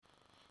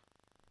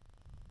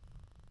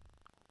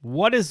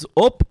What is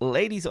up,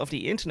 ladies of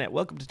the internet?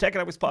 Welcome to Tech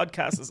Hours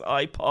Podcast. As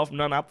I, Paul from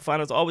Non-Apple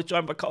Fan, as always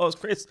joined by co-host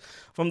Chris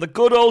from the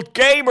Good Old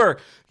Gamer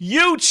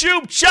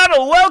YouTube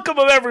channel. Welcome,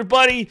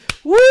 everybody.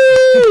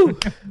 Woo!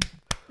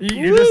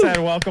 You just said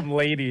welcome,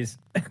 ladies.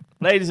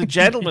 Ladies and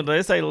gentlemen. Did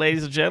I say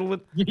ladies and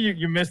gentlemen?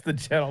 You missed the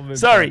gentleman.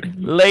 Sorry,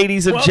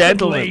 ladies and welcome,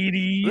 gentlemen.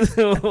 Ladies.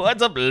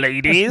 What's up,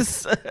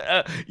 ladies?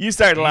 You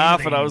started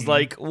laughing. I was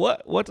like,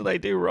 what did I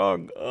do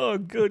wrong? Oh,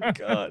 good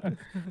God.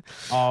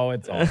 Oh,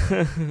 it's all.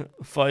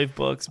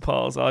 $5,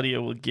 Paul's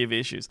audio will give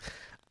issues.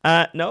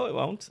 No, it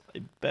won't.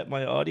 I bet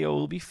my audio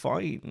will be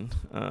fine.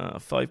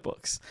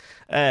 $5.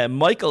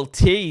 Michael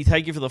T,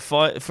 thank you for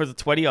the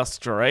 20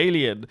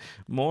 Australian.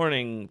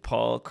 Morning,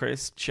 Paul,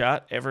 Chris,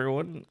 chat,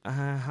 everyone.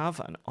 Have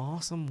an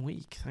awesome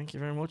week. Thank you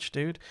very much,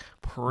 dude.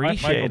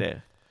 Appreciate it.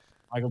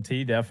 Michael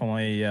T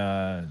definitely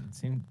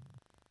seemed.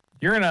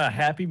 You're in a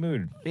happy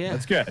mood. Yeah.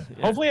 That's good.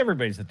 Yeah. Hopefully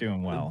everybody's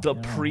doing well. The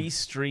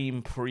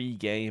pre-stream,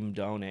 pre-game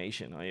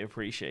donation. I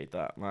appreciate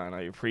that, man.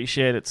 I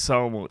appreciate it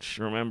so much.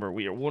 Remember,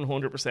 we are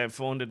 100%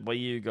 funded by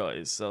you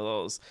guys, so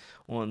those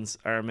ones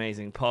are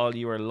amazing. Paul,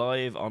 you are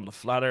live on the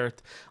Flat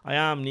Earth. I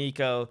am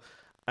Nico.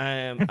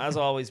 As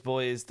always,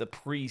 boys, the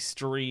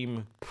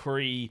pre-stream,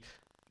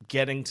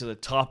 getting to the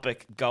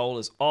topic goal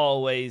is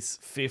always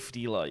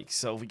 50 likes.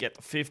 So if we get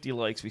to 50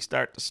 likes, we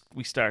start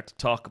to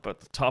talk about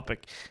the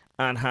topic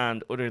on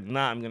hand. Other than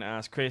that, I'm going to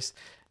ask Chris.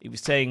 He was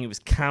saying he was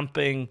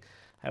camping.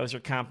 How was your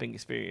camping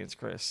experience,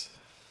 Chris?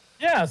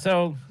 Yeah,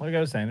 so like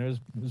I was saying, it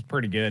was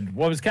pretty good.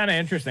 What was kind of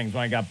interesting is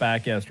when I got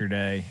back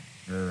yesterday,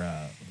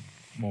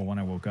 when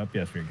I woke up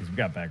yesterday, because we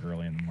got back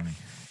early in the morning.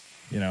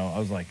 I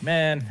was like,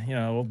 man,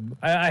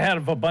 I had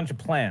a bunch of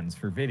plans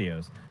for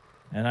videos.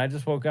 And I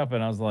just woke up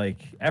and I was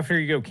like, after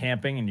you go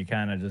camping and you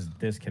kind of just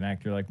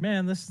disconnect, you're like,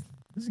 man, this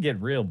is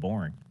getting real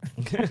boring.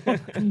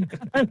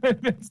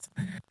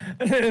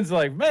 It's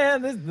like,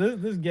 man, this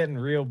is getting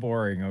real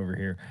boring over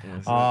here.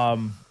 I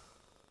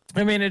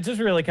mean, it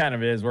just really kind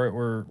of is.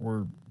 We're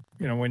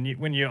when you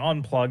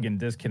unplug and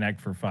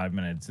disconnect for 5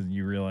 minutes and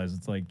you realize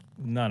it's like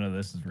none of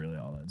this is really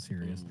all that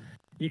serious.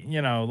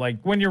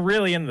 Like when you're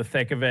really in the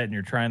thick of it and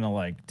you're trying to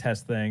like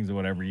test things or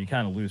whatever, you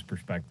kind of lose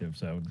perspective.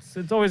 So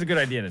it's always a good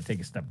idea to take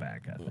a step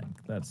back. I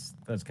think that's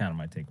kind of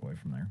my takeaway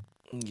from there.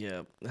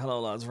 Yeah. Hello,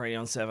 lads.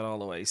 Radeon 7 all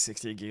the way,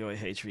 60 gigabyte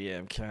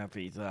HVM. Can't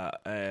beat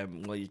that.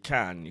 Well, you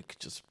can. You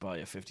could just buy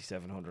a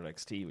 5700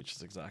 XT, which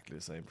is exactly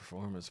the same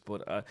performance.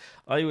 But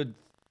I would.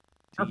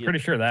 I'm pretty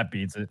sure that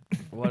beats it.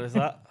 What is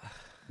that?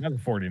 Another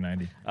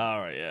 4090. All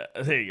right. Yeah.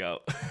 There you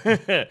go.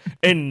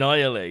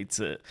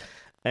 Annihilates it.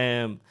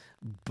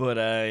 But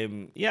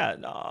yeah,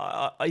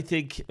 no, I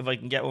think if I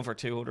can get one for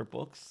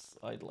 $200,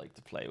 I'd like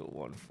to play with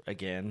one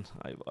again.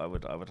 I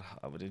would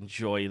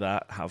enjoy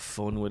that, have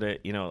fun with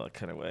it, that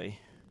kind of way.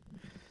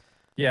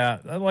 Yeah,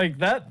 like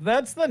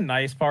that's the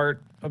nice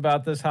part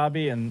about this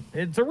hobby, and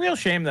it's a real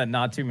shame that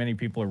not too many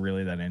people are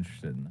really that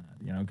interested in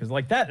that, because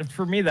like that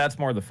for me that's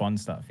more the fun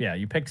stuff. Yeah,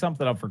 you pick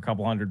something up for a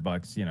couple $100,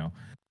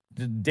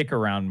 just dick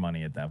around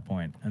money at that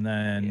point, and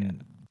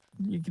then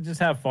you can just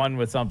have fun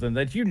with something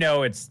that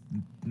it's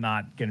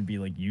not going to be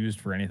like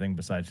used for anything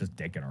besides just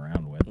dicking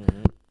around with.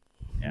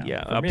 Mm-hmm.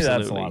 Yeah, for absolutely. Me,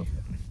 that's a lot of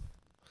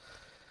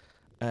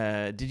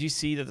fun. Did you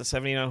see that the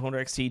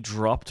 7900 XT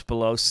dropped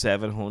below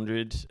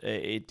 700?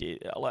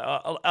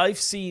 I've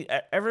seen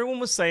everyone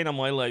was saying on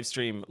my live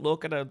stream,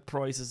 look at the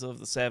prices of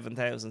the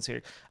 7000s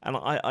here, and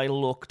I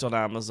looked on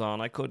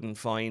Amazon. I couldn't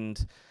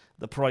find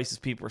the prices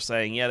people were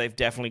saying. Yeah, they've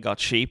definitely got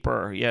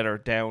cheaper. Yeah, they're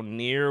down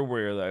near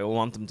where I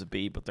want them to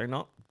be, but they're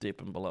not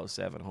dipping below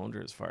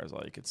 700 as far as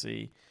I could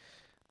see.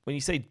 When you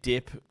say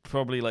dip,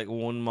 probably like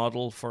one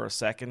model for a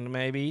second,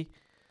 maybe.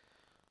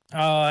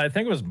 I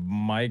think it was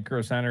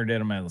Micro Center did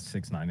them at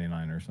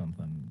 $699 or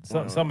something.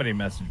 Somebody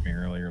messaged me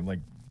earlier, like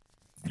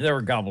they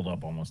were gobbled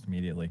up almost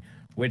immediately,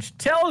 which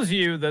tells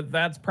you that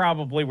that's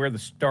probably where the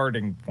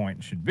starting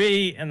point should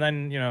be, and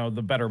then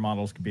the better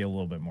models could be a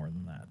little bit more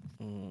than that.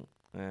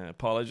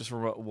 Paul, I just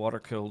water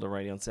cooled the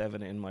Radeon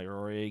 7 in my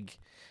rig.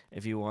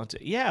 If you want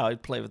to, yeah,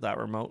 I'd play with that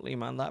remotely,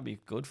 man. That'd be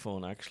good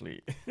fun,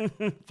 actually.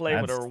 Play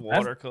with a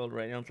water cooled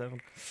Radeon 7.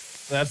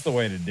 That's the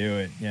way to do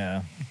it,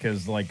 yeah.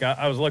 Because like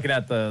I was looking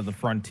at the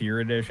Frontier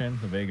edition,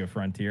 the Vega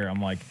Frontier.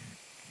 I'm like,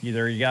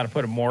 either you got to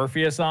put a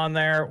Morpheus on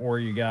there, or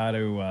you got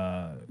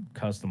to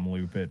custom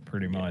loop it,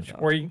 pretty much. Yeah,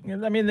 or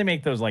they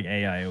make those like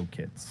AIO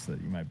kits that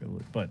you might be able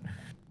to. But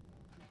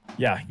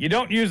yeah, you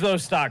don't use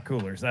those stock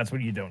coolers. That's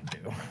what you don't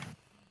do.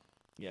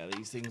 Yeah,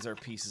 these things are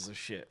pieces of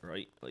shit,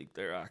 right? Like,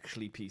 they're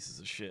actually pieces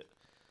of shit.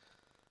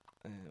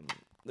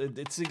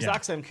 It's the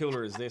exact same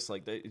cooler as this.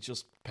 Like, it's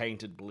just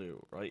painted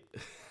blue, right?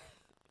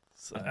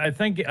 So. I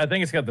think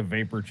it's got the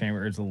vapor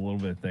chamber. It's a little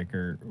bit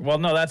thicker. Well,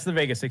 no, that's the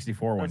Vega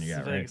 64 one you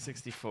got, right? Vega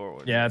 64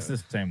 one. Yeah, it's the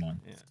same one.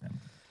 Yeah.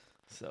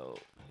 So,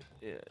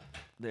 yeah,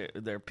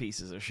 they're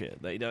pieces of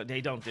shit. They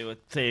don't do a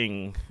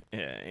thing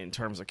in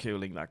terms of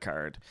cooling that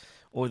card.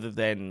 Other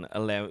than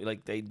allow,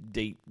 like they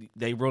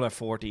run a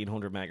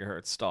 1400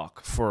 megahertz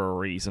stock for a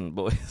reason,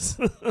 boys.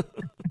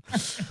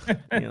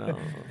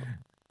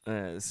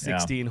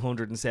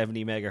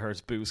 1670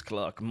 megahertz boost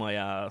clock, my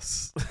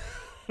ass.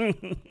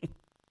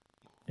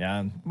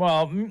 Yeah,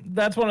 well,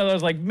 that's one of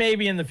those, like,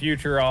 maybe in the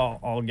future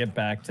I'll get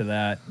back to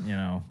that,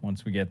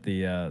 once we get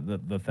the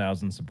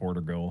 1,000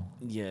 supporter goal.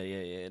 Yeah.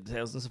 The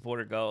 1,000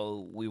 supporter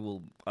goal.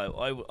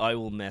 I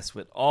will mess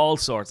with all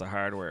sorts of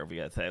hardware if we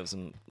get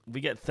 1,000.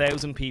 We get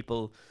 1,000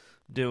 people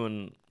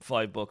doing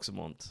 $5 a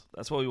month.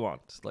 That's what we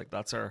want. Like,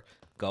 that's our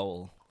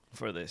goal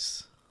for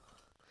this.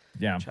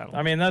 Yeah, channel.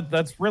 I mean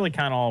that's really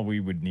kind of all we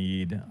would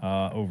need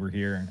over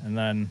here, and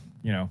then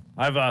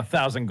I have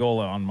 1,000 goal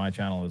on my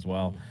channel as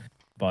well.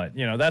 But,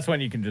 that's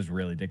when you can just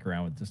really dick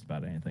around with just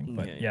about anything.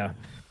 But, yeah.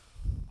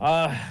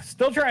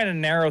 Still trying to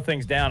narrow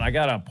things down. I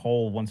got a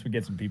poll once we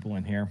get some people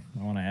in here.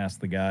 I want to ask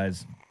the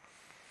guys.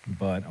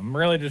 But I'm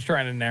really just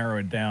trying to narrow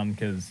it down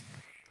because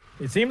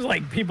it seems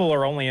like people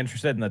are only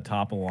interested in the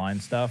top-of-the-line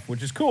stuff,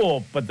 which is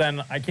cool. But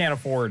then I can't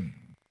afford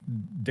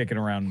dicking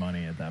around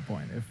money at that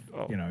point. If,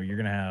 you're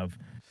going to have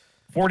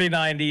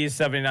 4090s,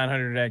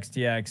 7900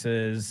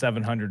 XTXs,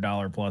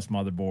 $700 plus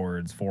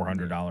motherboards,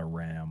 $400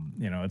 RAM.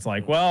 It's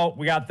like, well,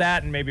 we got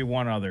that and maybe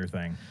one other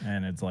thing,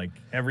 and it's like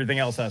everything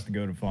else has to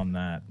go to fund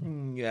that.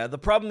 Yeah, the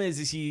problem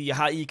is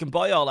you can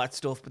buy all that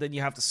stuff, but then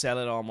you have to sell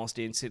it almost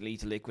instantly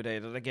to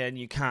liquidate it. Again,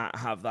 you can't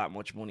have that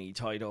much money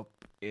tied up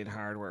in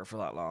hardware for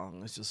that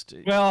long. It's just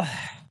well.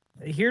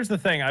 Here's the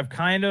thing. I've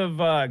kind of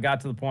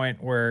got to the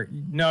point where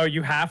no,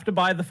 you have to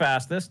buy the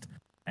fastest,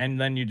 and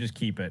then you just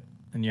keep it.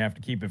 And you have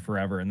to keep it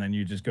forever, and then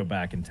you just go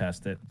back and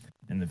test it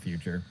in the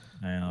future.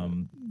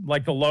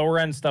 Like the lower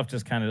end stuff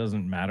just kind of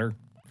doesn't matter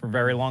for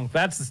very long.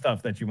 That's the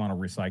stuff that you want to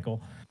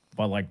recycle.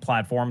 But like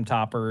platform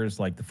toppers,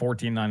 like the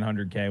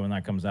 14900K, when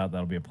that comes out,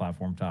 that'll be a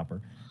platform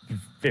topper.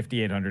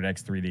 5800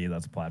 X3D,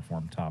 that's a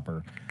platform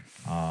topper.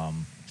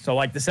 So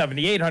like the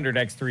 7800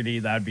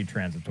 X3D, that'd be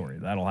transitory.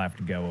 That'll have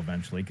to go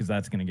eventually because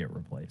that's going to get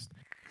replaced.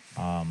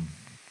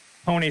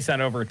 Pony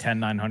sent over a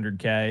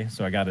 10900K,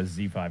 so I got a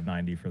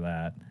Z590 for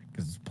that.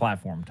 Because it's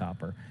platform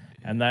topper.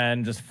 And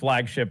then just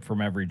flagship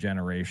from every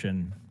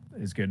generation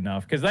is good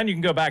enough. Because then you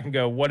can go back and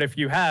go, what if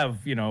you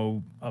have,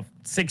 a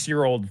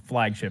 6-year-old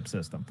flagship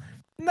system?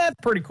 And that's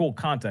pretty cool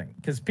content.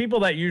 Because people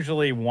that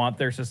usually want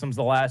their systems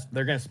to last,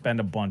 they're going to spend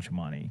a bunch of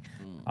money.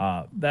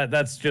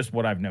 That's just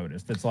what I've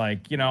noticed. It's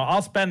like,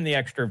 I'll spend the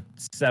extra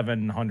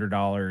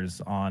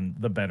 $700 on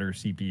the better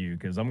CPU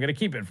because I'm going to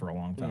keep it for a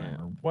long time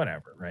or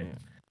whatever, right? Yeah.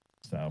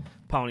 So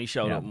Pony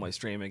showed up in my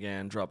stream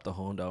again, dropped the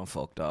Honda and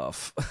fucked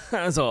off.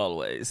 As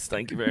always.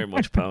 Thank you very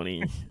much,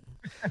 Pony,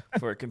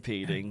 for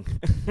competing.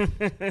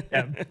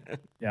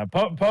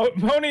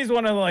 Pony's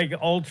one of like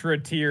ultra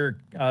tier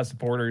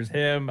supporters.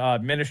 Him,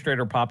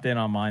 Administrator popped in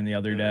on mine the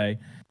other day.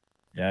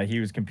 Yeah, he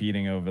was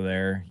competing over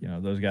there.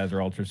 Those guys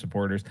are ultra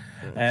supporters.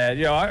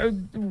 And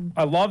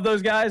I love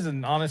those guys,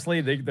 and honestly,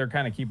 they're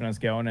kind of keeping us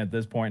going at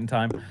this point in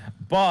time.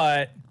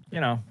 But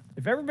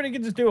if everybody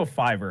could just do a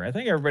 $5, I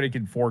think everybody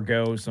could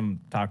forego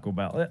some Taco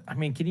Bell. I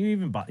mean,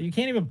 you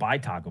can't even buy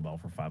Taco Bell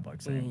for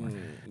 $5 anymore.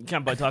 You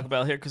can't buy Taco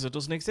Bell here because it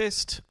doesn't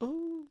exist.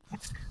 Ooh.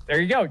 There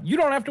you go. You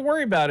don't have to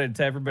worry about it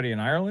to everybody in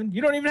Ireland.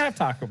 You don't even have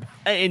Taco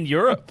Bell. In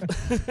Europe.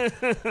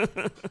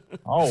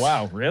 Oh,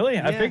 wow. Really?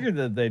 Yeah. I figured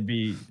that they'd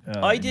be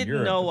I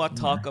didn't know what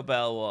Taco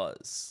Bell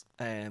was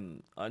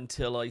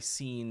until I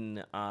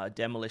seen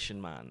Demolition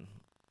Man.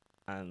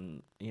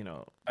 And,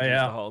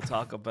 the whole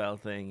Taco Bell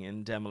thing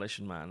in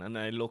Demolition Man. And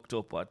I looked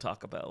up what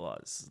Taco Bell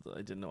was. I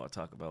didn't know what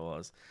Taco Bell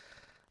was.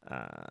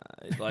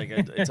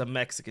 It's a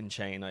Mexican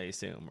chain, I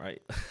assume,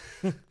 right?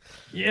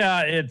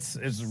 Yeah, it's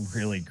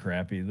really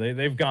crappy.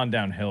 They've gone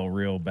downhill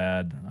real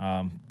bad.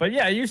 But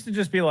yeah, it used to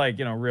just be like,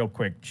 real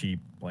quick, cheap.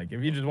 Like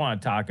if you just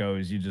wanted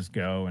tacos, you just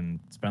go and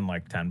spend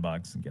like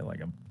 $10 and get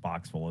like a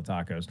box full of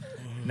tacos.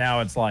 Now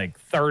it's like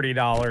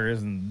 $30,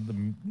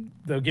 and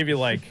they'll give you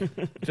like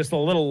just a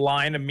little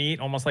line of meat,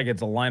 almost like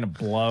it's a line of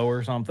blow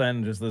or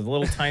something. Just this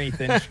little tiny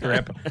thin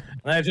strip, and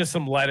then just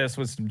some lettuce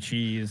with some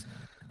cheese.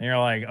 And you're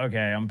like,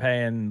 okay, I'm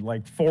paying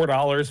like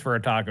 $4 for a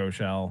taco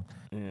shell,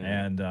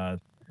 and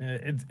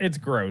it's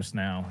gross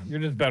now.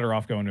 You're just better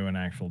off going to an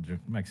actual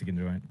Mexican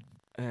joint.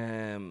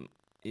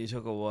 You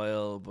took a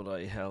while, but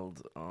I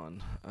held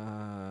on.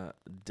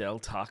 Del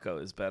Taco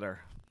is better.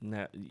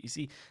 Now, you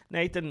see,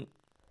 Nathan,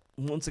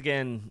 once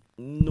again,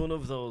 none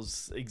of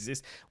those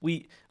exist.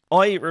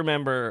 I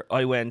remember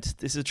this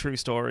is a true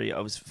story. I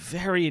was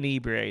very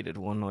inebriated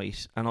one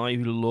night, and I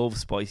love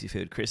spicy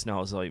food. Chris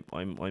knows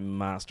I'm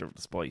master of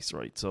the spice,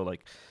 right? So,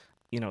 like,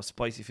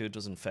 spicy food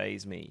doesn't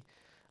faze me.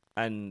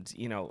 And,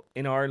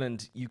 in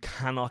Ireland, you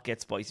cannot get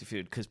spicy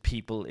food because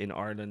people in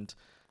Ireland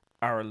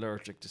are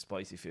allergic to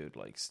spicy food.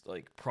 Like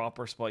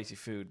proper spicy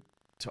food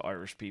to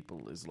Irish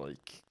people is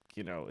like,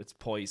 it's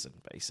poison,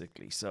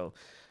 basically. So,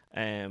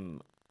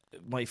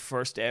 my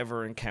first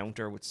ever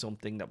encounter with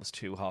something that was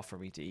too hot for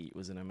me to eat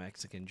was in a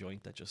Mexican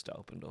joint that just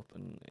opened up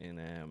in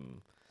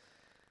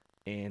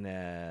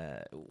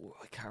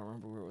I can't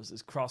remember where it was.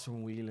 It's across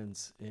from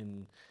Whelan's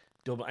in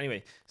Dublin.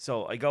 Anyway,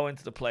 so I go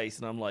into the place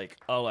and I'm like,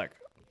 I'll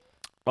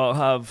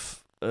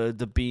have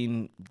the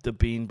bean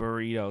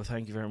burrito.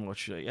 Thank you very much.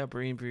 She's like, yeah,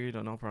 bean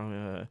burrito, no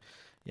problem.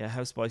 Yeah,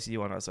 how spicy do you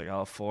want? I was like,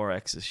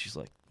 4X's. She's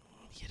like,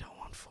 you don't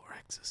want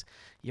 4X's.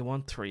 you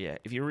want 3X.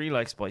 If you really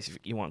like spicy,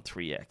 you want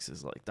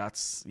 3X's. Like,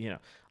 that's, I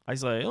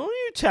was like, oh,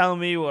 you tell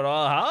me what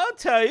I'll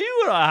tell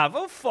you what I have.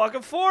 A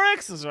fucking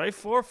 4X's, right?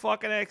 4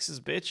 fucking X's,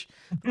 bitch.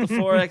 Put the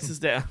 4X's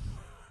down.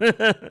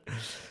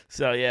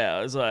 So, yeah,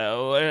 I was like,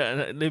 oh,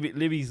 and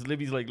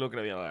Libby's like looking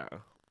at me like,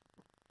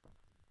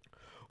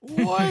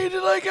 why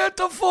did I get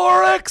the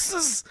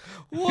 4X's?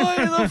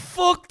 Why the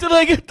fuck did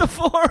I get the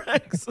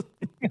 4X's?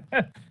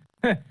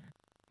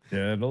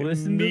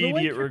 Listen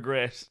Immediate to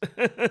regret.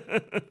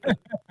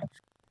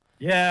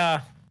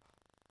 Yeah.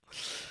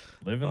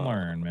 Live and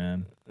learn,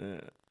 man.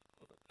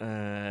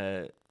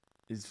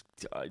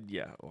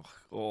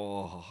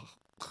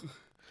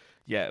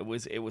 Yeah, it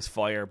was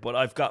fire. But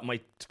I've got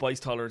my spice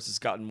tolerance has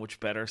gotten much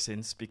better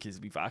since, because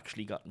we've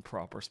actually gotten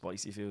proper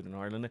spicy food in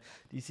Ireland.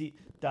 Do you see?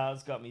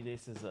 Dad's got me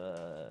this as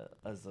a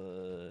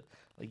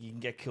like, you can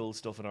get cool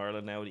stuff in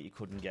Ireland now that you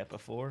couldn't get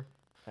before.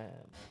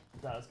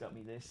 Dad's got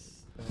me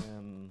this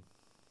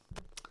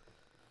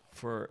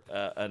for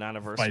an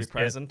anniversary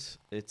present.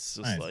 It's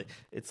just nice.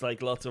 it's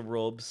like lots of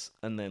rubs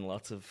and then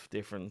lots of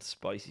different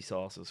spicy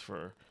sauces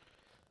for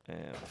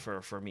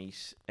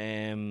meat.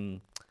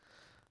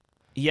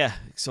 Yeah,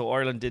 so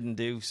Ireland didn't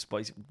do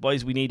spicy.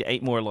 Boys, we need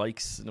 8 more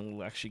likes, and then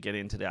we'll actually get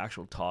into the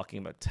actual talking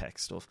about tech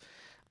stuff.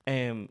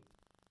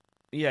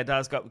 Yeah,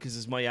 Dad's got, because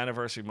it's my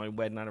anniversary, my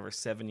wedding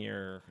anniversary,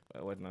 7-year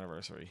wedding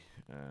anniversary.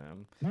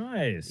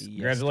 Nice,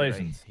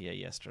 congratulations. Yeah,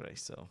 yesterday.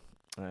 So,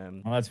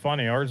 well, that's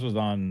funny. Ours was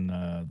on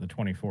the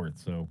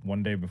 24th, so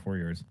one day before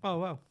yours. Oh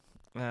wow!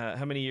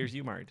 How many years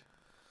you married?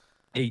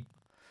 8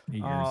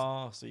 years.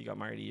 Oh, so you got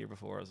married a year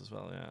before us as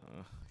well. Yeah,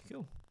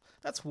 cool.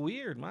 That's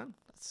weird, man.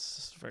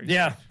 That's very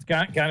strange. It's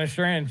kind of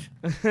strange.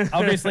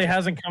 Obviously,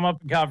 hasn't come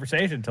up in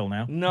conversation till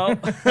now. No.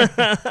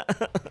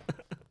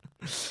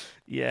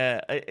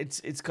 Yeah,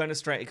 it's kind of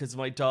strange because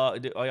my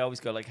dog. I always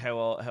go like, how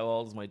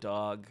old is my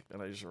dog?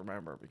 And I just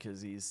remember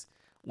because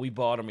we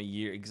bought him a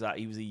year exact.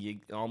 He was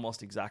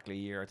almost exactly a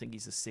year. I think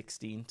he's the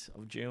 16th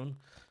of June,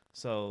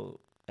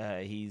 so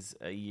he's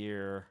a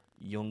year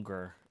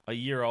younger, a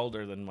year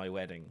older than my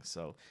wedding.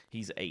 So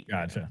he's 8.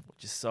 Gotcha. Now,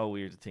 which is so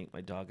weird to think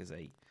my dog is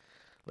 8.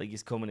 Like,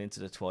 he's coming into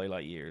the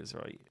twilight years,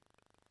 right?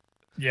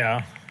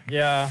 Yeah.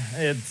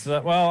 It's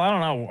well, I don't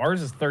know.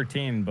 Ours is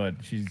 13, but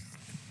she's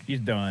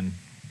done.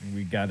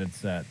 We got it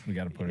set. We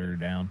got to put her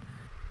down.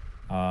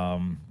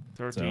 13.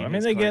 So, I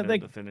mean, they get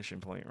the finishing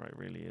point, right?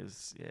 Really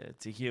is. Yeah,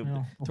 it's a human.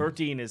 Well,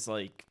 13 is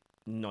like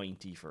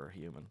 90 for a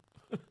human.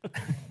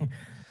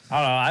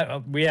 I don't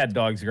know. We had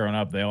dogs growing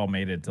up. They all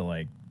made it to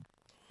like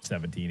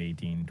 17,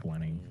 18,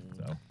 20.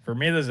 So for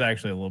me, this is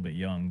actually a little bit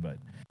young, but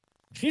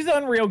she's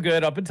done real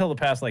good up until the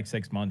past like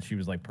 6 months. She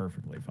was like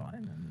perfectly fine,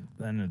 and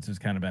then it's just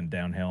kind of been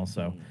downhill.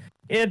 So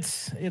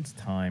it's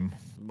time.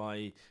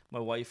 My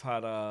wife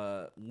had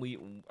our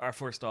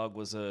first dog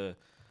was I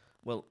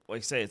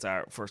say it's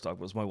our first dog,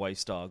 was my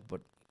wife's dog, but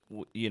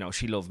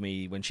she loved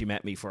me when she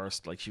met me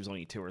first. Like, she was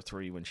only 2 or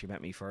 3 when she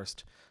met me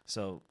first,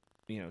 so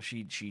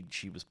she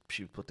was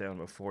put down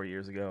about 4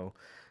 years ago.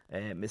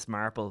 Miss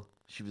Marple,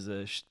 she was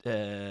a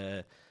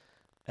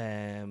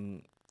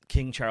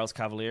King Charles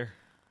Cavalier.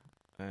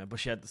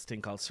 But she had this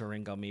thing called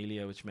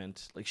syringomelia, which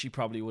meant like she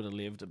probably would have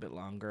lived a bit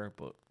longer,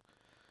 but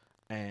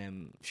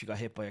she got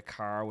hit by a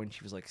car when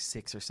she was like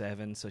 6 or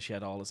 7, so she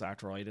had all this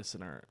arthritis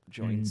in her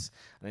joints.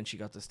 And then she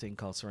got this thing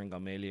called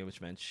syringomelia,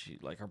 which meant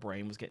her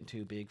brain was getting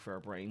too big for her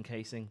brain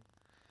casing,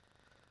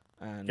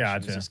 and she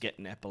was just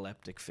getting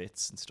epileptic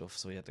fits and stuff,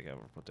 so we had to get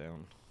her put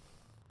down.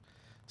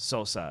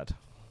 So sad.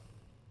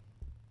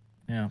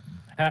 Yeah,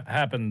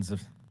 happens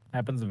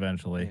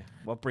eventually. Yeah.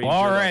 What breed?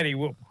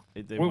 Alrighty.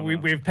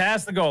 We've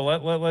passed the goal.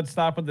 Let's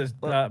stop with this.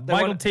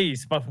 Michael T.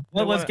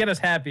 Let's get us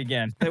happy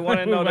again. They want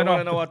to know. They want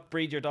to know what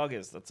breed your dog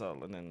is. That's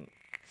all. And then,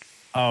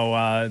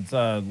 it's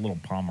a little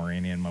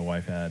Pomeranian my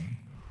wife had.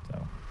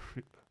 So,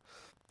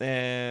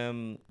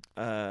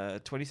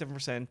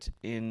 27%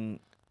 in.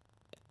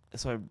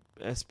 Sorry,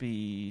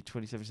 SB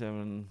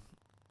 2077.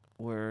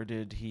 Where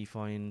did he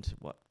find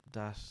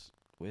that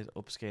with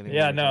upscaling?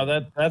 Yeah,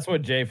 no, that's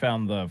what Jay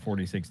found the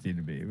 4060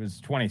 to be. It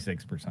was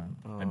 26%.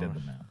 I did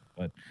the math,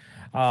 but.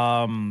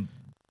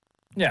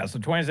 Yeah, so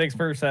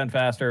 26%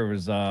 faster. It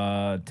was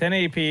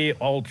 1080p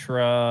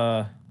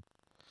ultra,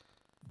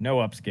 no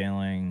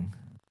upscaling,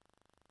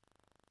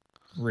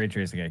 ray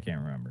tracing. I can't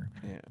remember.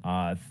 Yeah.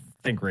 I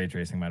think ray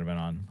tracing might have been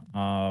on.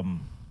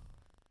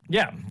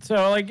 Yeah,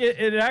 so like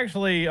it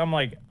actually, I'm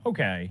like,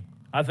 okay,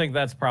 I think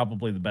that's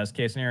probably the best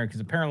case scenario,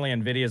 because apparently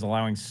NVIDIA is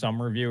allowing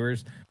some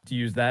reviewers to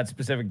use that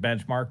specific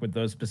benchmark with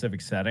those specific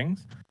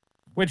settings,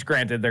 which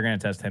granted they're going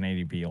to test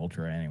 1080p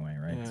ultra anyway,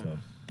 right? Yeah. So.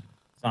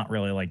 Not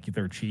really like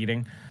they're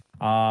cheating.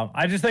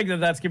 I just think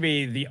that's going to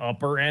be the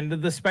upper end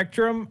of the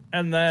spectrum,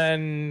 and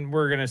then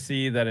we're going to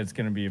see that it's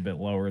going to be a bit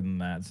lower than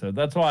that. So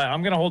that's why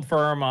I'm going to hold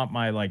firm on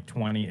my like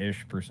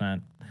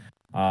 20-ish%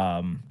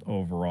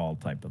 overall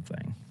type of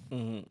thing.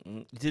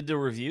 Mm-hmm. Did the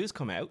reviews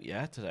come out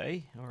yet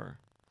today? Or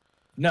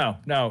No.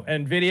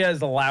 NVIDIA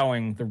is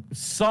allowing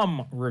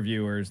some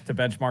reviewers to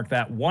benchmark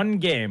that one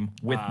game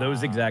with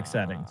those exact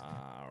settings.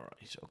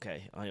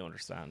 Okay, I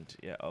understand.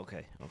 Yeah.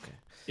 Okay.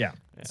 Yeah.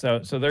 So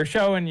they're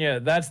showing you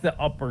that's the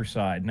upper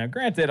side. Now,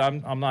 granted,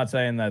 I'm not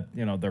saying that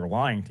they're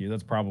lying to you.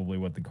 That's probably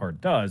what the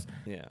card does.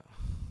 Yeah.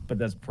 But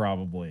that's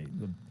probably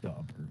the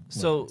upper.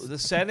 So limits. the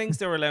settings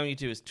they're allowing you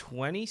to do is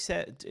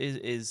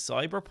is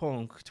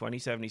Cyberpunk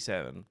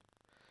 2077,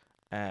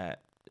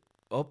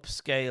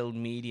 upscale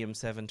medium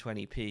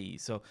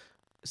 720p. So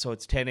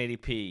it's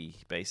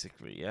 1080p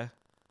basically. Yeah.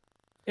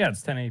 Yeah,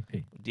 it's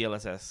 1080p.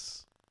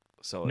 DLSS.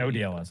 So no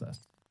DLSS.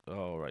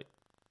 Oh right.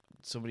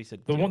 Somebody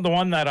said the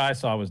one that I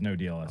saw was no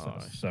DLSS. Oh,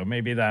 right. So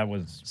maybe that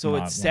was. So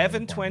it's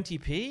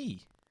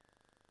 720p.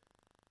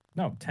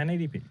 No,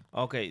 1080p.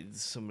 Okay,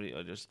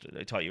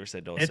 I thought you were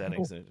saying those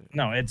settings.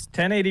 No, it's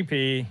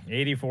 1080p,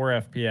 84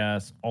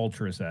 FPS,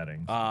 ultra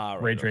settings. Right,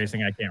 ray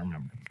tracing, I can't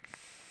remember.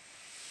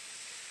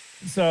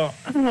 So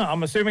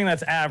I'm assuming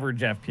that's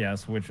average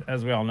FPS, which,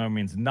 as we all know,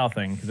 means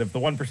nothing. Because if the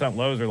 1%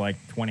 lows are like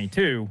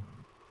 22,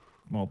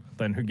 well,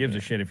 then who gives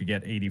a shit if you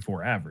get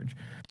 84 average?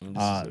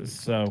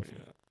 So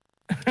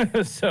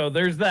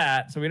there's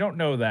that. So we don't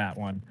know that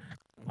one.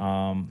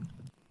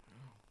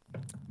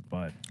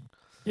 But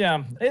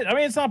yeah,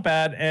 it's not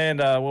bad. And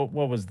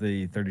what was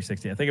the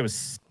 3060? I think it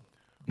was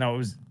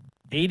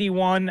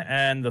 81,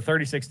 and the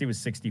 3060 was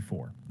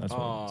 64. That's what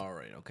it was. All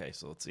right. Okay.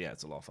 So it's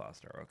a lot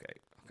faster. Okay.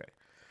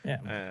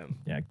 Yeah.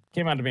 It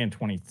came out to being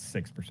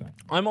 26%.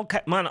 I'm okay,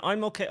 man.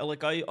 I'm okay.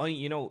 Like I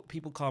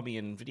people call me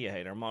an Nvidia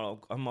hater.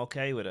 I'm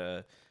okay with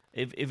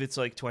if it's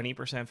like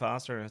 20%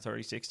 faster than a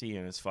 3060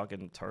 and it's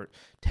fucking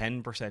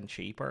 10%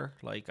 cheaper.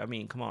 Like, I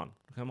mean, come on,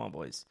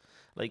 boys.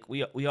 Like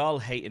we all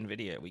hate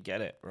Nvidia, we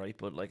get it, right?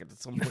 But like at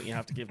some point you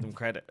have to give them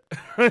credit.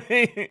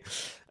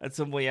 At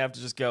some point you have to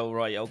just go,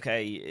 right,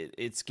 okay,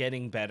 it's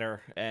getting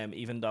better.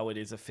 Even though it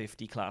is a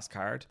 50 class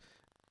card,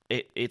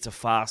 it's a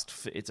fast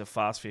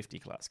 50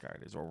 class card.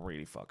 It's a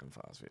really fucking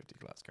fast 50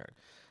 class card,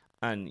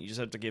 and you just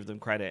have to give them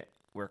credit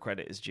where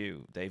credit is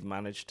due. They've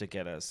managed to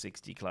get a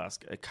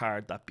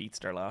card that beats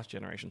their last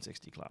generation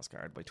 60 class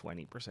card by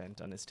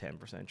 20%, and it's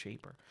 10%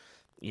 cheaper.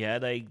 Yeah,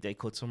 they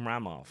cut some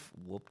RAM off.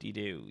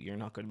 Whoop-de-doo. You're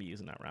not going to be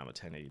using that RAM at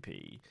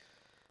 1080p.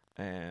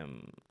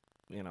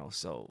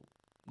 So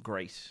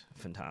great,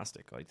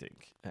 fantastic, I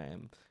think.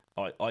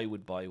 I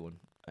would buy one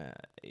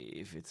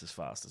if it's as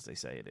fast as they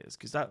say it is.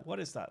 Because what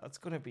is that? That's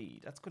going to be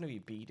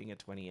beating a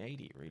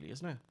 2080, really,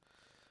 isn't it?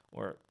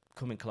 Or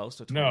coming close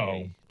to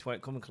 2080. No.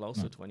 Coming close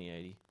to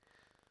 2080.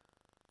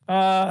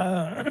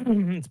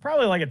 It's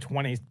probably like a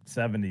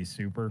 2070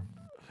 Super,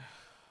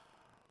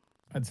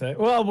 I'd say.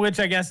 Well, which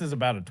I guess is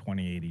about a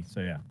 2080. So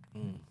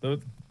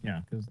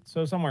yeah,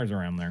 so somewhere's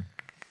around there.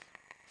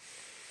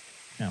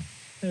 Yeah,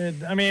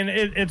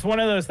 it's one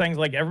of those things.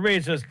 Like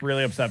everybody's just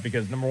really upset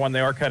because number one,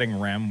 they are cutting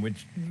RAM,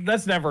 which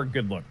that's never a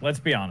good look. Let's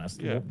be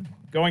honest. Yeah.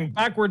 Going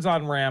backwards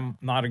on RAM,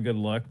 not a good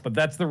look. But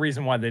that's the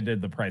reason why they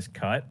did the price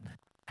cut.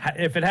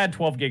 If it had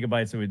 12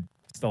 gigabytes, it would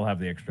still have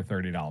the extra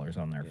 $30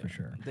 on there for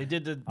sure. They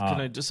did can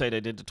I just say they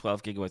did the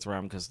 12 gigabytes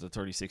RAM because the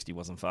 3060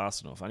 wasn't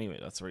fast enough. Anyway,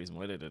 that's the reason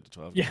why they did the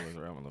 12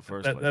 gigabytes RAM in the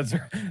first place.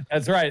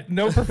 That's right.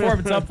 No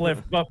performance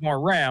uplift, but more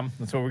RAM.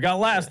 That's what we got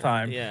last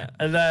time. Yeah.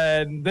 And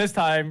then this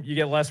time you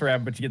get less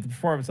RAM, but you get the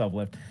performance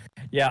uplift.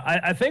 Yeah,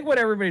 I think what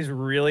everybody's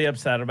really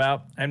upset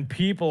about, and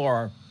people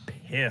are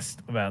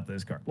pissed about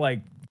this card.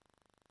 Like,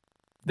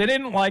 they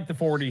didn't like the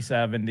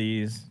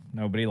 4070s.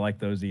 Nobody liked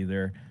those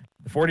either.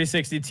 The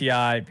 4060 Ti,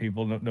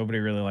 nobody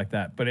really liked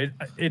that. But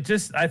it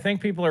just, I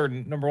think people are,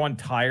 number one,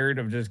 tired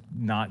of just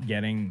not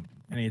getting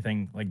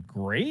anything like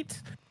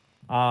great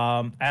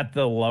at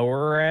the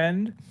lower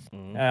end.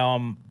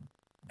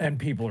 And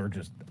people are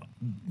just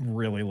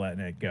really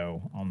letting it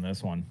go on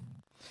this one.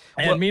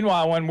 And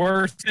meanwhile, when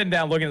we're sitting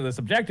down looking at this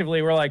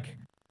objectively, we're like,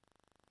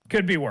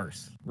 could be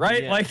worse,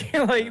 right? Yeah. Like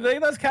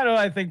that's kind of,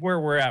 I think, where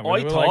we're at.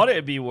 I thought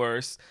it'd be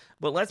worse.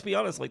 But let's be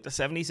honest, like the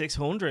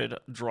 7600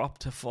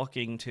 dropped to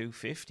fucking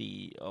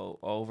 250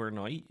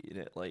 overnight,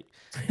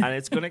 and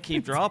it's gonna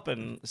keep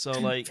dropping. So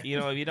if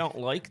you don't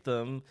like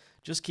them,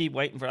 just keep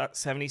waiting for that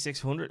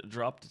 7600 to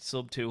drop to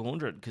sub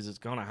 200 because it's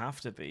gonna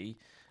have to be.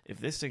 If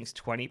this thing's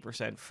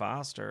 20%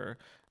 faster,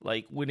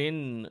 like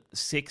within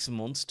 6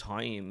 months'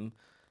 time,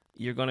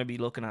 you're gonna be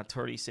looking at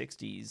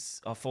 3060s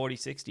or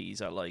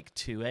 4060s at like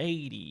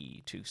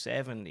 280,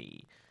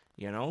 270,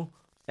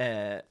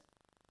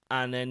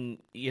 and then,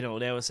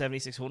 now a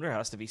 7600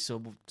 has to be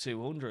sub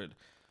 200.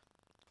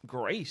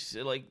 Great.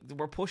 Like,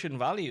 we're pushing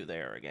value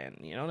there again.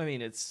 You know what I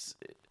mean?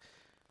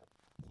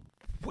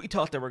 We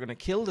thought they were going to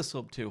kill the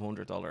sub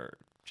 $200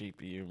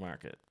 GPU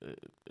market.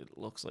 It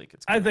looks like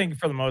it's... I think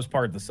for the most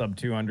part, the sub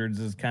 200s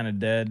is kind of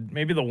dead.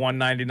 Maybe the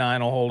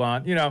 199 will hold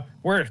on.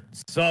 We're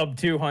sub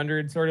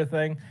 200 sort of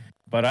thing.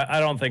 But I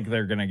don't think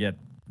they're going to get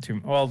too...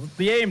 Well,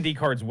 the AMD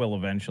cards will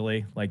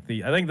eventually. I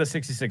think the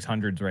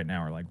 6600s right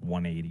now are like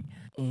 180.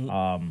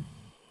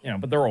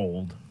 But they're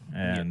old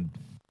and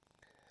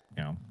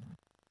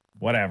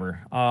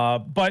whatever.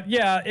 But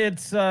yeah,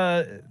 it's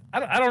I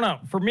don't know.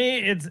 For me,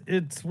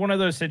 it's one of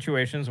those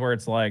situations where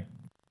it's like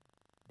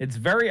it's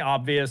very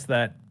obvious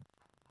that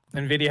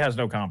Nvidia has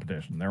no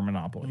competition. They're a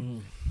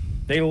monopoly.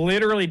 They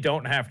literally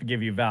don't have to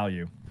give you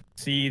value.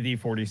 see the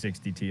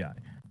 4060 Ti.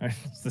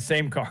 It's the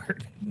same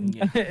card,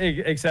 Yeah.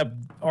 except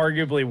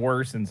arguably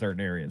worse in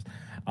certain areas.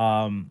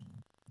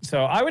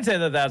 So I would say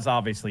that that's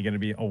obviously going to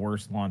be a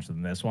worse launch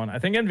than this one. I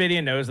think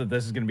NVIDIA knows that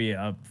this is going to be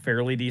a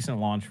fairly decent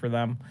launch for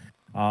them.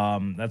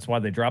 That's why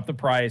they dropped the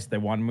price. They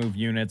want to move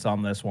units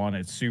on this one.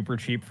 It's super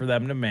cheap for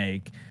them to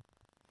make.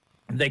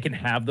 They can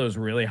have those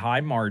really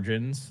high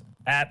margins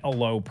at a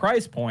low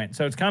price point.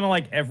 So it's kind of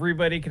like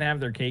everybody can have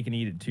their cake and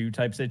eat it too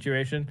type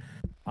situation.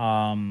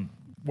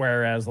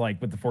 Whereas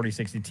like with the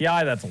 4060 Ti,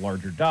 that's a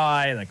larger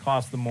die that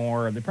costs them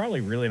more. They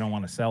probably really don't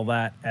want to sell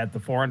that at the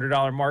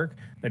 $400 mark.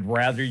 They'd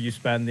rather you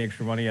spend the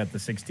extra money at the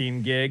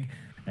 16 gig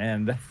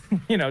and,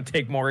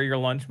 take more of your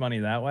lunch money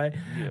that way,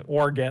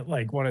 or get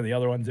like one of the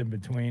other ones in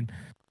between.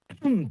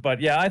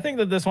 But yeah, I think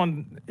that this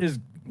one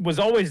was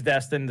always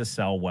destined to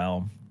sell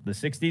well. The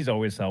 60s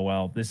always sell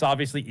well. This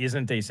obviously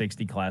isn't a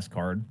 60 class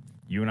card.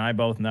 You and I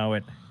both know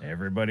it.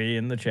 Everybody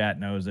in the chat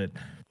knows it.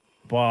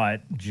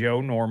 But Joe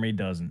Normie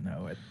doesn't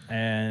know it.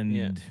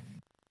 And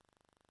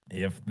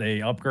if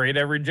they upgrade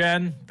every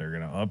gen, they're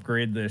going to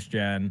upgrade this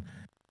gen.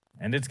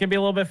 And it's going to be a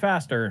little bit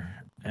faster.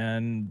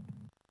 And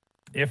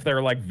if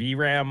they're like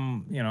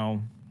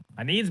VRAM,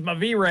 I needs my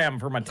VRAM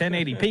for my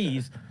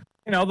 1080p's,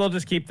 they'll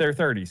just keep their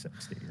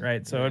 3060,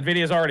 right? So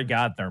NVIDIA's already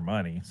got their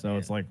money. So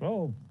it's like,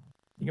 well,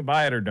 you can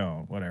buy it or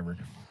don't, whatever.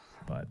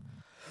 But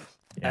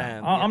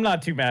I'm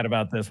not too mad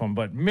about this one.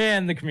 But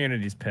man, the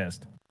community's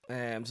pissed.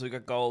 So we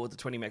got goal with the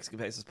 20 Mexican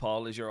pesos.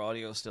 Paul, is your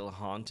audio still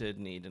haunted?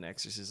 Need an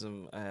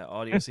exorcism?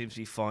 Audio seems to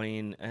be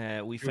fine.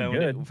 We found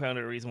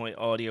a reason why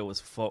audio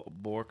was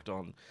worked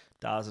on.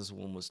 Daz's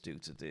one was due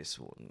to this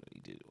one.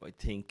 I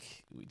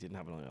think we didn't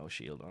have an IO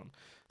shield on,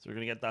 so we're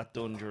gonna get that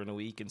done during the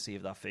week and see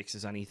if that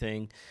fixes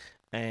anything.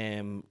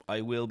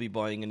 I will be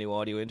buying a new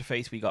audio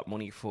interface. We got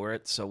money for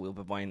it, so we'll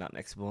be buying that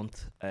next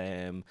month.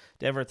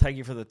 Dever, thank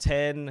you for the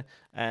 10.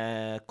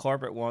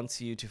 Corbett wants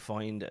you to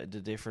find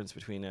the difference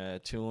between a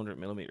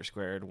 200mm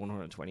squared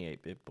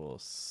 128-bit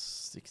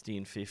bus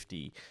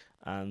 1650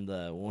 and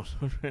the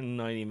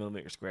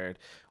 190mm squared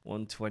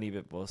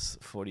 120-bit bus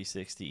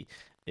 4060.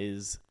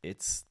 Is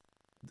it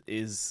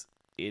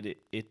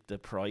the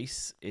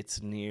price?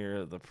 It's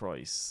near the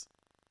price,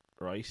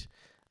 right?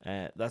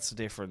 That's the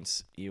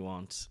difference you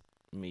want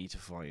me to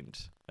find.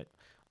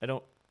 I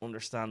don't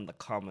understand the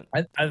comment.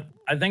 I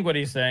think what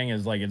he's saying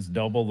is like it's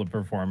double the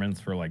performance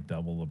for like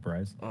double the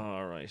price.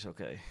 All right,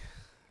 okay.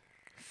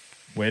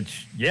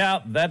 Which,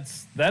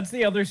 that's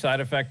the other side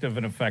effect of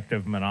an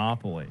effective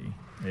monopoly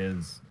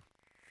is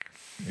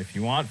if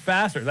you want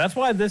faster. That's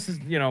why this is,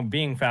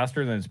 being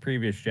faster than its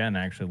previous gen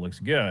actually looks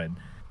good,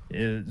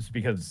 is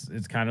because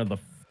it's kind of the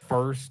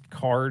first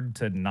card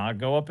to not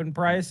go up in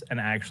price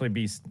and actually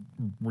be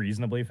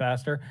reasonably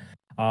faster.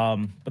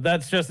 But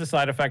that's just a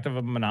side effect of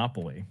a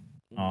monopoly.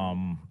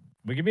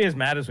 We can be as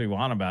mad as we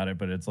want about it,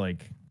 but it's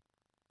like,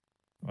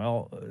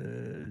 well,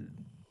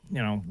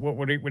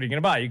 what are you going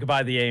to buy? You could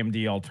buy the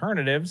AMD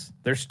alternatives.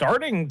 They're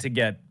starting to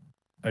get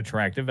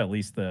attractive, at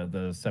least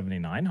the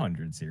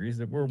 7900 series.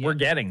 That we're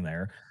getting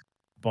there.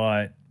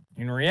 But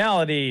in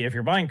reality, if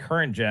you're buying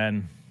current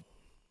gen,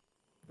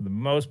 for the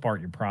most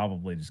part, you're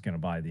probably just going to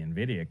buy the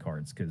NVIDIA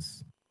cards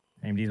because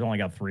AMD's only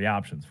got 3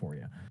 options for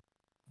you.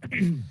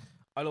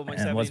 I love my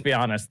and let's be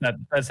honest, that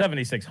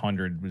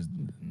 7600 was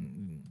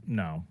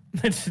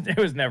it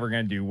was never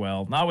going to do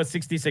well. Not with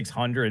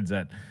 6600s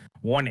at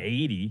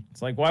 180.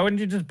 It's like, why wouldn't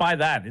you just buy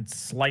that? It's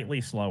slightly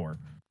slower.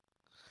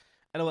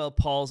 LOL,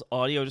 Paul's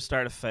audio just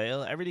started to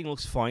fail. Everything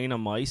looks fine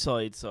on my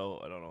side,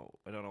 so I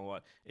don't know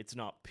what. It's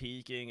not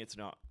peaking. It's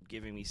not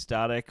giving me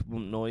static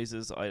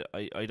noises.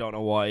 I don't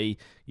know why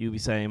you be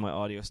saying my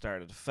audio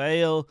started to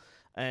fail.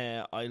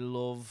 I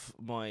love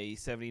my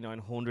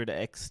 7900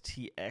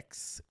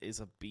 XTX is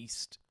a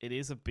beast. It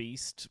is a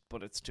beast,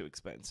 but it's too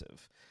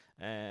expensive.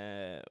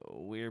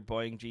 We're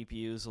buying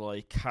GPUs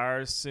like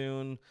cars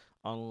soon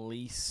on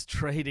lease,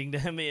 trading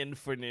them in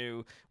for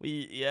new.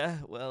 I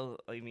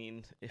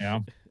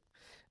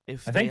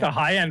think the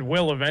high end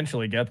will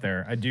eventually get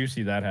there. I do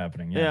see that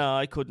happening. Yeah,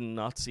 I couldn't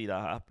not see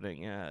that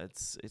happening. Yeah,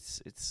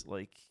 it's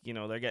like,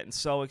 they're getting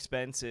so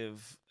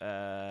expensive.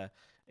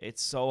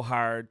 It's so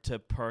hard to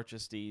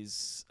purchase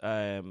these,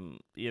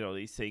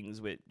 these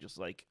things with just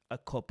like a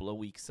couple of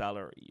weeks'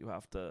 salary. You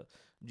have to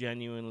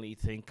genuinely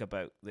think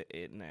about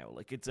it now.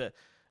 Like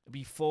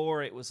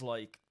before it was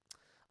like,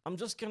 I'm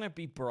just gonna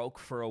be broke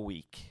for a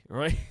week,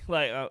 right?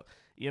 Like,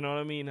 you know what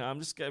I mean?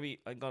 I'm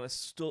gonna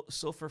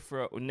suffer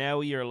for.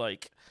 Now you're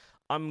like,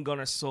 I'm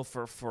gonna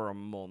suffer for a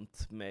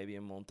month, maybe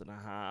a month and a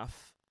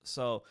half.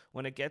 So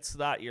when it gets to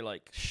that, you're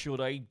like, should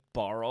I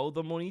borrow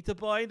the money to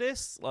buy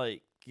this?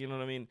 Like, you know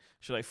what I mean?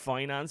 Should I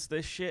finance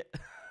this shit?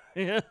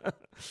 Yeah.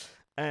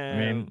 I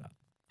mean,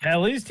 at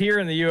least here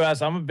in the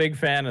U.S., I'm a big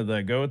fan of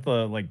go with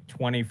the like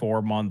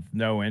 24-month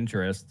no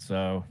interest.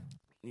 So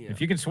if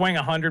you can swing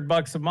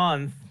 $100 a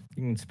month,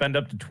 you can spend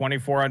up to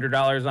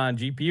 $2,400 on a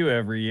GPU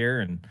every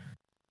year and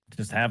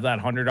just have that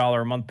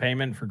 $100 a month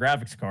payment for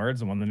graphics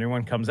cards. And when the new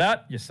one comes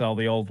out, you sell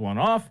the old one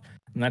off.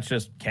 And that's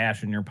just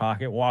cash in your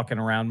pocket, walking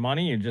around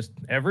money. You just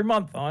every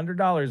month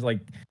 $100. Like,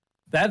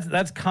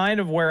 That's kind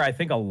of where I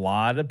think a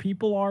lot of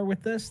people are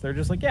with this. They're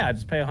just like, yeah, I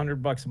just pay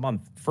 $100 a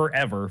month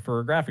forever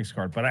for a graphics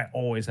card, but I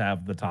always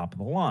have the top of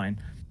the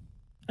line.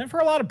 And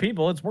for a lot of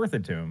people, it's worth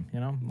it to them. You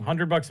know,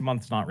 $100 a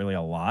month is not really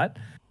a lot.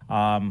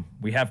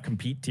 We have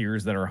compete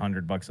tiers that are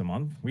 $100 a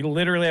month. We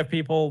literally have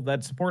people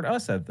that support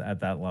us at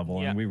that level,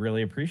 and we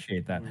really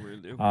appreciate that. We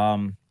really do.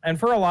 And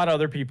for a lot of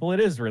other people, it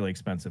is really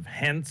expensive.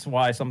 Hence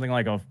why something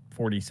like a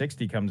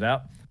 4060 comes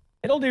out.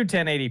 It'll do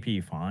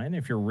 1080p fine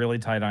if you're really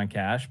tight on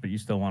cash, but you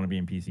still want to be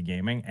in PC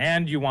gaming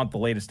and you want the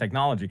latest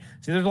technology.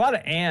 See, there's a lot of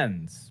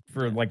ands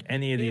for like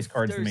any of these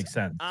cards to make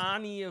sense.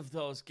 Any of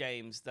those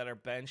games that are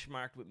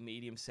benchmarked with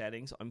medium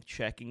settings, I'm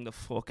checking the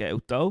fuck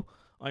out though.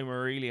 I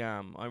really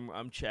am.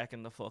 I'm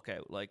checking the fuck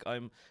out. Like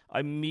I'm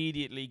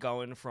immediately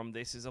going from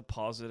this is a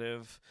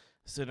positive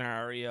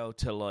scenario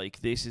to like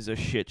this is a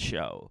shit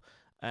show.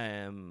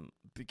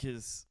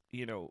 Because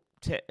you know,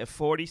 a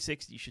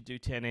 4060 should do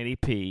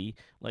 1080p.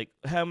 Like,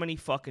 how many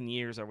fucking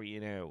years are we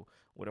now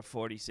with a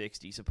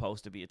 4060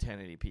 supposed to be a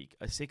 1080p,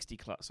 a 60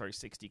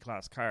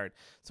 class card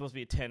supposed to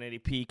be a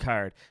 1080p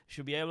card?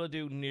 Should be able to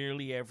do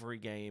nearly every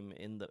game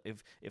in the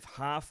if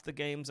half the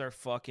games are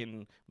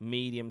fucking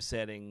medium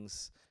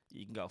settings,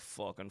 you can go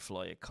fucking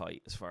fly a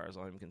kite as far as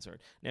I'm concerned.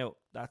 Now,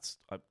 that's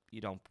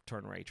you don't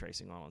turn ray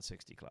tracing on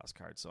 60 class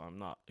cards, so I'm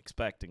not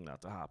expecting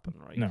that to happen,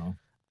 right? No.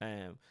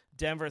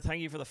 Denver,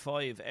 thank you for the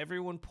 5.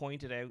 Everyone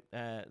pointed out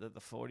that the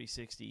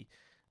 4060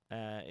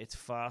 it's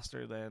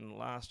faster than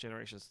last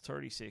generation's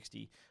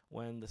 3060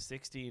 when the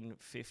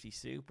 1650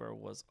 Super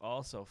was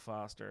also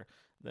faster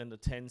than the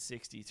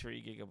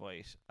 1063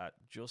 gigabyte at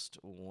just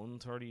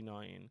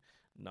 139.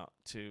 Not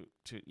to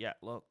yeah,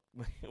 look,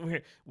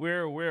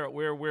 we're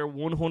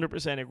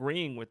 100%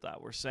 agreeing with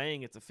that. We're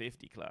saying it's a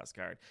 50 class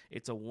card.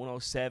 It's a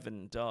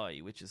 107 die,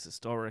 which is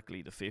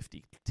historically the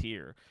 50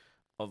 tier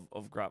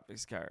of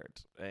graphics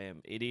card.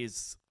 It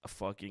is a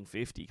fucking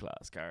 50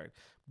 class card,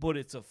 but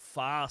it's a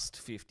fast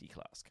 50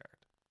 class card.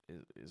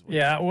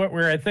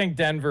 Where I think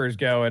Denver is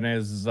going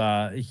is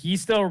he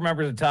still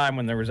remembers a time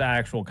when there was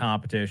actual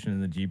competition in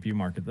the GPU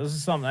market. This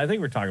is something I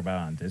think we're talking about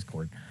on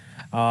Discord.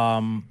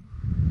 When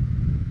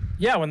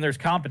there's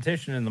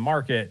competition in the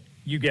market,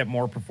 you get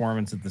more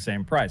performance at the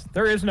same price.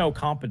 There is no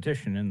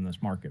competition in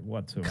this market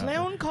whatsoever.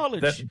 Clown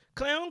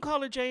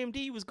College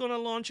AMD was going to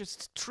launch a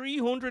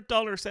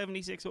 $300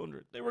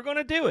 7600. They were going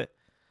to do it.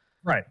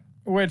 Right.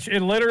 Which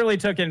it literally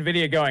took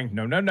NVIDIA going,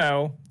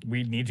 no,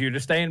 we need you to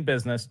stay in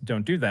business.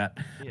 Don't do that.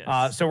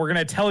 Yes. So we're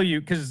going to tell you,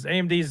 because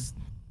AMD's,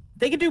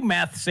 they can do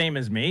math same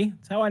as me.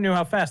 That's how I knew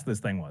how fast this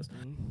thing was.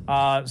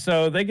 Mm-hmm.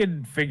 So they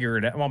could figure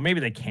it out. Well, maybe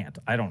they can't.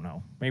 I don't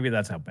know. Maybe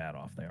that's how bad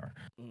off they are.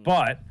 Mm.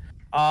 But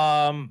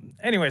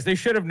anyways, they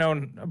should have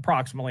known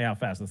approximately how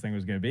fast this thing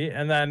was going to be.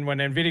 And then when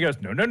NVIDIA goes,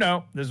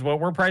 no, this is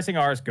what we're pricing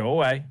ours. Go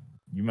away.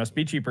 You must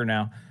be cheaper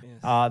now.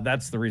 Yes.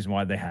 That's the reason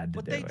why they had to do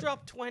it. But they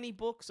dropped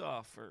 $20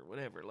 off or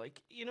whatever.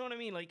 Like, you know what I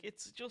mean? Like,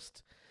 it's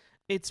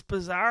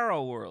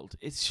bizarro world.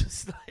 It's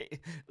just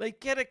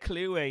like get a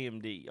clue,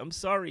 AMD. I'm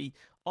sorry.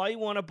 I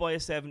want to buy a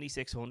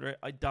 7600.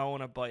 I don't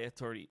want to buy a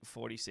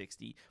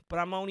 4060. But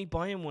I'm only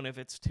buying one if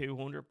it's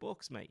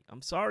 $200, mate.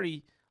 I'm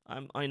sorry.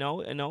 I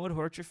know it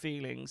hurts your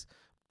feelings,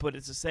 but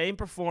it's the same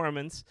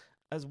performance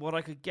as what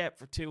I could get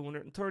for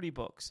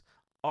 $230.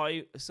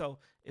 So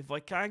if I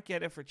can't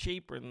get it for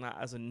cheaper than that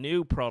as a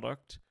new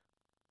product,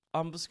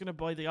 I'm just gonna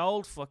buy the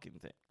old fucking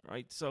thing,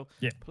 right? So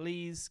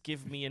please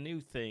give me a new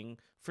thing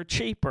for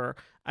cheaper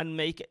and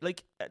make it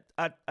like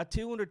at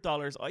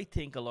 $200. I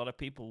think a lot of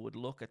people would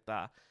look at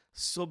that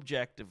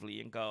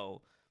subjectively and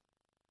go,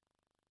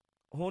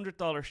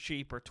 $100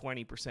 cheaper,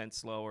 20%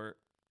 slower,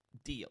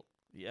 deal,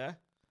 yeah.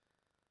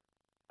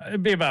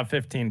 It'd be about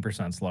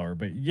 15% slower,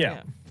 but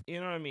yeah,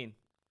 you know what I mean.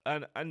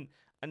 And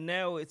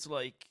now it's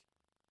like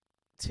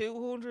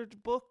 $200,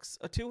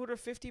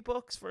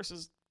 $250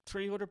 versus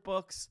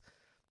 $300.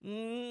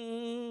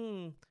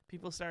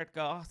 People start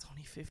go, it's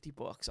only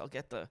 $50. I'll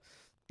get the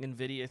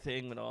NVIDIA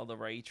thing with all the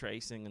ray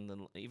tracing, and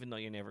then even though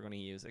you're never going to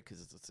use it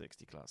because it's a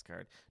 60 class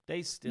card,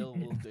 they still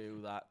will do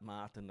that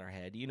math in their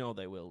head. You know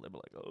they will. They'll be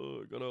like,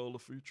 oh, I got all the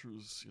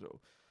features, you know.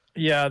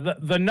 Yeah,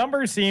 the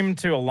numbers seem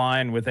to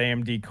align with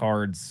AMD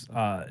cards.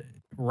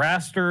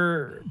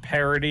 Raster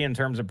parity in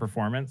terms of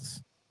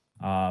performance,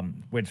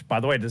 which, by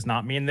the way, does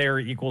not mean they are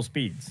equal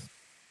speeds,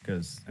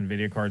 because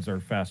NVIDIA cards are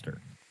faster.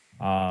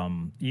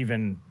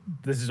 Even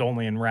this is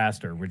only in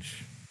raster,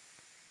 which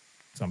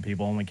some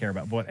people only care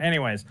about. But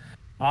anyways,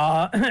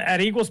 at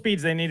equal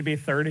speeds, they need to be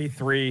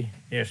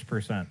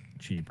 33-ish%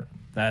 cheaper.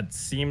 That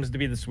seems to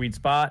be the sweet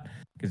spot,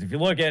 because if you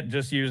look at,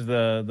 just use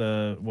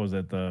the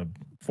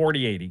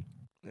 4080.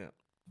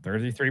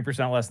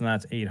 33% less than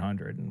that's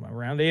 $800, and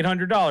around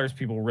 $800,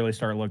 people really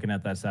start looking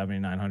at that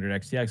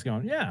 7900 XTX,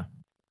 going, yeah,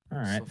 all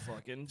right. So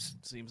fucking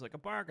seems like a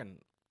bargain,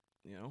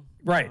 you know.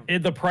 Right.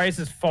 The price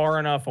is far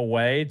enough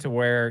away to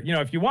where, you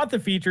know, if you want the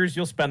features,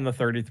 you'll spend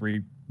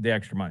the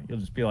extra money. You'll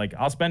just be like,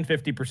 I'll spend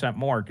 50%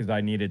 more because I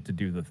need it to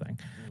do the thing.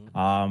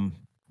 Mm-hmm.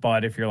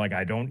 But if you're like,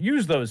 I don't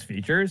use those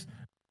features,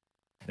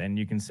 then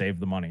you can save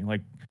the money.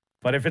 Like,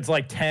 but if it's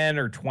like 10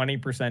 or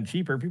 20%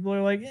 cheaper, people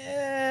are like,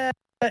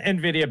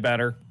 NVIDIA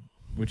better,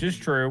 which is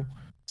true.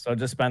 So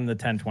just spend the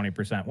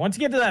 10-20%. Once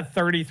you get to that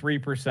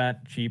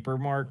 33% cheaper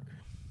mark,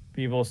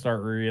 people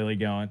start really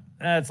going,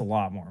 that's a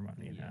lot more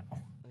money now.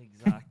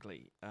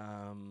 Exactly.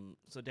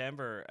 So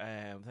Denver,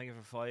 thank you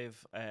for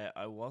 5.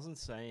 I wasn't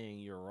saying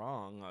you're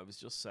wrong. I was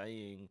just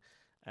saying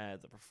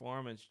the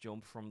performance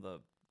jump from the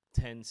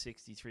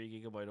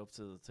 1063 gigabyte up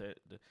to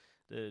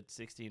the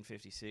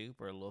 1650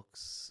 Super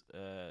looks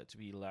to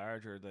be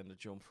larger than the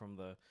jump from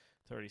the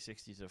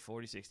 3060 to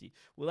 4060.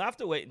 We'll have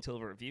to wait until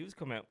the reviews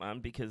come out, man,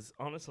 because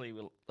honestly,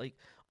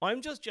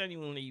 I'm just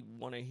genuinely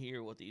want to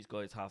hear what these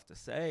guys have to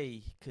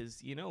say,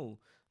 because you know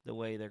the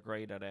way they're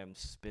great at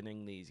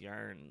spinning these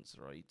yarns,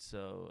 right?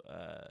 So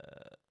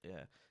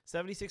yeah,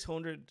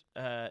 7600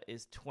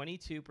 is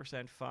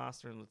 22%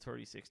 faster than the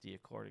 3060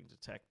 according to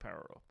Tech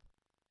Power Up.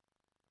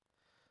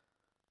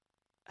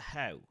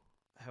 How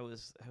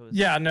is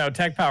Yeah, no,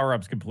 Tech Power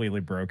Up's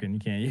completely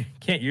broken. You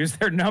can't use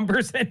their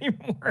numbers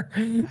anymore.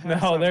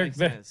 No, they're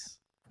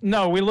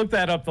no, we looked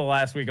that up the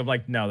last week. I'm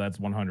like, no, that's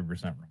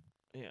 100% wrong.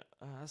 Yeah,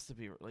 it has to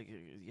be like,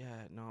 yeah,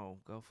 no,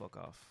 go fuck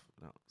off.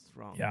 No, it's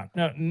wrong. Yeah,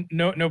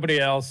 nobody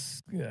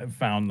else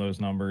found those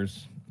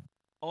numbers.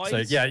 So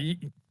yeah, you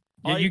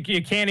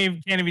can't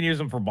even use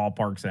them for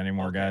ballparks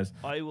anymore, okay, guys.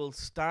 I will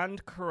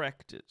stand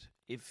corrected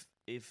if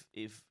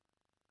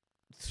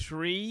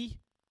 3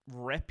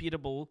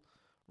 reputable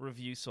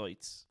review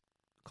sites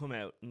come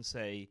out and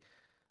say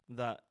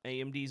that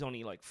AMD's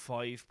only like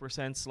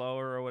 5%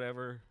 slower or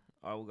whatever,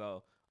 I will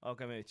go,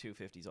 okay, maybe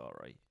 250's all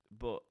right.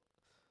 But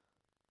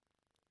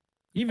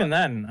even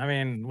then, I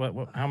mean,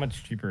 what how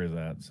much cheaper is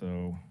that?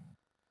 So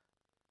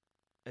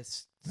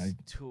it's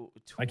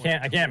I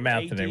can't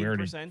math today. We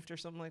already 18% or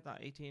something like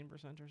that, 18% or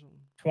something.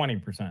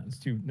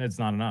 20%. It's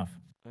not enough.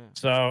 Yeah.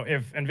 So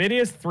if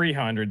Nvidia's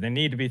 300, they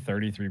need to be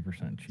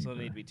 33% cheaper. So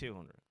they need to be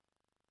 200.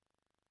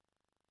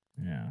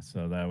 Yeah,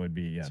 so that would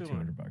be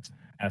 $200.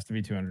 Has to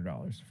be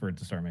 $200 for it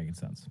to start making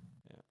sense.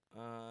 Yeah.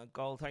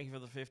 Gold, thank you for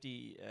the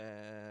 50.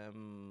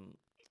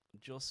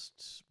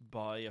 Just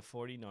buy a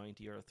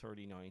 4090 or a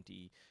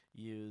 3090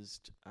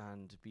 used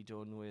and be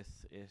done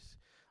with it.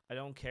 I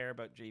don't care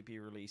about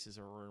GPU releases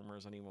or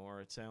rumors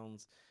anymore. It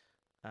sounds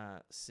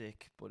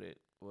sick, but it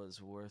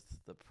was worth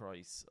the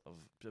price of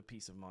the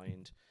peace of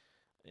mind.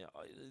 Yeah,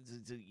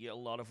 a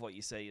lot of what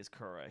you say is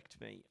correct,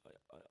 mate.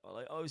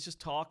 I was just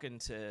talking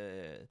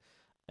to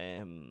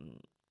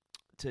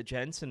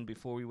Jensen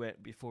before we went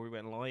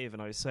live,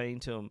 and I was saying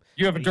to him,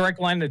 you have a direct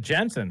line to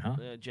Jensen, huh?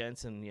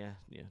 Jensen, yeah.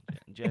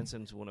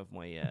 Jensen's one of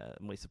my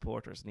my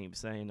supporters, and he was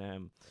saying,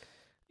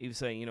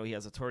 you know, he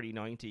has a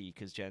 3090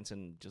 because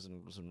Jensen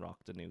doesn't rock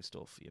the new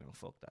stuff, you know,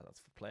 fuck that,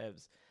 that's for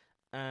plebs.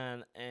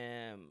 And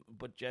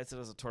but Jensen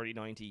has a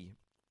 3090,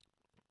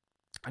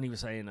 and he was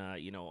saying,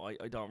 you know,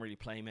 I don't really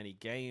play many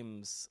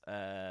games.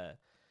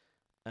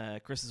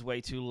 Chris is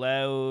way too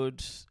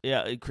loud.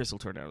 Yeah, Chris will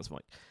turn down his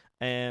mic.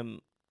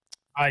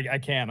 I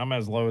can't. I'm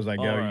as low as I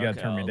go. Right, you got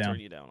to turn me down.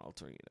 I'll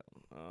turn you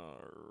down.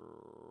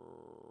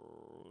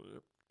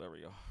 There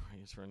we go.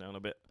 You turn down a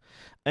bit.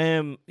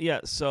 Yeah.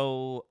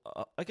 So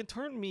I can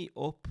turn me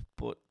up,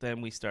 but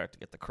then we start to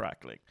get the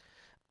crackling.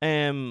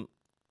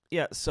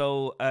 Yeah.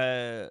 So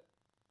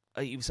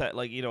you said,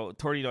 like, you know,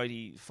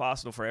 3090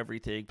 fast enough for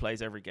everything,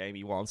 plays every game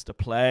he wants to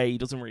play. He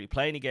doesn't really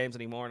play any games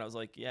anymore. And I was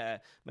like, yeah,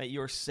 mate,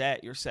 you're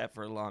set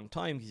for a long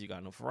time because you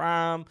got enough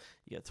RAM.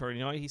 You got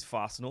 3090, he's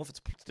fast enough.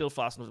 It's still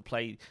fast enough to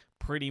play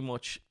pretty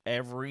much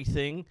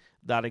everything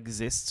that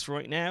exists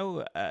right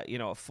now. You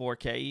know,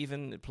 4K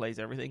even, it plays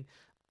everything.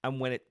 And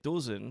when it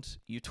doesn't,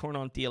 you turn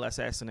on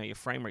DLSS and now your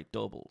frame rate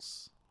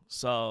doubles.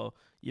 So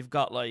you've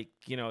got, like,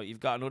 you know, you've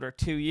got another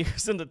 2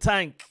 years in the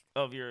tank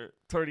of your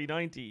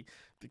 3090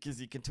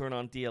 because you can turn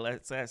on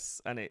DLSS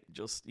and it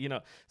just, you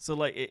know, so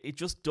like it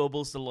just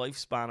doubles the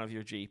lifespan of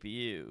your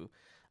GPU.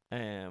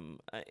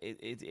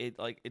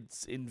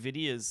 It's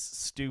Nvidia's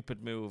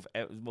stupid move,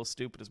 most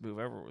stupidest move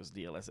ever was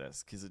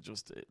DLSS because it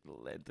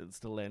lengthens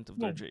the length of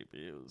their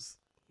GPUs.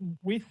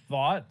 We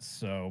thought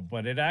so,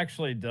 but it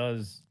actually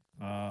does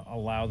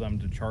allow them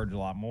to charge a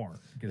lot more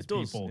because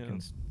people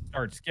can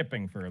start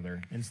skipping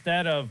further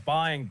instead of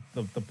buying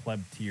the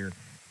pleb tier,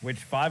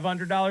 which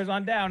 $500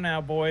 on down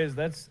now, boys.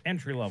 That's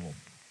entry level.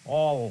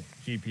 All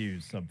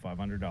GPUs sub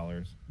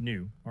 $500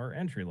 new or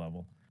entry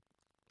level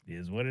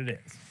is what it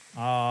is.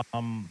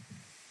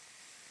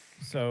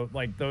 So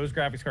like those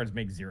graphics cards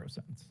make 0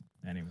 cents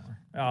anymore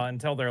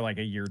until they're like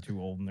a year or two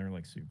old and they're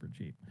like super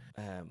cheap.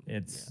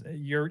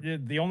 You're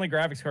the only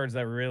graphics cards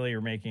that really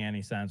are making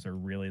any sense are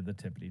really the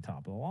tippity top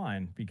of the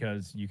line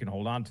because you can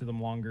hold on to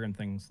them longer and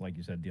things like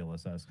you said,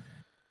 DLSS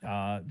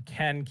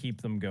can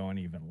keep them going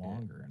even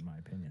longer, in my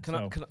opinion.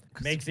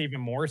 Makes even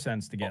more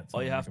sense to get.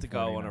 I have to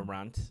go on a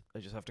rant. I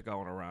just have to go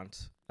on a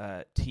rant.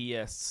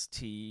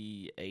 TST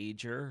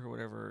Ager or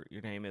whatever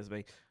your name is,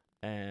 mate.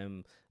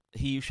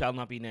 He who shall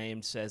not be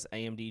named says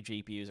AMD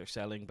GPUs are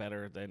selling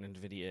better than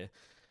Nvidia.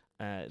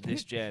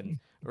 this gen,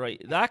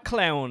 right? That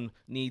clown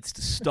needs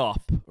to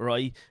stop,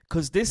 right?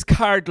 Because this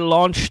card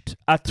launched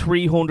at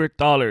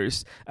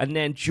 $300, and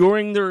then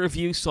during the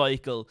review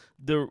cycle,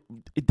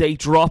 they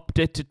dropped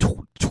it to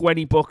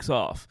 $20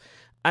 off.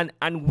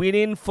 And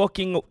within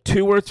fucking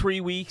 2 or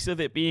 3 weeks of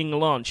it being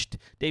launched,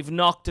 they've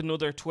knocked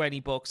another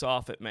 $20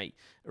 off it, mate.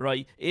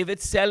 Right? If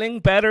it's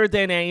selling better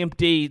than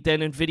AMD, than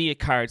Nvidia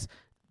cards,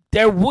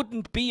 there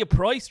wouldn't be a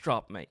price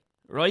drop, mate.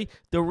 Right?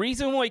 The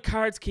reason why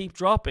cards keep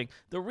dropping,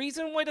 the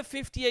reason why the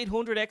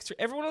 5800 XT,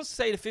 everyone else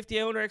say the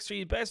 5800 XT is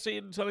the best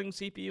selling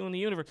CPU in the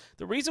universe.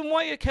 The reason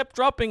why it kept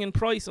dropping in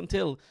price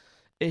until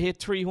it hit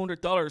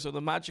 $300 or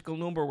the magical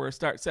number where it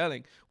started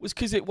selling was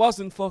because it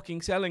wasn't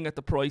fucking selling at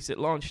the price it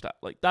launched at.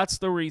 Like, that's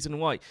the reason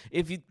why.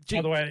 If you,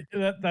 by the way,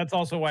 that's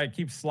also why it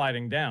keeps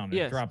sliding down. It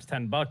yes. drops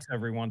 $10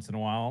 every once in a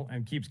while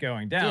and keeps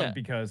going down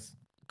because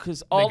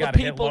all the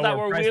people that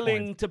were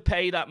willing to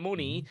pay that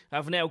money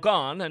have now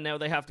gone, and now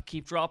they have to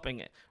keep dropping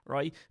it.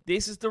 Right?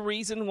 This is the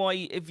reason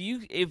why if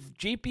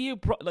GPU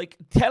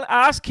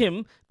ask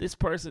him, this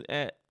person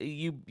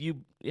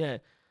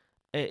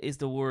is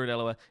the word,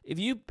 LOL. If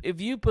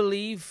you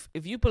believe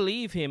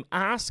him,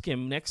 ask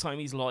him next time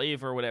he's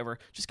live or whatever.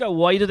 Just go,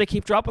 why do they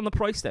keep dropping the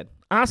price then?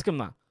 Ask him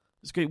that.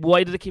 Just go,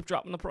 why do they keep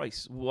dropping the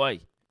price?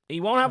 Why?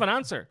 He won't have an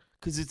answer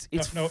because it's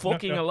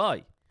fucking a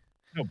lie.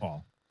 No,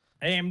 Paul.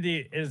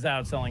 AMD is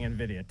outselling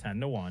Nvidia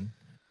 10-1.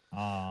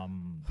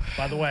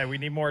 By the way, we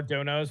need more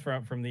donos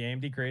from the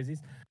AMD crazies.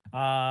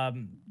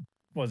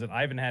 Was it?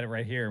 I even had it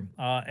right here.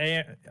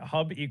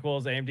 Hub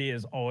equals AMD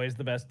is always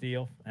the best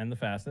deal and the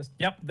fastest.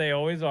 Yep, they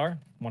always are,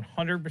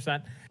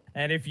 100%.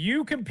 And if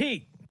you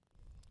compete,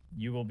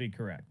 you will be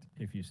correct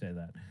if you say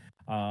that.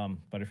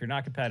 But if you're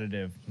not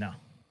competitive, no.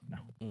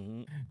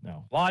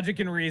 No. Logic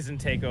and reason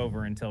take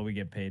over until we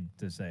get paid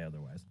to say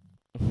otherwise.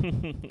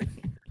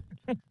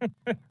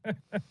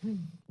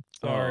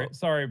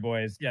 Sorry,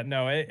 boys. Yeah,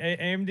 no,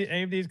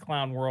 AMD's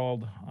clown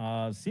world.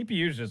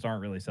 CPUs just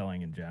aren't really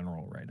selling in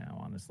general right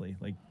now, honestly.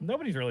 Like,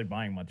 nobody's really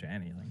buying much of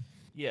anything.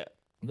 Yeah.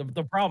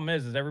 The problem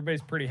is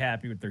everybody's pretty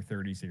happy with their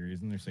 30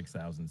 series and their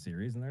 6000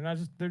 series, and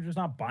they're just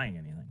not buying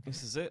anything.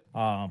 This is it.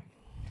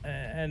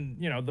 And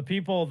you know, the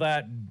people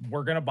that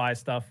were gonna buy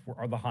stuff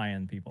are the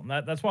high-end people.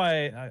 And that's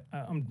why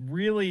I'm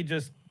really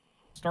just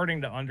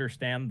starting to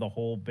understand the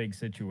whole big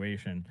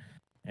situation.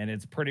 And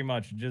it's pretty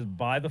much just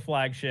buy the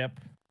flagship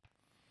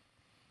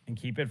and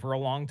keep it for a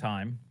long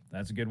time.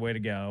 That's a good way to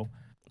go.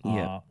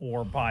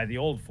 Or buy the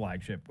old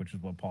flagship, which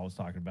is what Paul was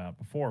talking about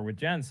before with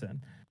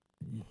Jensen.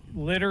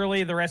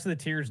 Literally, the rest of the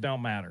tiers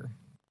don't matter.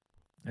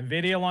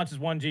 NVIDIA launches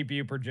 1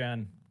 GPU per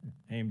gen.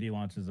 AMD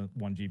launches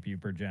 1 GPU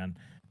per gen.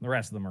 The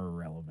rest of them are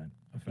irrelevant,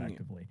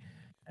 effectively.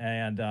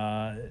 And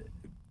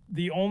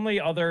the only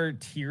other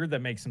tier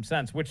that makes some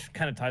sense, which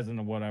kind of ties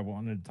into what I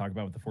wanted to talk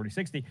about with the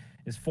 4060,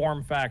 is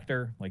form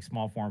factor, like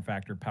small form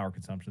factor, power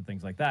consumption,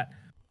 things like that.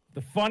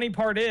 The funny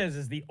part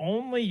is the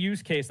only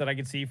use case that I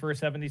could see for a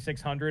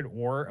 7600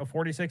 or a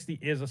 4060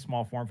 is a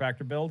small form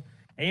factor build.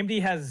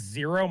 AMD has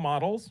 0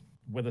 models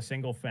with a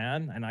single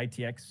fan, an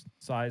ITX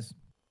size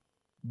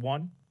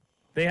 1.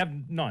 They have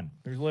none.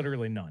 There's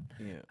literally none.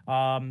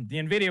 Yeah. The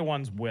NVIDIA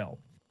ones will.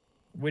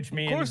 Which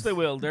means, of course they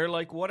will. They're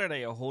like, what are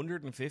they,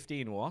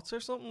 115 watts or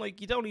something?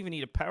 Like, you don't even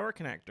need a power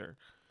connector.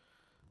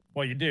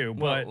 Well, you do,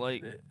 but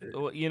like,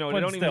 you know, you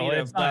don't even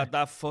need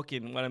that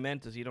fucking. What I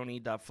meant is, you don't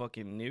need that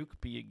fucking nuke.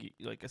 Be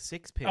like a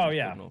 6-pin. Oh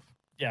yeah,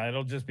 yeah.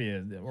 It'll just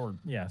be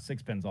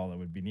 6 pins all that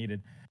would be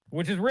needed,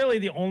 which is really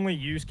the only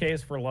use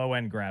case for low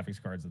end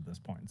graphics cards at this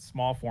point.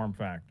 Small form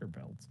factor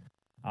builds.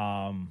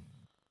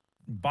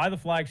 Buy the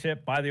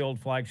flagship, buy the old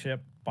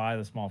flagship, buy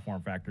the small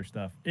form factor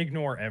stuff.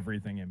 Ignore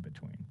everything in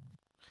between.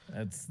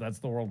 That's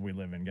the world we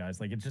live in,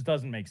 guys. Like, it just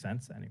doesn't make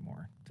sense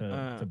anymore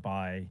to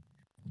buy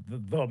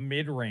the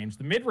mid-range.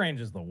 The mid-range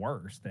is the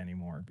worst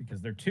anymore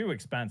because they're too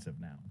expensive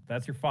now.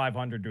 That's your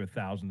 $500 to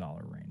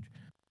 $1,000 range.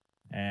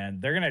 And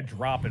they're going to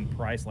drop in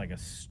price like a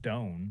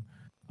stone.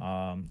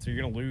 So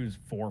you're going to lose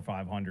 $400 or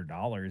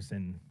 $500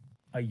 in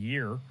a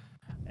year.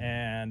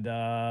 And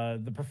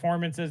the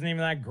performance isn't even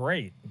that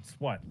great. It's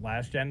what?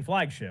 Last-gen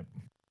flagship.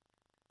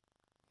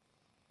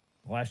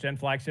 Last-gen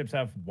flagships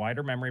have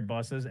wider memory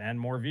buses and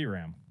more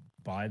VRAM.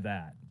 Buy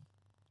that.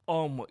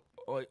 Oh my!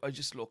 I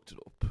just looked it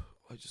up.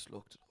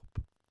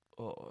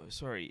 Oh,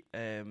 sorry.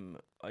 I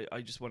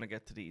just want to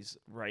get to these.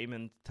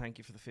 Raymond, thank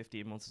you for the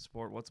 15 months of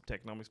support. What's Up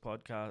Technomics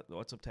podcast?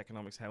 What's Up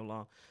Technomics?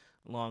 How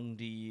long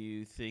do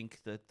you think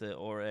that the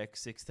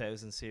RX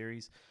 6000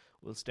 series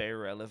will stay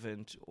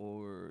relevant,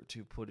 or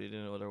to put it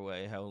in another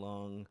way, how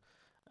long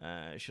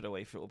should I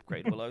wait for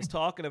upgrade? Well, I was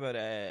talking about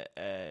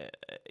DLSS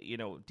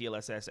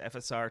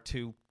FSR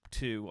 2.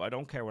 I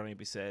don't care what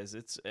anybody says.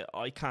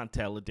 I can't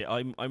tell.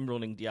 I'm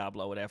running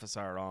Diablo with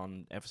FSR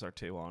on, FSR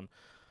 2 on.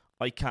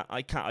 I can't.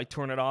 I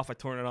turn it off. I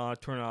turn it on. I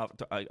turn it off.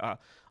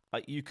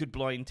 you could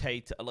blind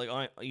take like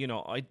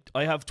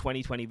I have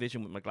 20/20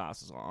 vision with my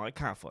glasses on. I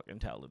can't fucking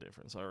tell the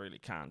difference. I really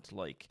can't.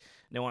 Like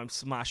now I'm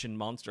smashing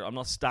monster. I'm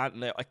not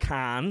standing there. I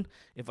can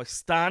if I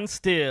stand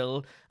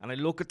still and I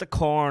look at the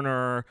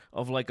corner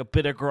of like a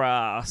bit of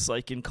grass,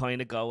 I can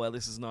kind of go, well,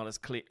 this is not as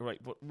clear,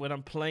 right? But when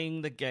I'm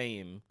playing the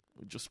game,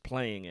 just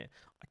playing it,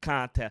 I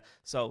can't tell.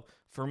 So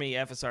for me,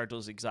 FSR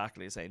does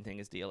exactly the same thing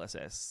as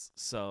DLSS.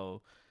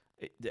 So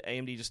the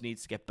AMD just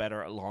needs to get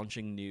better at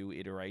launching new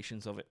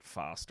iterations of it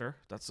faster.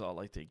 That's all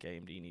I think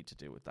AMD need to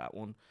do with that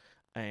one.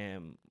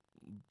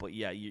 But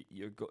yeah,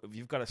 if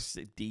you've got a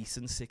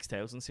decent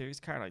 6000 series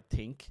card, I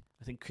think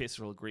Chris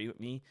will agree with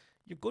me.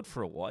 You're good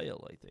for a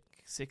while. I think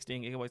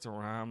 16 gigabytes of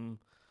RAM,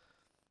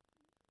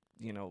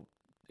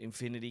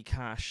 infinity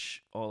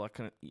cache, all that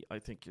kind of. I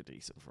think you're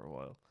decent for a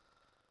while.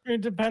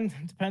 It depends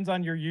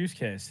on your use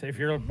case. If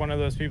you're one of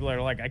those people that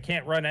are like, I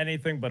can't run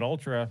anything but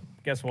Ultra,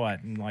 guess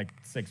what? In like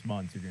 6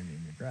 months, you're going to need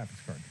a new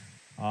graphics card.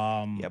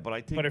 Yeah, but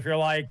I think. But if you're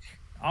like,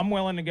 I'm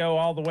willing to go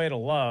all the way to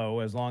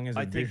low as long as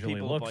it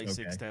visually looks okay. I think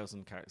people buy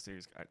 6000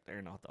 series.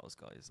 They're not those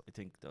guys. I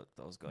think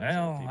those guys.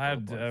 Well,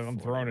 I'm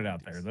throwing it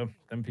out there.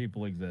 Them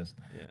people exist.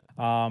 Yeah.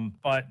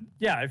 But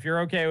yeah, if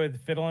you're okay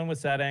with fiddling with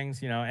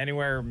settings,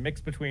 anywhere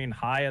mixed between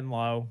high and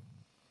low.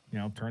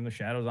 Turn the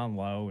shadows on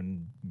low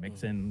and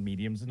mix in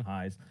mediums and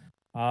highs.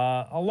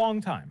 A long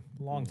time.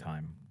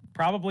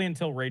 Probably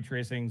until ray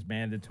tracing's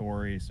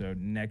mandatory. So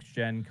next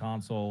gen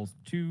consoles,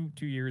 2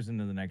 years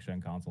into the next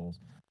gen consoles,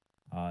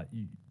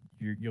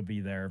 you'll be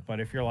there. But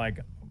if you're like,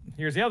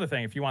 here's the other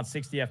thing: if you want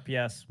 60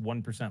 FPS,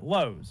 1%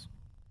 lows,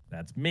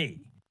 that's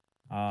me.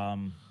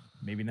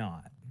 Maybe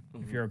not.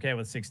 If you're okay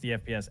with 60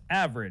 FPS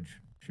average,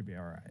 should be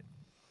all right.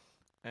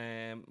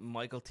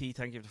 Michael T,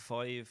 thank you for the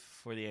 5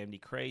 for the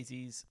AMD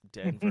crazies.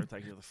 Denver,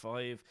 thank you for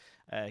the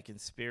 5.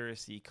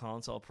 Conspiracy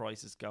console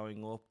prices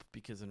going up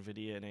because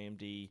Nvidia and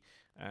AMD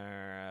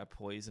are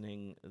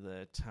poisoning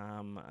the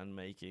TAM and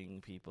making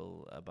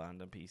people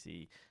abandon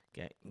PC,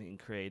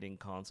 creating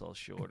console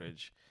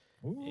shortage.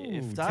 Ooh,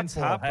 if that's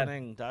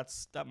happening,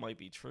 that might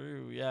be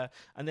true, yeah.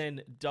 And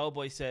then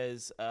Doughboy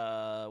says,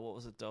 what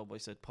was it? Doughboy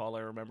said, Paul, I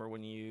remember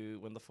when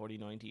the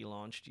 4090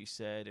 launched, you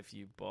said if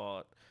you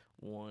bought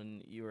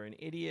one, you were an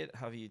idiot.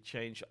 Have you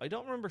changed? I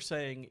don't remember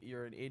saying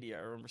you're an idiot.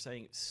 I remember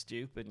saying it's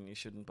stupid and you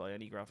shouldn't buy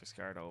any graphics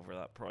card over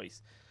that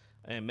price.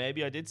 And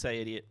maybe I did say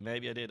idiot.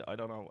 Maybe I did. I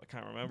don't know. I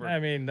can't remember. I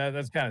mean,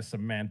 that's kind of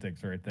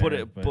semantics right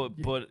there. But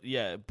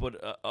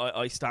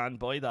I stand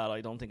by that.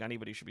 I don't think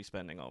anybody should be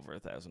spending over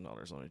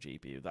 $1,000 on a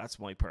GPU. That's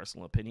my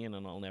personal opinion,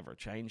 and I'll never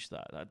change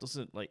that. That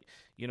doesn't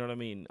you know what I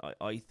mean?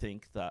 I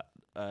think that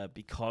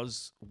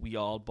because we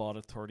all bought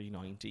a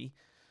 3090,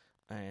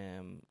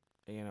 and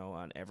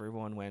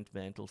everyone went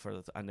mental for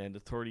it. And then the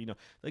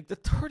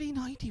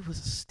 3090 was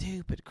a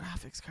stupid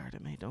graphics card.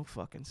 It made no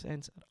fucking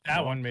sense.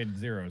 That one made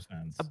zero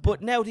sense.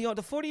 But now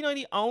the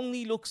 4090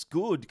 only looks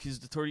good because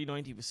the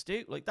 3090 was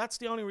stupid. That's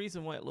the only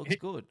reason why it looks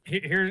good.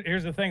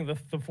 Here's the thing: the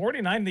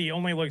 4090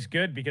 only looks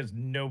good because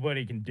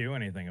nobody can do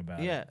anything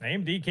about it.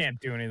 AMD can't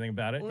do anything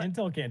about it.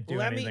 Intel can't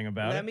do anything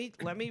about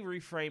it. Let me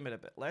reframe it a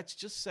bit. Let's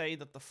just say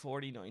that the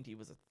 4090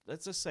 was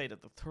let's just say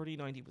that the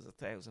 3090 was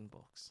 $1,000.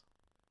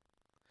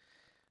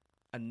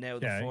 And now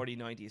the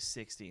 4090 is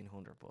 $1,600.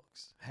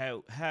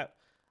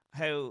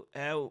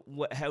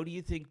 How do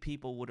you think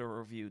people would have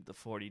reviewed the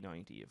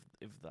 4090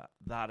 if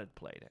that had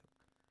played out?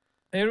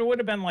 It would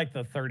have been like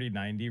the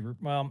 3090.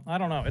 Well, I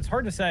don't know. It's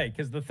hard to say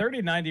because the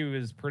 3090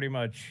 was pretty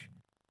much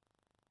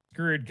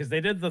screwed because they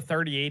did the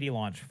 3080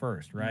 launch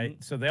first, right?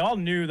 Mm-hmm. So they all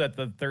knew that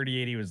the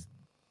 3080 was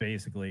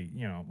basically,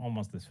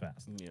 almost as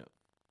fast. Yeah.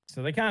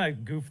 So they kind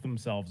of goofed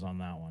themselves on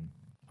that one.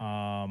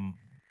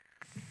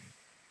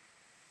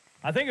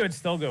 I think it would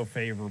still go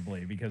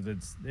favorably because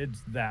it's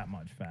that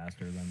much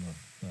faster than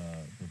the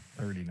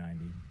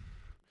 3090.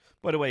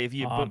 By the way, if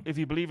you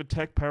believe in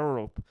tech power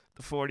up,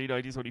 the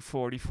 4090 is only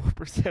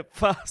 44%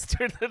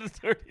 faster than the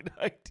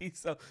 3090.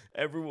 So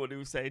everyone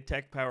who's saying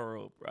tech power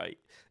up, right?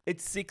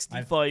 It's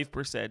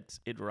 65%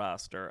 in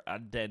raster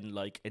and then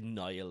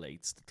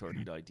annihilates the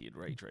 3090 in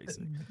ray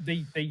tracing.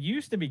 They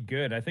used to be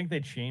good. I think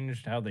they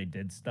changed how they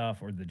did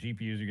stuff, or the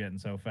GPUs are getting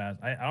so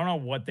fast. I don't know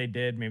what they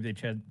did. Maybe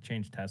they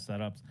changed test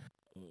setups.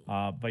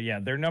 But yeah,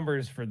 their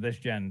numbers for this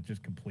gen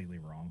just completely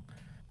wrong.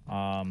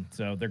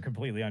 So they're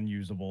completely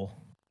unusable.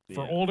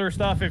 For older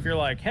stuff, if you're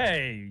like,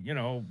 hey,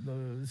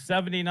 the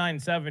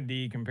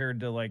 7970 compared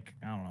to I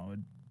don't know,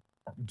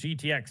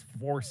 GTX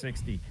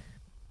 460.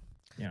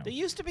 They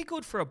used to be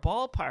good for a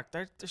ballpark.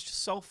 They're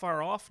just so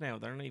far off now.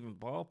 They're not even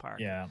ballpark.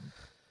 Yeah.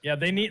 Yeah,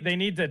 they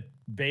need to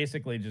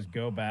basically just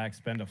go back,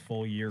 spend a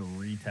full year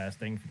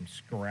retesting from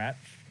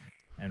scratch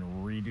and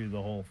redo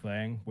the whole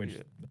thing, which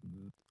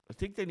I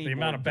think they need the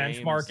amount of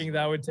benchmarking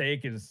that would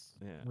take is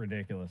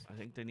ridiculous. I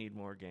think they need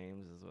more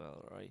games as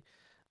well, right?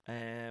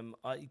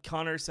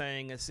 Connor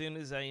saying as soon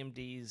as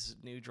AMD's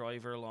new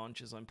driver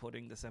launches, I'm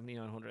putting the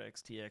 7900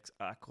 XTX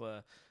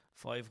Aqua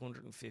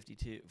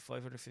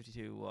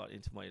 552 watt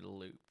into my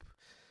loop.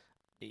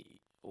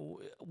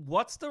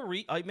 What's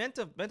the I meant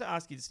to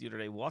ask you this the other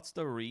day. What's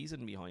the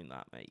reason behind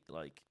that, mate?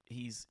 Like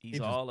he's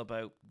all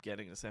about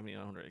getting a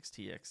 7900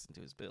 XTX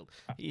into his build.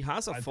 He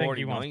has a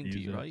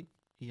 4090, right?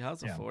 He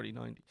has a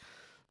 4090.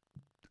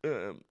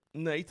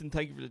 Nathan,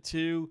 thank you for the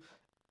 2.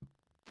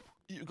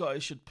 You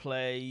guys should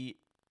play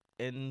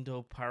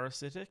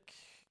Endoparasitic.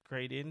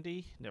 Great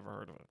indie. Never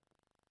heard of it.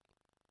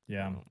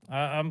 Yeah,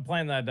 I'm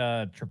playing that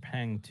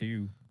Trepang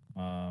 2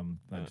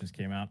 that just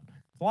came out.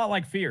 It's a lot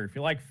like Fear. If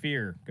you like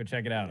Fear, go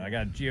check it out. I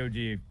got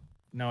GOG.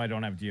 No, I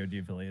don't have GOG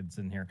affiliates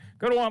in here.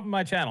 Go to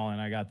my channel,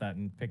 and I got that,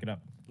 and pick it up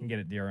and get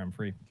it DRM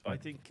free. But I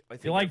think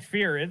if you like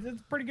Fear,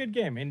 it's a pretty good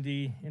game.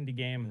 Indie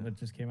game that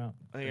just came out.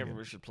 I think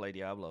everybody should play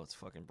Diablo. It's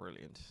fucking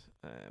brilliant.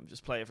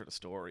 Just play it for the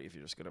story. If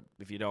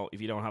you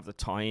don't have the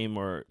time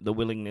or the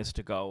willingness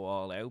to go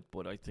all out,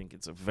 but I think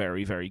it's a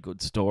very, very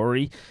good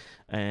story.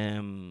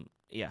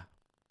 Yeah,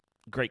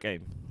 great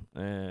game.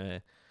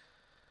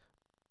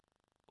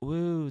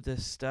 Woo, the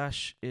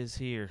stash is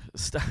here. The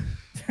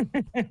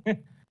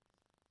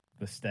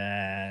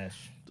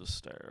stash. The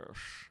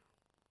stash.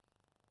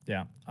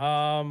 Yeah.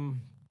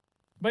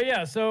 But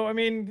yeah, so I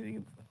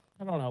mean,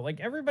 I don't know. Like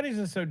everybody's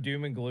just so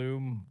doom and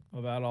gloom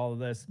about all of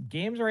this.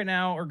 Games right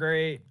now are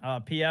great.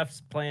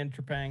 PF's playing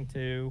Trepang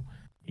 2.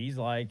 He's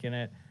liking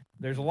it.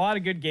 There's a lot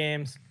of good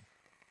games.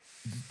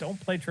 Just don't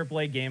play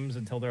AAA games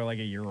until they're like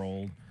a year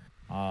old.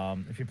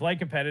 If you play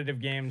competitive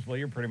games, well,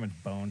 you're pretty much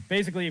boned.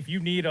 Basically, if you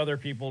need other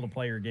people to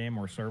play your game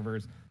or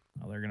servers,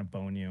 well, they're going to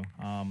bone you.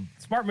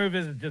 Smart move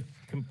is to just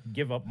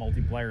give up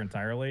multiplayer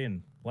entirely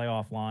and play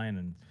offline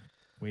and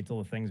wait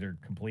till the things are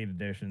complete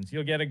editions.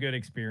 You'll get a good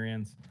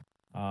experience.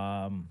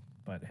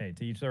 But hey,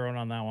 to each their own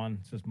on that one.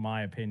 It's just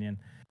my opinion.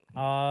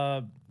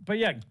 But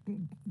yeah,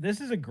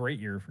 this is a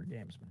great year for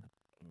games, man.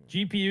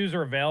 GPUs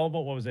are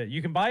available. What was it?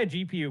 You can buy a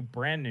GPU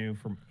brand new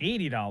from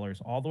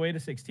 $80 all the way to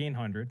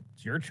 $1,600.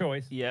 It's your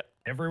choice. Yep.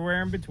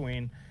 Everywhere in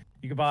between.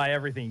 You can buy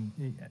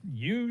everything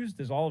used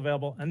is all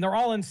available, and they're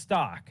all in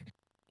stock.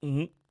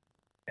 Mm-hmm.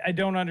 I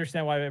don't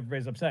understand why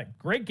everybody's upset.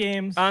 Great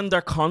games. And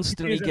they're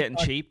constantly getting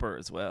cheaper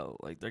as well.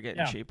 Like they're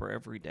getting cheaper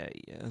every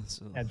day. Yeah.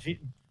 So.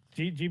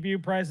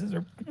 GPU prices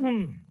are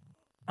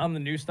on the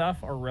new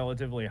stuff are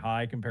relatively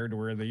high compared to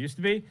where they used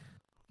to be.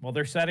 Well,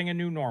 they're setting a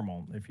new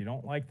normal. If you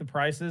don't like the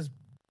prices,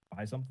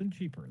 buy something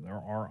cheaper. There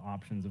are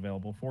options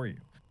available for you.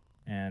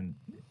 And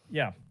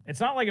yeah, it's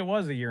not like it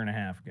was a year and a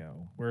half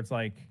ago where it's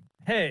like,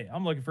 hey,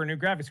 I'm looking for a new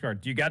graphics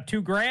card. Do you got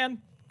 $2,000?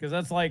 Because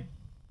that's like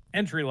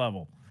entry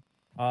level.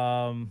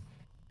 Now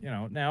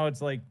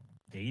it's like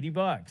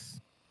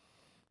 $80.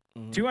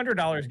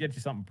 $200 gets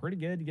you something pretty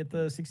good. You get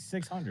the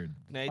 6600.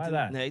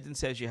 Nathan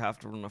says you have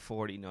to run a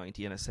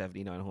 4090 and a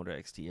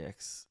 7900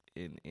 XTX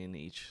in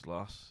each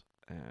slot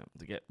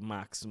to get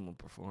maximum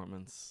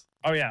performance.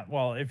 Oh yeah,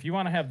 well, if you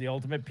want to have the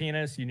ultimate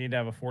penis, you need to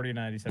have a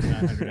 4090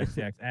 7900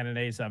 XTX and an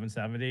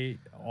A770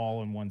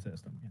 all in one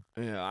system.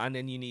 Yeah, and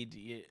then you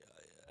need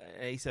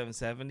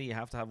A770. You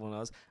have to have one of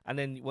those. And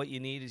then what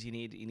you need is you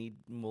need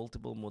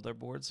multiple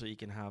motherboards so you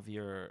can have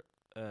your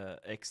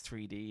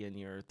X3D and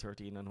your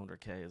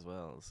 13900K as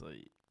well. So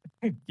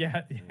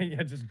yeah,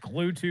 just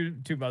glue two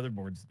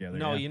motherboards together.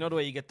 No, you know the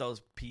way you get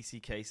those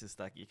PC cases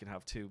that you can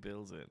have two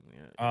builds in.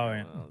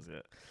 Yeah.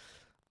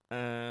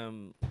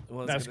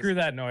 Now screw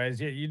that noise.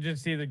 You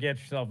just either get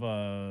yourself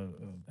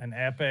an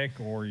Epic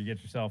or you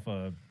get yourself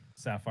a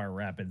Sapphire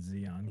Rapids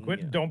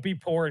Xeon. Don't be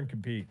poor and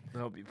compete.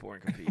 Don't be poor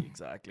and compete,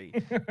 exactly.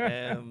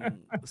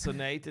 So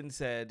Nathan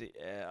said,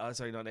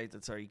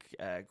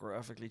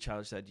 Graphically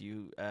Challenged said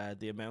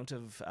the amount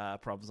of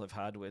problems I've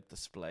had with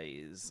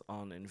displays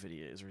on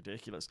NVIDIA is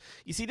ridiculous.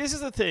 You see, this is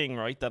the thing,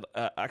 right, that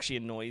actually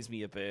annoys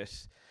me a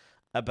bit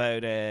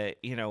about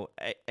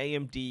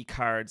AMD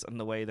cards and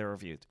the way they're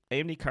reviewed.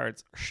 AMD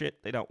cards are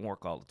shit, they don't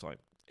work all the time.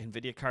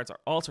 NVIDIA cards are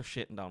also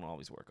shit and don't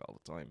always work all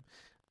the time.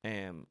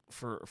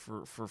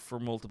 For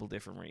multiple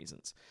different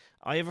reasons.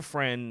 I have a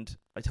friend,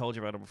 I told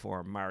you about him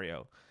before,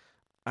 Mario,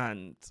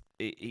 and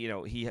he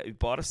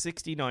bought a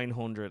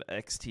 6900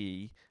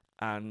 XT,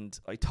 and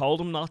I told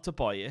him not to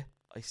buy it.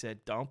 I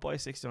said, don't buy a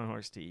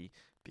 6900 XT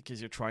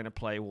because you're trying to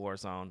play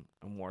Warzone,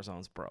 and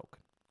Warzone's broken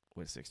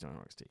with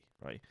 6900 XT,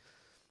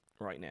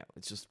 right now.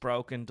 It's just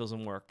broken,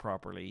 doesn't work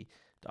properly.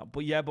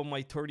 But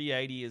my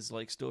 3080 is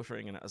like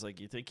stuttering, and I was like,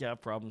 you think you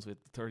have problems with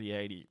the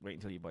 3080? Wait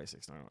until you buy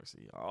 6900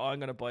 XT. Oh, I'm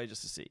gonna buy it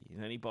just to see.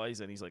 And then he buys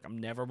it, and he's like,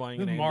 I'm never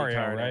buying an AMD Mario,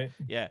 card. Right?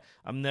 Yeah,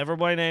 I'm never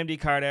buying an AMD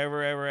card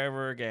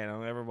ever again.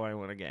 I'm never buying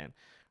one again.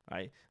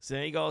 Right? So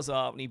then he goes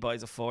up and he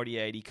buys a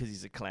 4080 because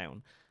he's a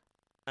clown.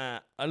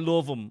 I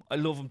love him. I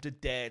love him to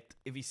death.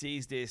 If he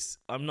sees this,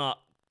 I'm not.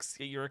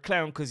 You're a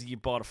clown because you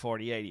bought a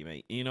 4080,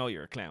 mate. You know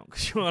you're a clown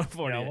because you want a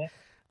 4080.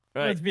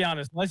 Right. Let's be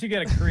honest. Unless you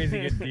get a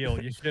crazy good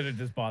deal, you should have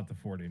just bought the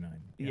 49.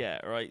 Yeah,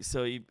 right.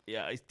 So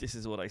this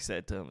is what I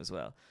said to him as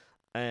well.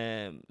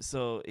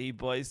 So he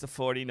buys the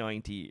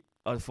 4090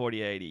 or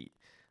 4080,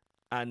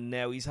 and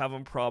now he's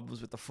having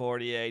problems with the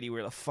 4080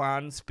 where the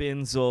fan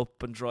spins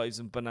up and drives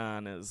him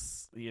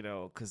bananas.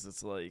 Because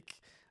it's like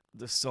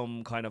there's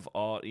some kind of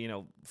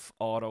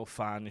auto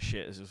fan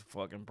shit is just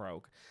fucking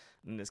broke.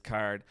 in his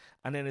card,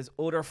 and then his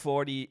other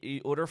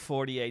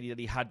 4080 that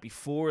he had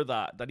before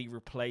that he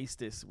replaced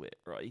this with,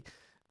 right,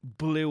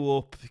 blew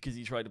up because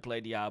he tried to play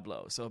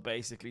Diablo. So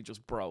basically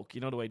just broke.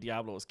 You know the way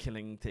Diablo was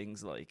killing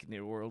things like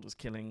New World was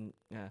killing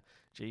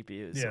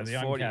GPUs. Yeah, so the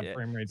uncapped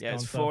frame rates. Yeah,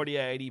 his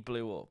 4080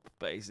 blew up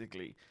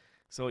basically.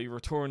 So he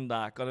returned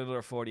that, got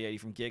another 4080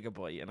 from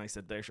Gigabyte, and I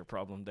said, "There's your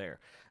problem there."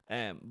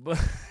 But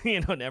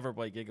never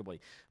buy Gigabyte.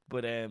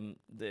 But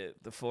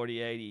the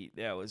 4080,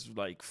 was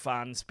like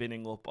fan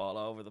spinning up all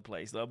over the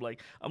place. So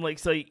I'm like,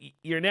 so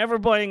you're never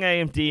buying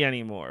AMD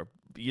anymore.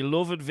 You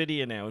love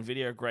Nvidia now.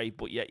 Nvidia are great,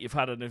 but yet you've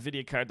had an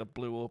Nvidia card that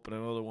blew up and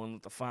another one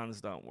that the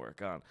fans don't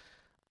work on.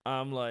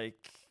 I'm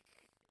like,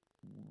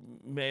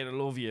 mate, I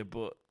love you,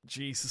 but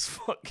Jesus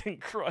fucking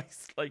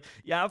Christ. Like,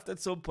 you have to at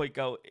some point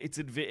go, it's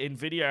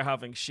Nvidia are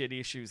having shit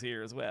issues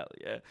here as well,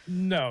 yeah?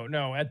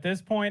 No. At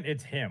this point,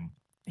 it's him.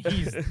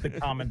 He's the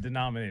common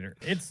denominator.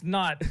 It's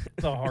not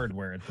the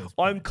hardware at this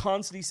point. I'm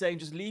constantly saying,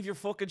 just leave your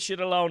fucking shit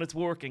alone. It's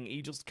working.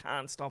 He just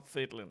can't stop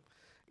fiddling.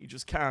 He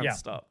just can't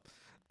stop.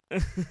 So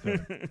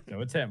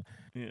it's him.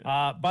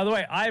 Yeah. By the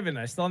way, Ivan,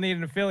 I still need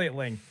an affiliate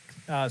link.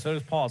 So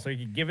does Paul. So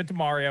you can give it to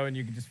Mario and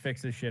you can just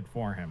fix his shit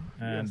for him.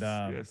 And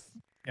yes.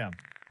 Yeah,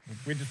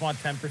 we just want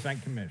 10%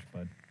 commish,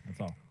 bud.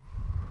 That's all.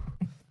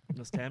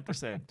 Just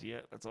 10%. Yeah,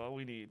 that's all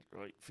we need.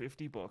 Right,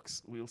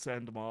 $50. We'll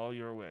send them all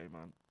your way,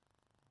 man.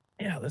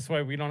 Yeah, this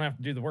way we don't have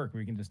to do the work.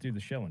 We can just do the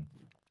shilling.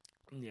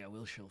 Yeah,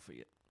 we'll shill for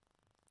you.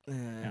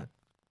 Yeah.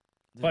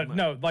 But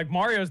no, like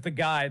Mario's the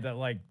guy that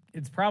like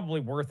it's probably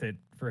worth it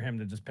for him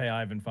to just pay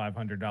Ivan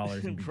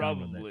 $500 and be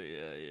probably,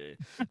 yeah.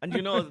 And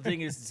the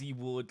thing is he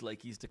would,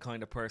 like, he's the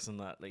kind of person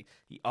that, like,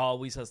 he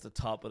always has the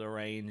top of the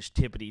range,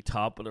 tippity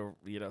top of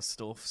the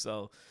stuff.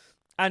 So,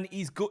 and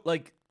he's good,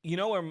 like,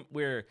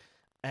 where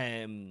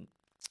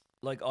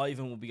like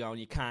Ivan will be going,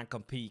 you can't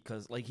compete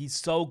because, like, he's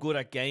so good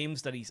at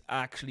games that he's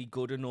actually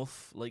good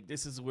enough. Like,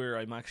 this is where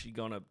I'm actually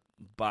gonna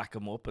back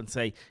him up and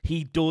say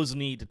he does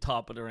need the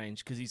top of the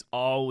range because he's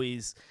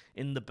always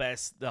in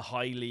the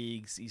high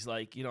leagues. He's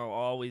like,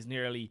 always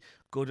nearly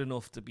good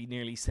enough to be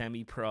nearly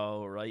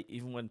semi-pro, right?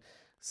 Even when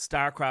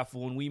StarCraft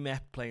 1, we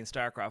met playing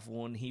StarCraft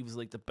 1, he was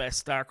like the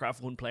best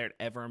StarCraft 1 player I'd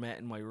ever met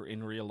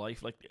in real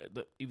life. Like,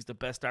 he was the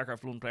best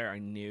StarCraft 1 player I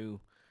knew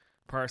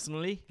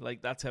personally.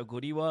 Like, that's how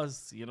good he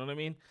was. You know what I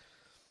mean?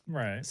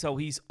 Right. So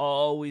he's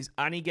always,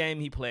 any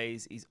game he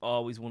plays, he's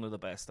always one of the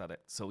best at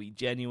it. So he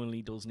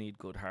genuinely does need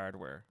good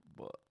hardware,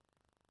 but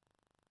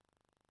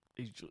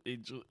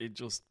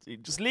just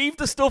leave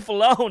the stuff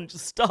alone.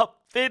 Just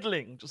stop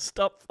fiddling. Just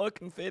stop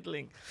fucking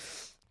fiddling.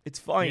 It's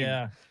fine.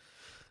 Yeah.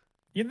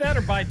 Either that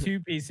or buy two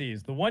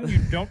PCs. The one you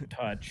don't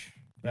touch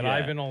that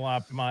Ivan will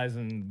optimize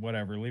and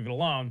whatever, leave it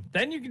alone.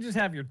 Then you can just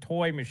have your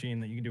toy machine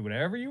that you can do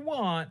whatever you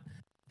want,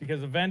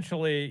 because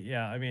eventually,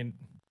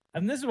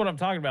 and this is what I'm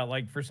talking about.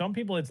 Like, for some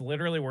people, it's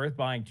literally worth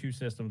buying two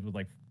systems with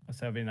like a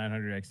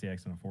 7900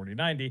 XTX and a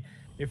 4090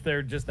 if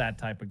they're just that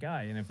type of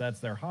guy and if that's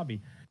their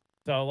hobby.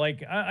 So,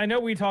 like, I know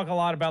we talk a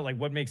lot about like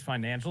what makes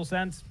financial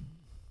sense,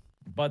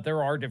 but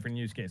there are different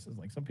use cases.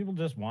 Like, some people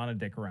just want to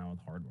dick around with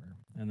hardware,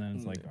 and then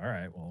it's like, all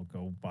right, well,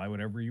 go buy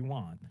whatever you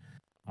want.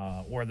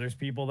 Or there's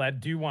people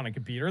that do want to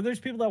compete, or there's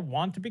people that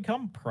want to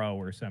become pro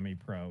or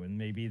semi-pro, and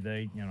maybe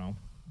they,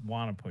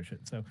 want to push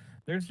it. So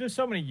there's just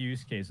so many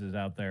use cases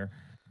out there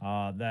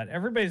that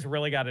everybody's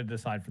really got to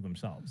decide for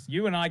themselves.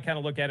 You and I kind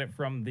of look at it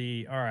from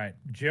the, all right,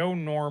 Joe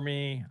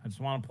Normie, I just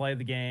want to play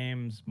the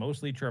games,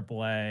 mostly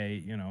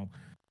AAA,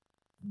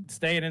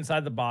 staying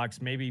inside the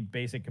box, maybe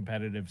basic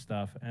competitive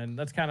stuff. And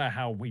that's kind of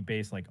how we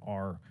base like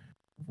our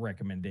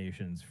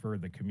recommendations for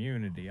the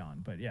community on.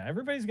 But yeah,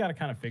 everybody's got to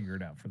kind of figure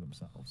it out for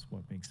themselves,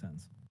 what makes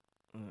sense.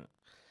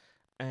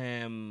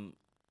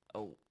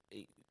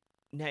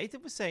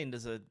 Nathan was saying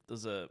there's a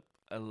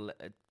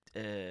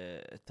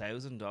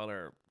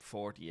 $1,000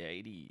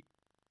 4080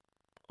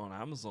 on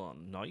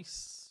Amazon.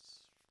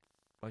 Nice,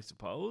 I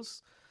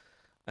suppose.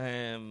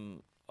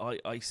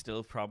 I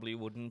still probably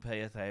wouldn't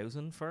pay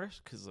 $1,000 for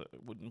it because I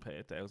wouldn't pay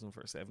 $1,000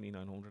 for a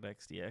 7900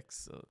 XTX.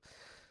 So,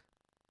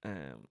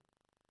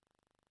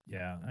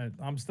 yeah,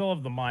 I'm still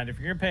of the mind, if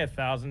you're gonna pay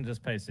 $1,000,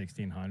 just pay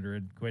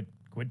 $1,600. Quit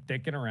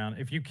dicking around.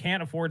 If you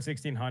can't afford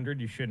 $1,600,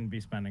 you shouldn't be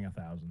spending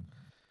 $1,000.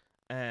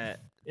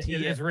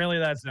 It's really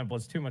that simple.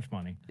 It's too much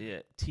money. Yeah,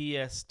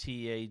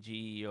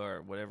 TSTAG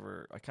or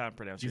whatever. I can't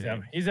pronounce it.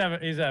 He's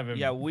having.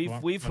 Yeah,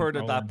 we've heard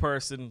of that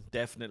person.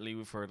 Definitely,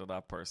 we've heard of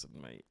that person,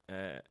 mate.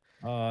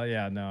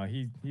 Yeah, no,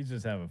 he's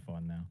just having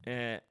fun now.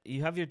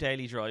 You have your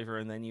daily driver,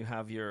 and then you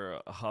have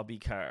your hobby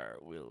car.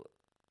 With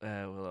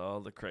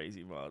all the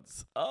crazy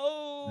mods.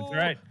 Oh, that's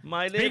right.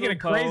 My Speaking little of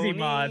pony, crazy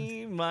mods,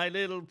 my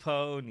little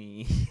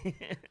pony.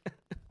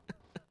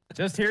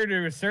 Just here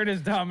to assert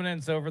his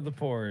dominance over the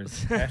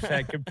pores.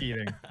 Hashtag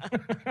competing.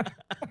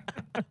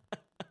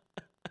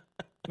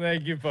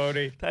 Thank you,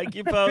 Pony. Thank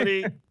you,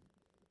 Pony.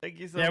 Thank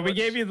you so much. Yeah, we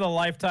gave you the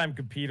Lifetime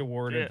Compete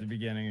Award at the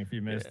beginning if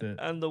you missed it.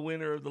 And the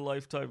winner of the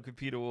Lifetime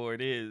Compete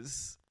Award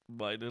is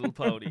My Little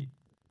Pony.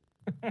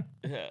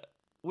 Yeah.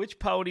 Which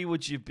pony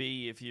would you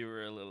be if you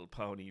were a little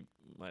pony?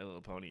 My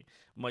Little Pony.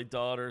 My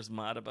daughter's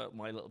mad about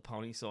My Little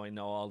Pony, so I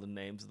know all the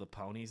names of the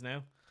ponies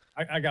now.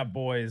 I got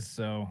boys,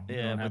 so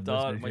Yeah, don't my have this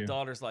daughter. issue. My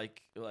daughter's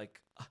like,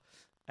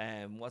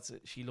 what's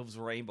it? She loves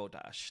Rainbow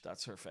Dash.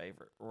 That's her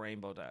favorite,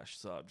 Rainbow Dash.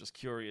 So I'm just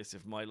curious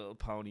if My Little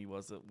Pony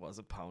was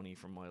a pony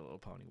from My Little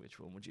Pony. Which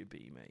one would you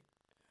be, mate?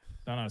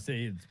 No,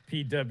 see, it's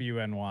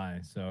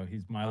PWNY, so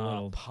he's my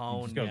little pony.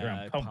 He just goes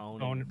around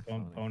Pony.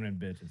 poning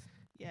bitches.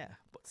 Yeah,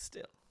 but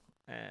still,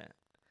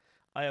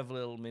 I have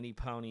little mini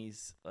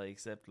ponies. I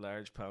accept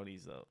large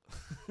ponies though.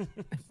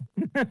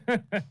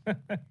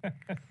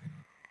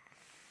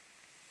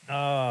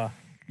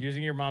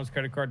 Using your mom's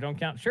credit card don't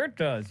count. Sure, it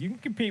does. You can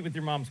compete with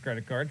your mom's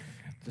credit card.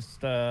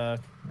 Just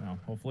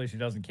hopefully she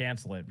doesn't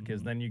cancel it,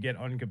 because then you get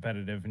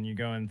uncompetitive and you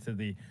go into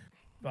the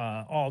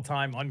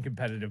all-time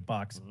uncompetitive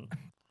box.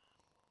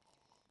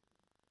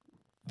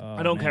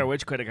 I don't care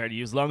which credit card you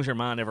use, as long as your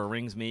man never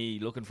rings me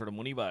looking for the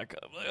money back.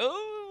 I'm like,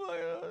 oh my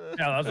God.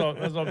 Yeah,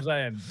 that's what I'm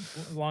saying.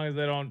 As long as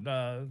they don't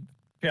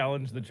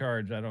challenge the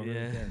charge, I don't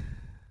really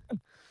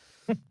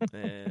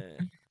care.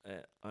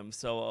 I'm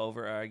so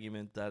over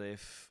argument that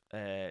if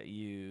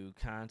you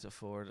can't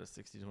afford a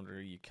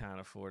 1,600, you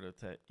can't afford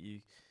you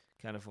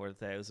can't afford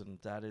 1,000.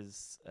 That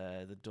is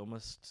the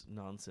dumbest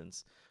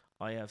nonsense.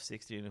 I have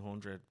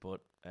 1,600, but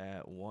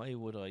why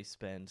would I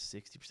spend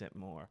 60%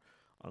 more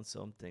on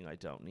something I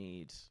don't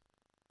need?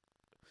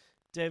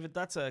 David,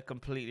 that's a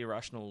completely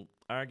rational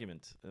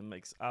argument. It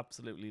makes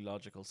absolutely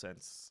logical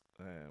sense.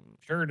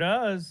 Sure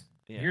does.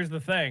 Yeah. Here's the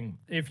thing: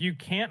 if you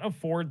can't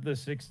afford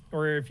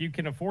if you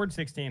can afford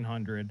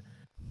 1,600,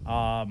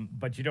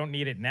 but you don't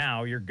need it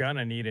now, you're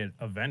gonna need it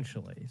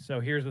eventually.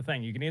 So here's the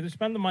thing: you can either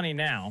spend the money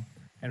now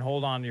and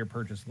hold on to your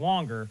purchase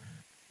longer,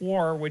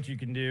 or what you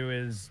can do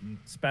is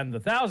spend the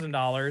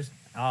 $1,000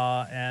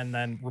 and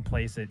then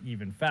replace it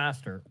even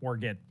faster, or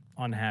get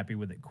unhappy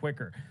with it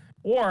quicker.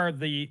 Or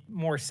the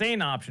more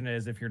sane option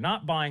is, if you're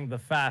not buying the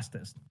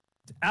fastest,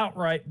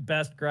 outright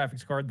best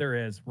graphics card there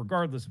is,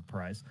 regardless of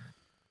price,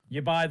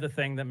 you buy the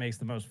thing that makes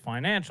the most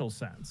financial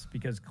sense,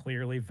 because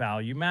clearly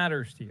value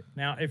matters to you.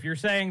 Now, if you're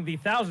saying the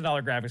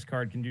 $1,000 graphics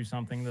card can do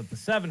something that the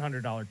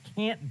 $700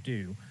 can't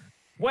do,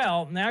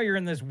 well, now you're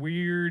in this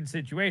weird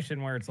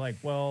situation where it's like,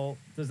 well,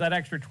 does that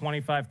extra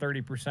 25,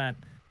 30%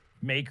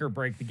 make or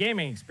break the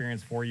gaming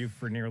experience for you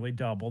for nearly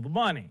double the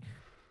money?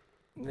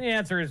 The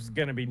answer is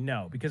going to be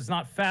no, because it's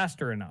not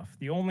faster enough.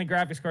 The only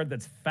graphics card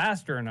that's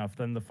faster enough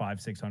than the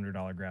 $500-$600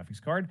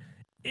 graphics card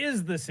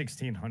is the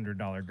 $1,600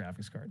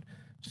 graphics card.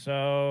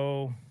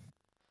 So,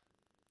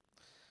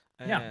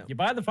 yeah, you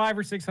buy the $500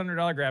 or $600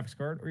 graphics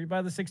card, or you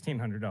buy the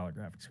 $1,600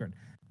 graphics card.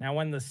 Now,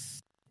 when the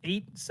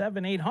 $800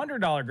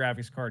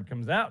 graphics card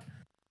comes out,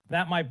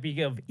 that might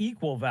be of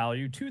equal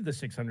value to the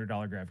 $600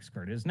 graphics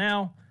card is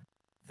now.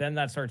 Then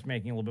that starts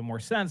making a little bit more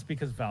sense,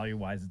 because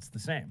value-wise, it's the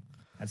same.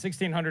 At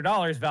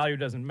 $1,600, value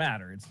doesn't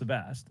matter. It's the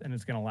best, and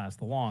it's going to last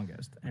the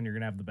longest, and you're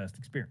going to have the best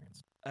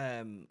experience.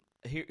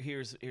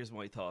 Here's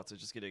my thoughts. I'm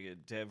just going to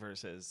get Denver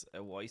says,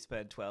 why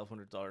spend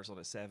 $1,200 on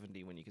a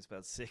 70 when you can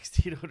spend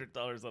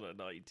 $1,600 on a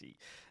 90?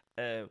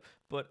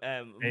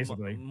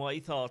 Basically, my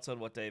thoughts on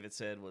what David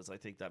said was, I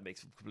think that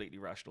makes completely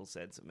rational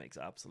sense. It makes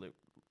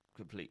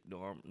complete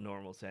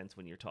normal sense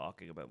when you're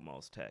talking about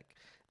most tech.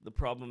 The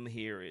problem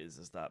here is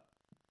that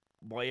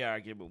my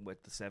argument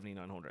with the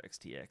 7900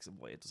 XTX and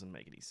why it doesn't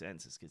make any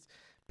sense is because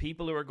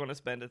people who are going to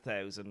spend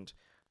 $1,000,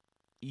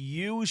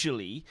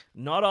 usually,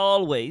 not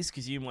always,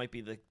 because you might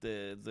be the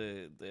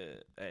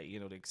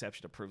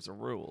exception that proves a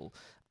rule.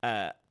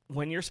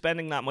 When you're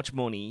spending that much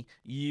money,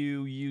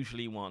 you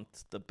usually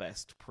want the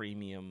best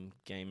premium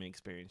gaming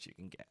experience you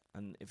can get.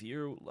 And if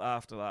you're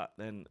after that,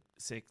 then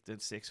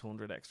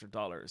 $600 extra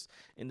dollars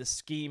in the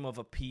scheme of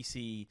a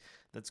PC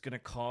that's going to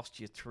cost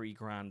you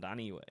 $3,000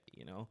 anyway,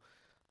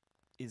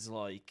 is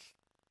like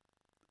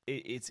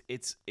it's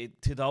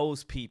to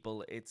those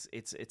people it's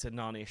a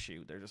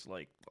non-issue. They're just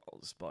like, I'll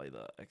just buy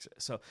that.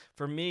 So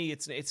for me,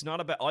 it's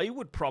not about. I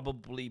would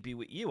probably be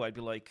with you. I'd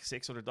be like,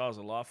 $600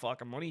 a lot of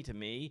fucking money to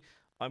me.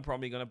 I'm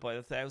probably going to buy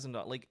the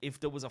 $1,000. Like, if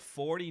there was a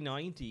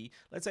 4090,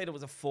 let's say there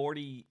was a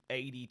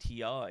 4080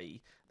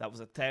 Ti that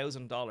was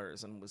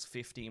 $1,000 and was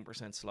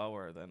 15%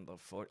 slower than the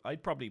 40,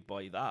 I'd probably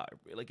buy that.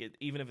 Like,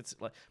 even if it's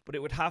like, but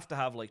it would have to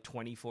have like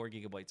 24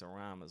 gigabytes of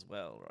RAM as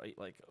well, right?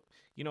 Like,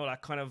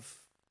 that kind of,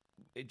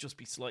 it'd just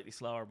be slightly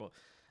slower.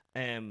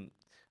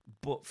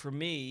 But for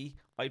me,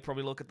 I'd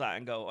probably look at that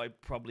and go,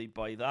 I'd probably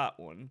buy that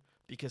one,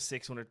 because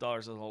 $600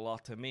 is a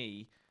lot to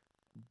me.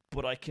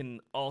 But I can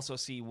also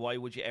see, why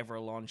would you ever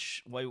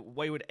launch? Why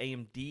would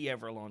AMD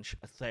ever launch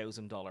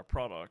 $1,000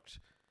 product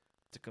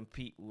to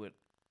compete with,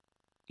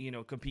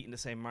 compete in the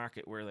same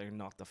market where they're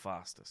not the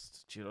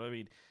fastest? Do you know what I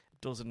mean?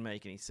 It doesn't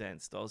make any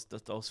sense. Those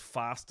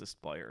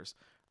fastest buyers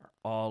are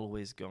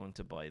always going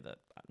to buy that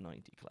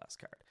 90 class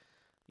card.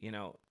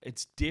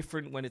 It's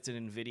different when it's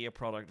an NVIDIA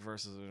product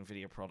versus an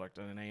NVIDIA product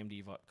and an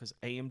AMD, because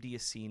AMD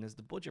is seen as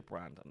the budget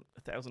brand, and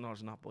 $1,000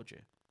 is not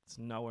budget. It's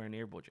nowhere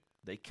near budget.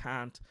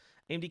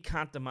 AMD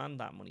can't demand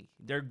that money.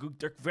 They're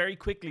very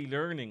quickly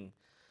learning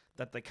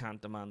that they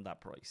can't demand that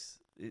price.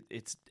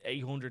 It's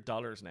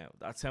 $800 now.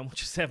 That's how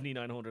much a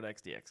 7900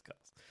 XTX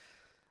costs.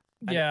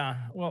 Yeah,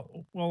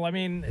 well, I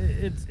mean,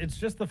 it's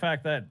just the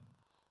fact that,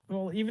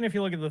 well, even if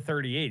you look at the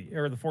 3080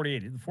 or the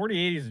 4080, the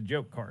 4080 is a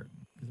joke card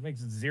because it makes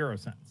 0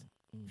 sense.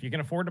 If you can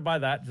afford to buy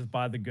that, just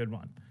buy the good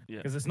one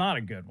because it's not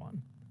a good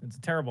one. It's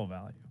a terrible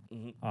value.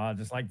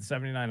 Just like the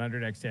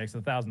 7900 XTX,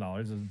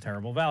 $1,000 is a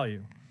terrible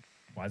value.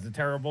 Why is it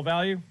terrible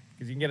value?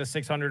 Because you can get a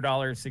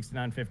 $600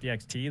 6950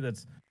 XT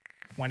that's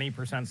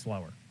 20%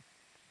 slower.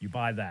 You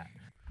buy that.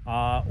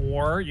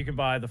 Or you can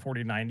buy the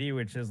 4090,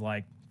 which is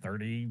like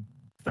 35%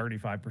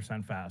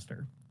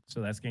 faster.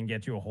 So that's going to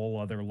get you a whole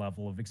other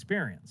level of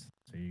experience.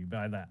 So you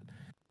buy that.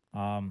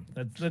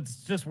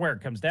 That's just where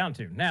it comes down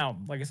to. Now,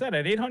 like I said,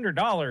 at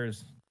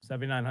 $800,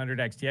 7900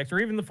 XTX, or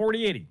even the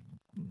 4080.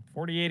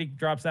 4080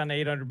 drops down to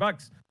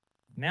 $800.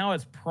 Now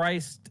it's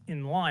priced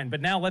in line.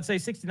 But now let's say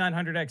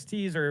 6900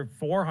 XTs are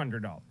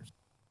 $400.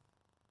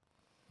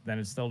 Then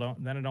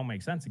it don't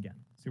make sense again.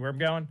 See where I'm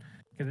going?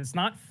 Because it's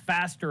not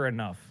faster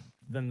enough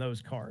than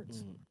those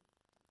cards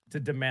to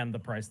demand the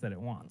price that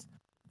it wants.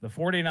 The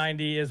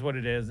 4090 is what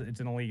it is. It's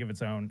in a league of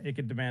its own. It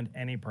could demand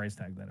any price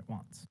tag that it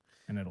wants,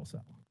 and it'll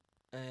sell.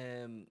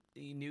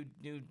 The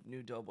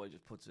new Doughboy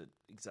just puts it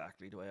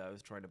exactly the way I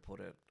was trying to put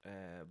it,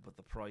 but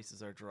the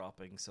prices are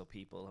dropping, so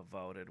people have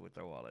voted with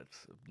their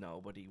wallets.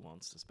 Nobody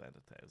wants to spend $1,000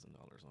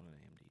 on an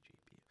AMD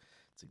GPU.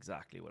 It's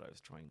exactly what I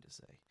was trying to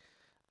say.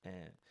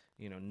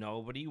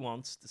 Nobody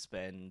wants to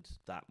spend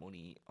that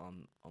money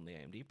on the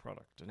AMD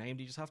product, and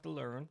AMD just have to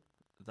learn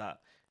that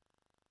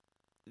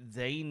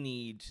they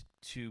need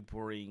to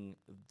bring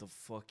the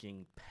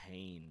fucking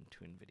pain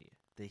to NVIDIA,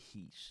 the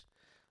heat.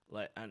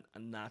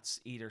 And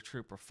that's either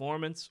through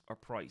performance or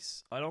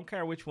price. I don't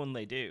care which one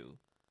they do,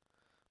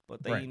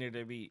 but they need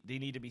to be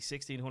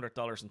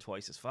 $1,600 and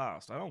twice as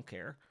fast. I don't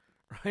care,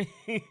 right?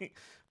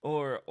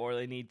 or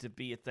they need to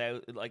be if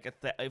they're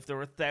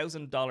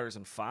 $1,000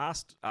 and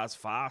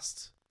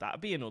fast,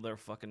 that'd be another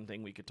fucking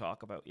thing we could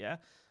talk about. Yeah,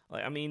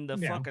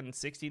 fucking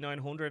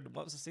 6900.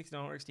 What was the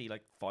 6900 XT?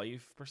 Like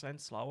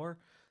 5% slower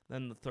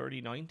than the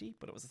 3090,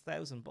 but it was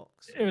 $1,000.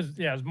 It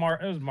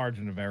was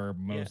margin of error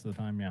most of the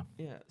time.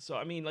 Yeah. So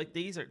I mean, like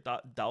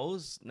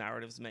those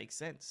narratives make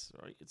sense,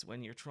 right? It's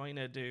when you're trying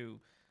to do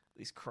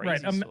these crazy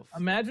stuff.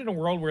 Imagine a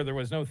world where there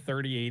was no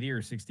 3080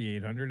 or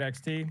 6800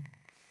 XT.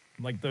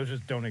 Like those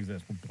just don't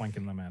exist. We're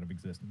blanking them out of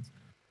existence.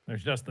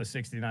 There's just the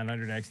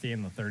 6900 XT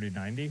and the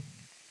 3090.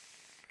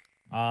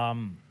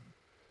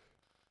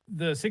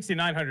 The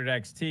 6900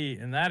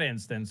 XT in that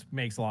instance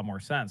makes a lot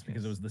more sense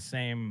because it was the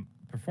same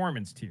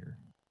performance tier.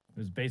 It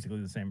was basically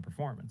the same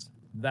performance.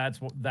 That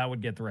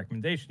would get the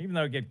recommendation, even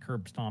though it get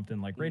curb stomped in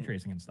like ray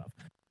tracing and stuff.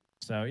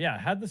 So yeah,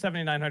 had the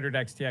 7900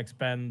 XTX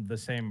been the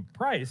same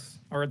price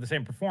or the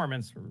same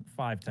performance, or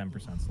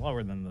 5-10%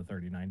 slower than the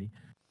 3090,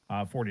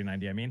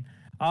 4090, I mean,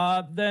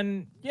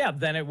 then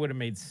it would have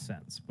made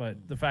sense.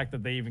 But the fact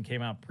that they even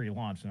came out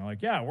pre-launch and they're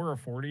like, yeah, we're a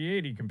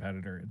 4080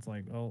 competitor. It's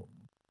like, well,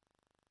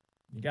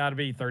 you got to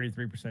be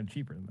 33%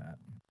 cheaper than that.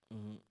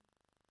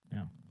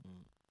 Yeah.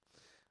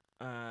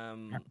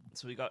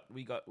 So we got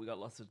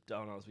lots of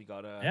donos. We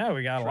got a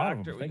lot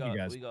of them. Thank you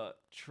guys. We got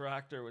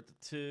Tractor with the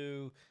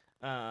 2.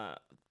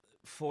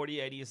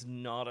 4080 is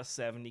not a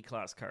 70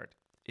 class card.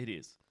 It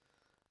is.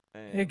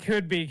 It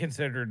could be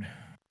considered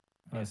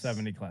a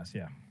 70 class.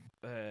 Yeah.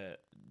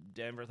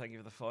 Denver, thank you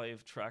for the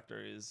 5.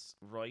 Tractor is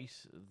right.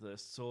 The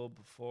sub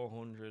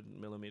 400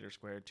 millimeter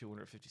squared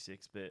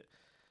 256 bit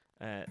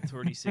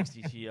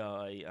 3060 Ti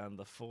and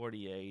the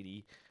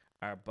 4080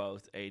 are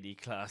both 80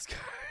 class cards.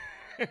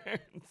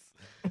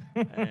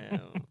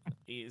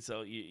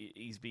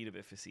 He's being a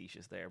bit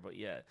facetious there, but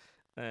yeah.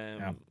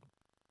 I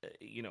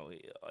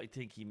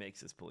think he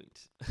makes his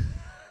point.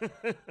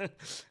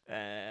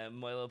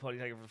 My little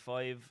Polytech for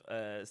 5.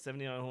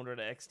 7900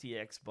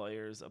 XTX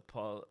buyers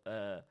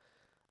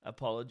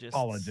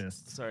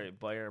apologists. Sorry,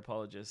 buyer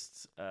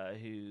apologists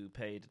who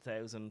paid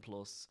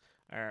 $1,000+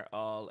 are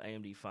all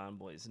AMD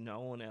fanboys.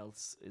 No one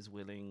else is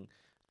willing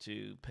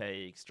to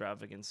pay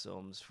extravagant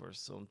sums for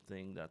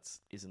something that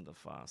isn't the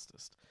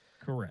fastest.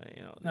 Correct.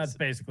 That's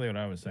basically what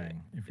I was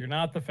saying. If you're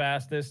not the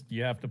fastest,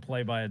 you have to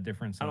play by a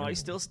different set. And I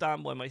still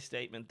stand by my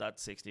statement that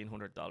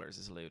 $1,600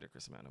 is a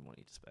ludicrous amount of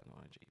money to spend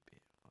on a GPU.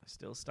 I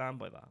still stand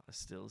by that. I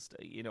still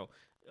stay.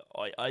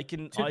 I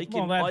can say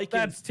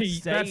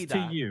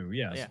to you.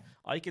 Yes. Yeah,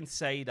 I can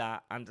say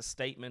that, and the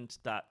statement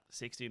that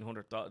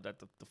 $1,600 that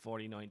the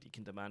 4090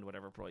 can demand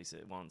whatever price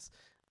it wants,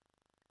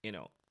 it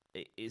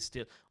is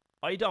still.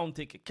 I don't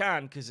think it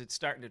can because it's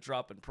starting to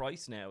drop in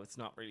price now. It's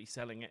not really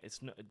selling it.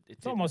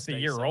 It's almost a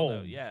year old.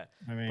 Out. Yeah,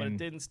 but it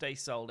didn't stay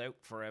sold out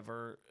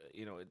forever.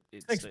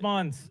 It's 6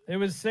 months. It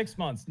was 6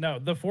 months. No,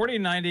 the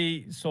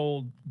 4090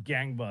 sold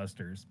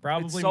gangbusters.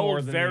 Probably it sold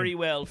more than very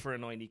well for a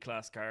 90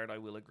 class card. I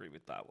will agree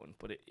with that one.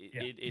 But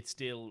it's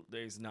still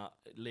there's not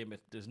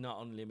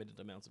unlimited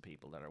amounts of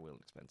people that are willing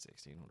to spend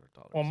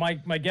 $1,600. Well,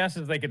 my guess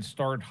is they could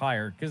start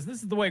higher because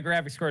this is the way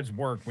graphics cards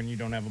work when you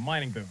don't have a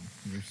mining boom.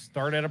 You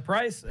start at a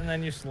price and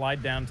then you slide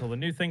down till the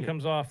new thing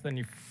comes off, then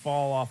you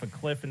fall off a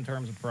cliff in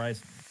terms of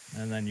price,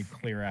 and then you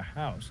clear a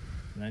house.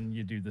 then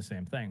you do the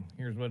same thing.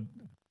 Here's what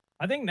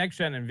I think: next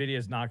gen Nvidia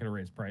is not going to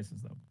raise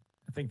prices, though.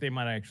 I think they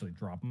might actually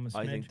drop them a smidge.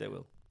 I think they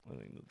will. I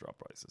think they'll drop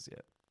prices.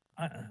 Yeah.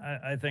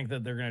 I think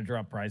that they're going to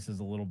drop prices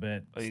a little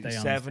bit. I think the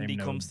 70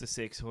 comes to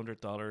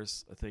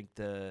 $600. I think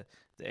the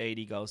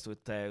 80 goes to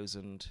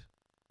 $1,000.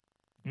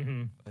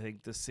 Mm-hmm. I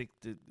think the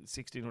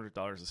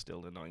 $1,600 is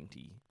still the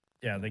 90.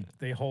 Yeah,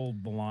 they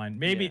hold the line.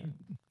 Maybe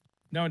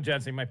knowing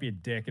Jensen might be a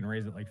dick and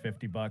raise it like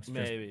 $50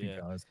 Maybe,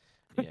 because.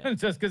 Yeah.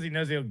 Just because he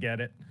knows he'll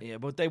get it. Yeah,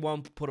 but they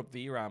won't put up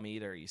VRAM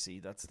either. You see,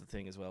 that's the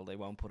thing as well. They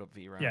won't put up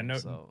VRAM. Yeah, no.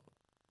 So.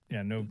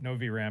 Yeah, no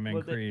VRAM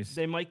increase.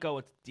 They might go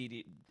with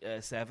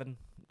DDR7,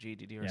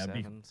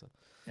 GDDR7. So.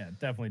 Yeah,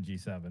 definitely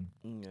G7.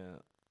 Yeah.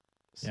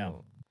 So. Yeah.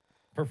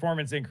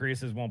 Performance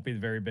increases won't be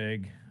very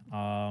big,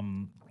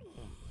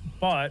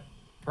 but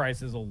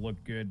prices will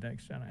look good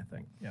next gen, I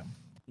think. Yeah.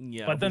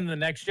 Yeah. But then the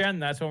next gen,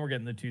 that's when we're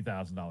getting the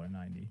 $2,000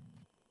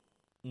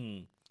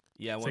 90.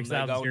 Yeah, when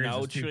they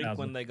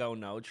go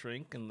node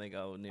shrink, and they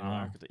go new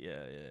market.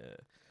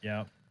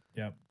 Yeah.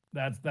 Yep.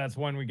 That's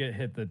when we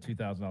hit the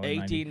 $2,000.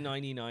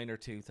 $1,899 or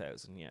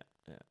 $2,000.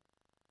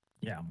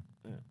 Yeah.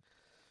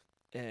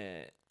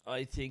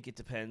 I think it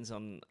depends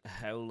on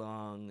how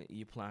long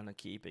you plan on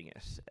keeping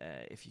it.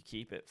 If you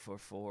keep it for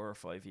 4 or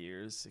 5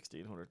 years,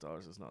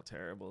 $1,600 is not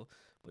terrible.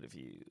 But if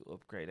you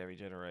upgrade every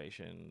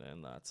generation,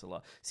 then that's a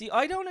lot. See,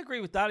 I don't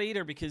agree with that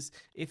either, because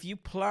if you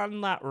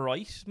plan that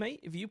right, mate,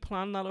 if you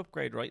plan that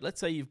upgrade right,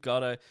 let's say you've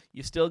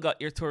still got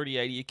your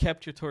 3080, you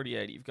kept your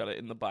 3080, you've got it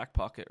in the back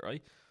pocket,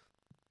 right?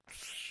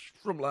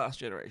 From last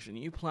generation,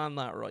 you plan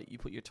that right. You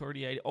put your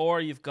 3080, or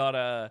you've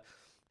got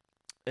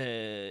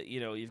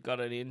you've got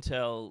an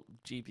Intel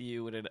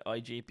GPU with an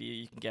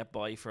iGPU you can get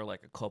by for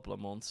like a couple of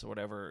months or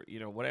whatever,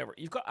 whatever.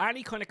 You've got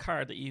any kind of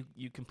card that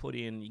you can put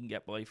in, you can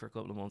get by for a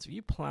couple of months. If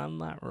you plan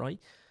that right,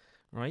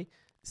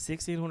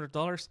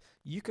 $1,600,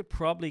 you could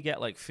probably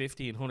get like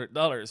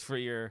 $1,500 for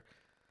your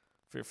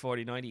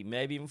 4090,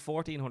 maybe even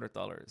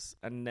 $1,400.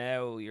 And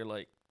now you're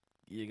like,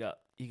 you got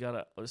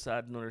to just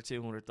add another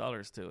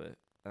 $200 to it.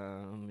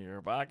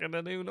 You're back in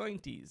the new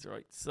 90s,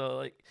 right? So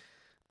like,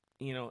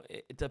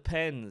 it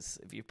depends.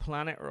 If you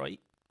plan it right,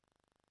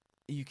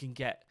 you can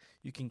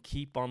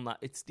keep on that.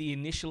 It's the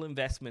initial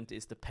investment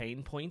is the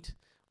pain point.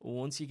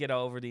 Once you get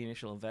over the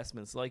initial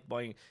investment, it's like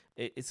buying.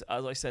 It's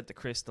as I said to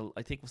Crystal,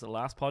 I think it was the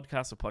last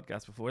podcast or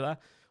podcast before that.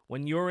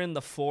 When you're in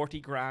the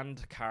 40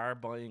 grand car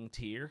buying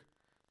tier,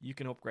 you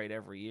can upgrade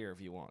every year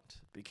if you want,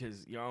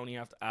 because you only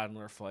have to add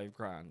another 5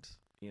 grand,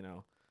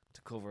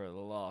 to cover the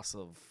loss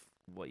of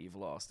what you've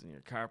lost in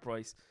your car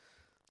price.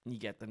 You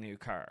get the new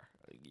car.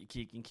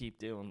 You can keep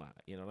doing that.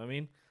 You know what I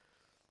mean?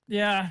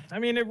 Yeah, I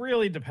mean, it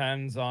really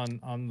depends on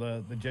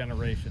the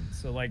generation.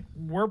 So, like,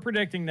 we're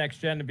predicting next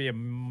gen to be a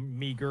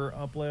meager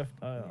uplift,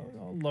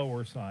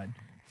 lower side.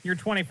 You're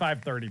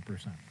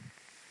 25-30%.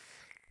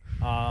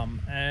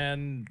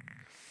 And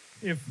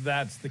if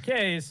that's the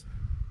case,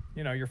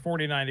 your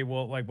 4090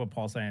 will, like what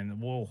Paul's saying,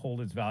 will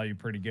hold its value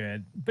pretty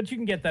good. But you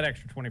can get that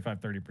extra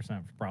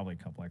 25-30% for probably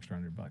a couple extra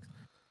 $100.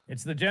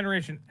 It's the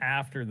generation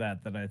after that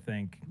I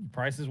think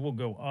prices will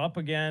go up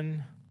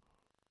again.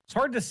 It's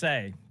hard to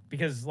say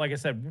because, like I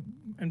said,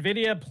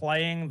 NVIDIA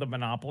playing the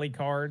Monopoly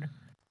card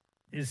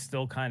is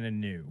still kind of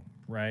new,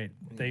 right?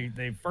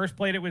 They first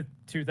played it with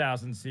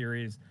 2000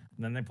 series,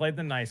 and then they played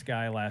the nice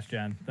guy last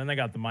gen. Then they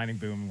got the mining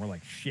boom, and we're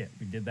like, shit,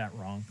 we did that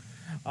wrong.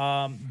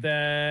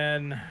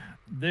 Then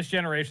this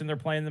generation, they're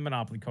playing the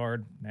Monopoly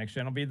card. Next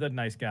gen will be the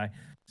nice guy.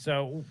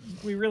 So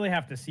we really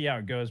have to see how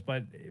it goes.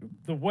 But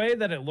the way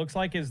that it looks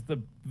like is the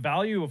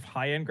value of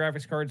high-end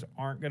graphics cards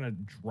aren't going to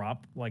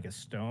drop like a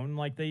stone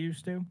like they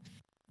used to.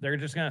 They're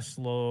just going to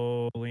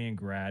slowly and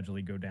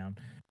gradually go down.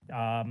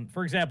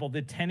 For example, the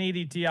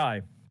 1080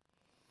 Ti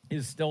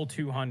is still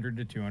 $200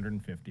 to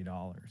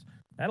 $250.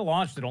 That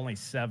launched at only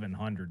 $700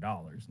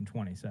 in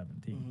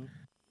 2017. Mm-hmm.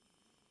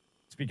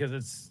 It's because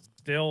it's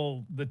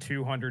still the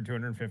 $200,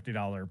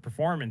 $250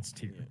 performance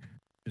tier. Yeah.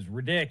 Is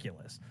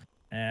ridiculous.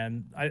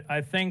 And I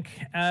think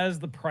as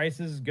the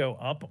prices go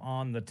up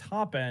on the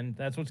top end,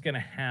 that's what's going to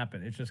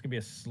happen. It's just going to be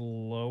a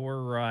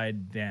slower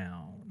ride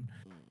down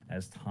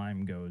as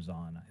time goes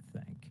on, I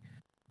think.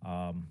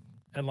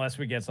 Unless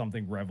we get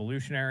something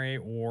revolutionary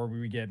or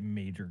we get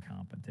major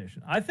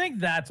competition. I think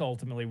that's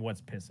ultimately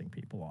what's pissing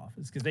people off,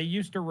 is because they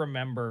used to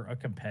remember a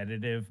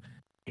competitive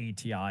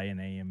ATI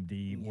and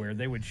AMD where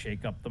they would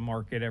shake up the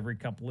market every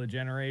couple of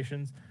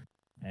generations.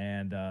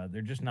 And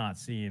they're just not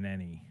seeing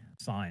any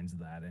signs of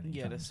that anytime.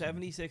 Yeah, the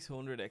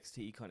 7600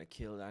 XT kind of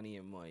killed any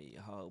of my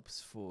hopes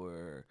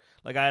for,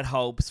 like, I had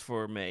hopes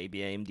for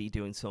maybe AMD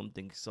doing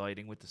something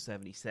exciting with the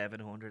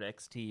 7700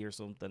 XT or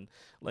something.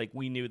 Like,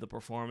 we knew the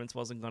performance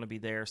wasn't going to be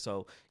there,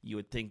 so you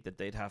would think that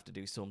they'd have to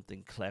do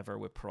something clever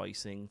with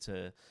pricing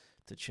to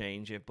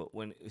change it. But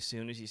as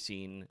soon as you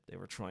seen they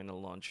were trying to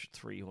launch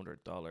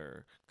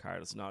 $300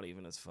 card, it's not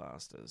even as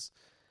fast as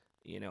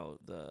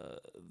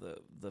the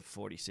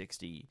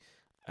 4060,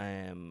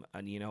 and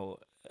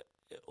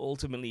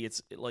ultimately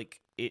it's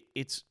like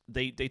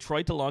they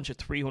tried to launch a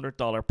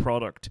 $300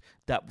 product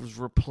that was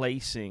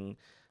replacing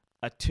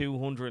a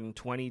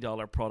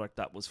 $220 product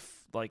that was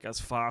like as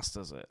fast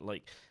as it.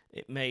 Like,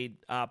 it made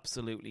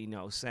absolutely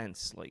no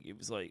sense. Like, it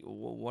was like,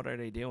 well, what are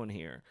they doing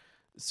here?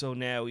 So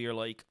now you're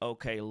like,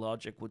 okay,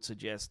 logic would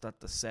suggest that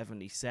the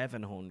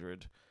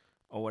 7700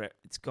 or whatever,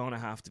 it's gonna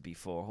have to be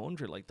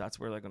 400. Like, that's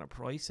where they're gonna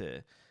price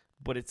it.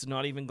 But it's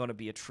not even going to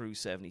be a true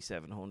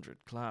 7700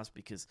 class,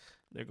 because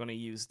they're going to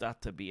use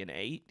that to be an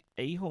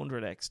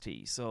 800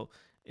 XT. So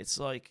it's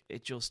like,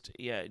 just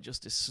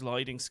a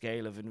sliding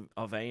scale of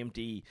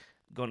AMD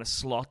going to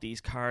slot these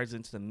cards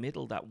into the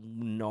middle that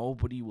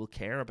nobody will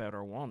care about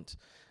or want.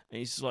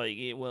 And it's like,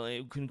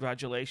 well,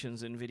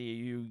 congratulations, NVIDIA,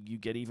 you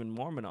get even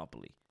more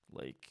monopoly.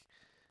 Like,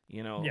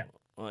 you know. Yeah.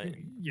 Like,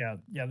 yeah.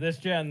 This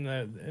gen,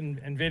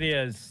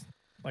 NVIDIA is,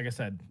 like I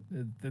said,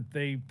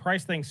 they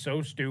price things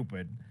so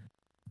stupid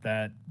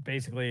that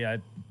basically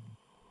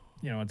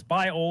it's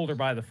buy old or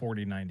buy the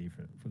 4090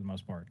 for the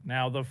most part.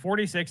 Now the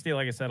 4060,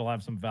 like I said, will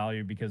have some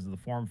value because of the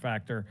form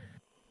factor.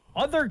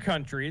 Other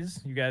countries,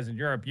 you guys in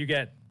Europe, you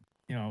get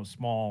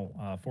small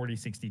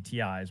 4060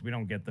 Ti's. We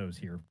don't get those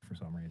here for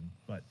some reason,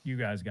 but you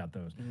guys got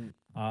those.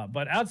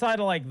 But outside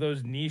of like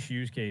those niche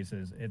use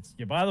cases, it's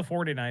you buy the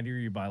 4090 or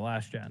you buy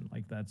last gen.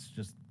 Like, that's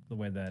just the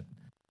way that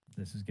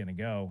this is gonna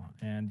go.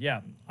 And yeah,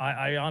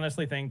 I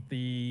honestly think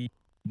the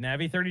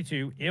Navi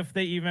 32, if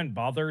they even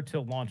bother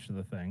to launch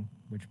the thing,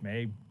 which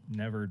may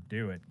never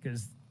do it,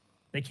 because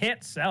they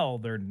can't sell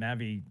their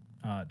Navi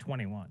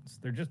 21s.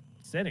 They're just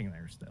sitting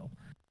there still.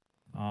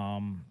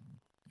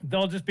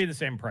 They'll just be the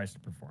same price to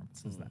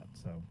performance as that.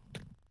 So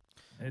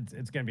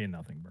it's going to be a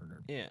nothing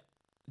burger. Yeah.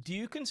 Do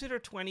you consider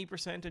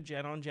 20% a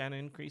gen-on-gen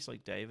increase,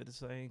 like David is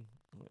saying?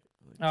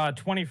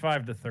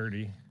 25 to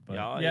 30. But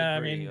I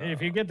mean,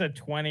 if you get to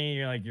 20,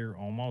 you're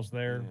almost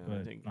there,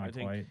 but not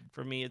quite.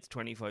 For me, it's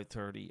 25,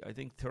 30. I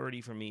think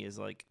 30 for me is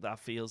like, that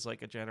feels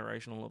like a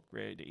generational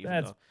upgrade.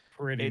 That's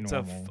pretty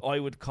normal. I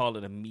would call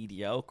it a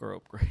mediocre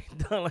upgrade.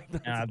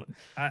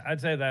 I'd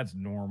say that's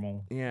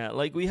normal. Yeah,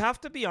 like, we have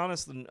to be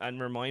honest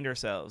and remind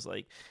ourselves,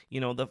 like,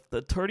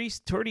 the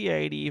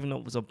 3080, even though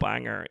it was a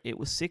banger, it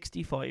was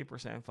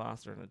 65%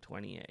 faster than the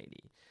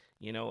 2080.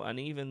 And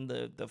even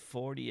the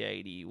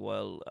 4080,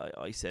 well,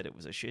 I said it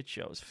was a shit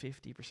show, it's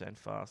 50%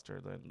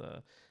 faster than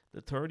the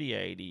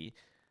 3080,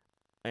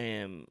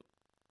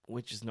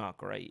 which is not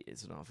great.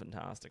 It's not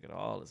fantastic at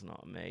all. It's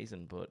not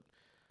amazing, but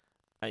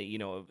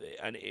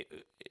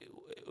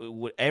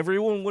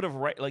everyone would have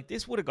like,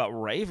 this would have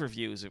got rave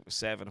reviews. It was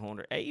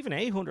 700, even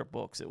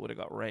 $800. It would have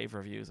got rave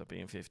reviews of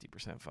being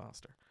 50%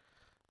 faster.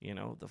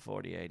 The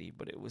 4080,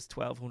 but it was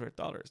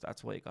 $1,200.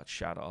 That's why it got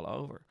shot all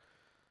over.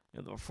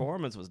 The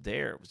performance was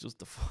there. It was just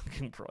the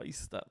fucking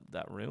price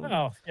that ruined it.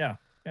 Oh, yeah.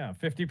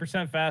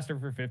 50% faster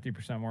for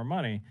 50% more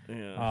money.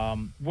 Yeah.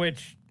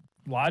 Which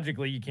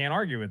logically you can't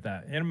argue with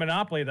that. In a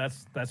monopoly,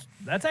 that's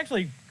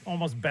actually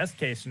almost best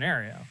case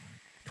scenario.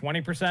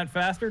 20%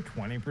 faster,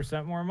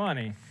 20% more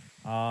money.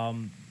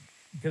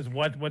 Because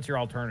what's your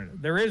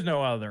alternative? There is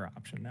no other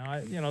option.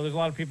 Now, there's a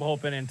lot of people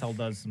hoping Intel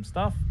does some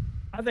stuff.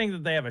 I think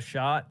that they have a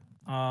shot.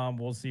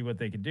 We'll see what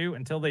they can do.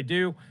 Until they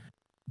do,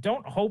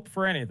 don't hope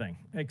for anything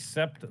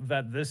except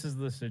that this is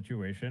the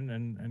situation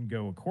and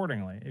go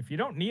accordingly. If you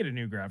don't need a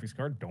new graphics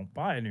card, don't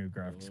buy a new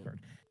graphics card.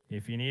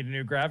 If you need a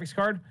new graphics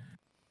card,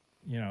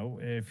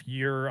 if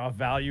you're a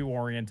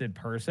value-oriented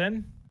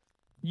person,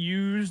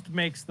 used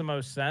makes the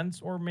most sense,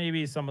 or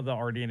maybe some of the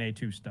RDNA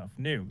 2 stuff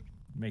new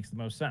makes the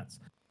most sense.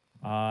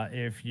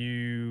 If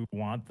you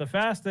want the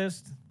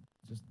fastest,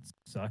 just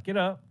suck it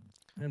up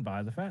and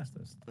buy the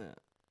fastest. Yeah.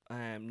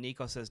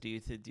 Nico says, do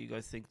you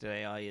guys think that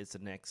AI is the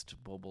next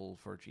bubble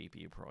for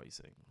GPU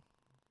pricing?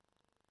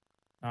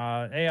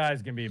 AI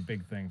is going to be a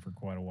big thing for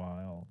quite a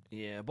while.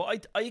 Yeah,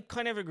 but I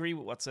kind of agree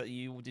with what's did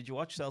you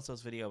watch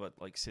Celso's video about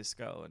like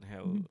Cisco and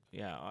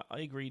how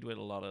I agreed with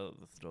a lot of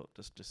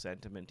the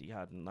sentiment he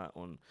had in that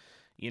one.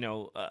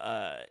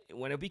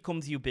 When it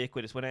becomes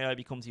ubiquitous, when AI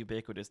becomes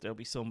ubiquitous, there'll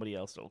be somebody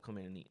else that'll come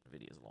in and eat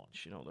NVIDIA's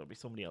lunch. There'll be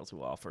somebody else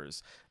who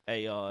offers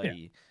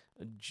AI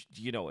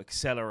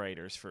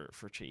accelerators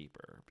for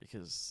cheaper,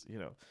 because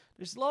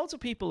there's loads of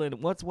people in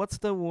what's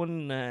the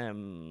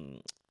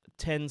one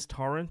Tens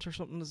Torrent or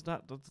something, is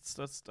that's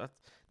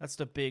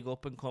the big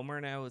up and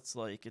comer now. It's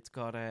like, it's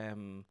got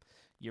the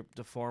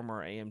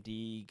former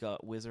AMD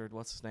got wizard,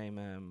 what's his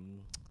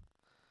name,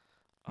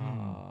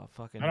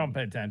 fucking, I don't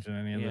pay attention to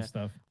any of this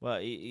stuff. Well,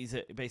 he's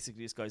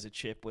basically, this guy's a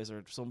chip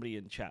wizard. Somebody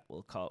in chat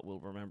will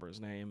remember his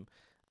name.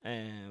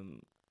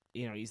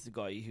 He's the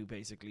guy who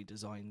basically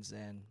designs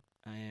Zen.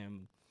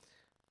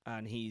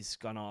 And he's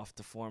gone off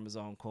to form his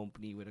own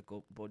company with a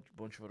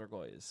bunch of other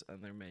guys,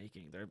 and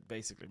they're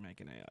basically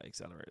making AI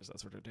accelerators.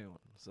 That's what they're doing.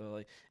 So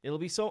like,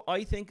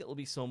 I think it'll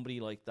be somebody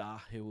like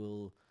that who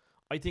will.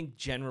 I think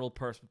general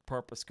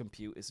purpose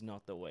compute is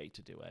not the way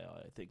to do AI.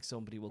 I think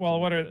somebody will. Well,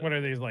 what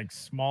are these, like,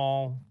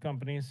 small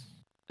companies?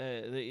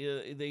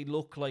 They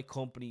look like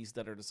companies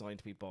that are designed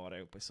to be bought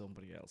out by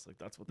somebody else. Like,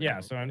 that's what.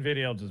 So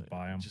NVIDIA will just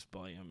buy them. Just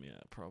buy them, yeah,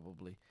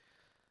 probably.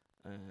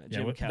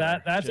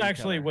 That's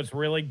actually what's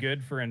really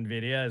good for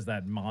NVIDIA, is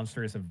that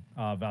monstrous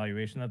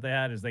valuation that they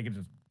had, is they could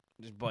just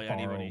Just buy borrow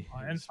anybody.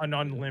 an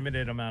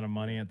unlimited amount of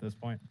money at this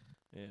point.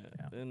 Yeah.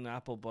 Didn't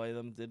Apple buy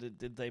them?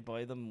 Did they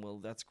buy them? Well,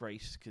 that's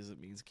great because it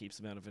means it keeps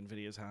them out of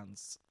Nvidia's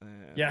hands.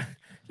 Yeah.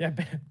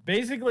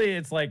 Basically,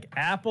 it's like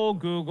Apple,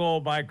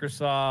 Google,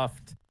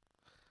 Microsoft,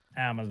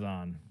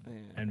 Amazon,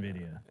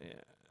 Nvidia.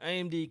 Yeah.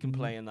 AMD can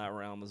play in that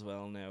realm as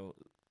well now,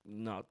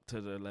 not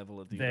to the level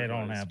of the. They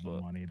don't have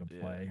the money to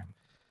play.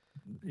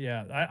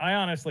 Yeah, I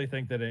honestly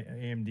think that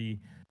AMD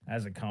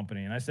as a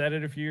company, and I said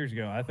it a few years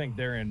ago, I think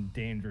they're in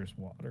dangerous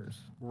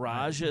waters.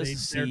 Raja's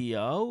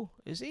CEO,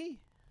 is he?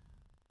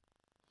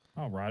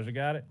 Oh, Raja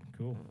got it.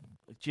 Cool.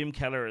 Jim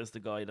Keller is the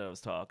guy that I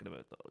was talking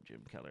about, though.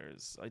 Jim Keller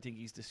is, I think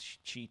he's the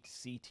chief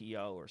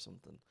CTO or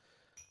something.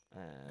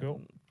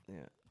 Cool.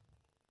 Yeah.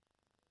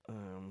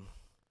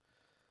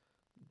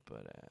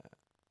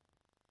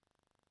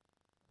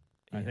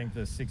 I think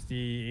the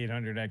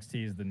 6800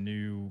 XT is the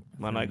new.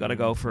 Man, I gotta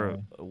go for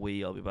a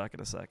wee. I'll be back in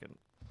a second.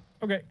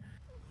 Okay.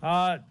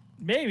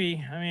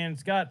 Maybe. I mean,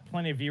 it's got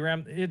plenty of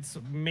VRAM. Its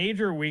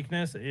major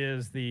weakness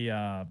is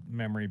the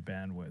memory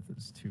bandwidth.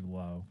 It's too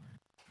low.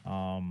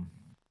 And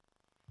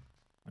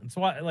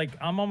so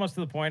I'm almost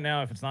to the point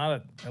now, if it's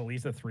not at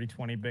least a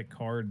 320-bit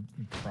card,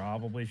 you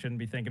probably shouldn't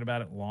be thinking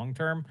about it long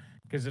term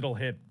because it'll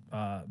hit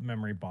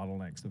memory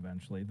bottlenecks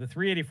eventually. The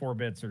 384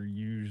 bits are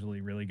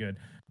usually really good,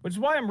 which is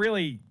why I'm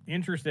really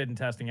interested in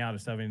testing out a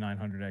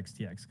 7900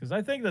 XTX because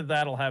I think that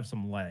that'll have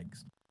some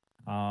legs.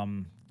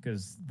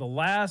 Because the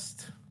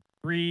last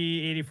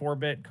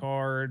 384-bit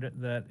card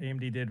that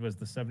AMD did was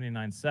the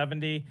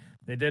 7970.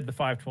 They did the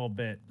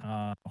 512-bit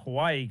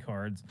Hawaii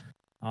cards.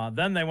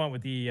 Then they went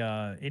with the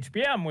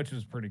HBM, which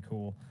was pretty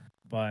cool.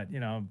 But,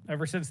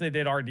 ever since they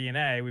did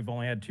RDNA, we've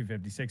only had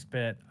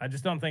 256-bit. I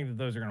just don't think that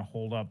those are going to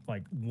hold up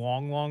like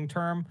long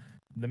term.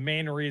 The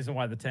main reason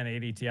why the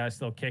 1080 Ti is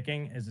still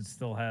kicking is it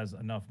still has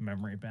enough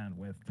memory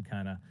bandwidth to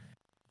kind of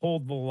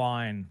hold the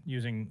line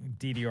using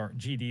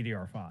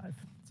GDDR5.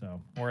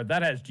 Or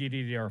that has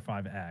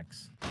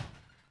GDDR5X.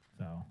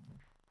 So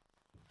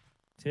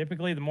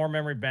typically, the more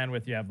memory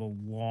bandwidth you have, the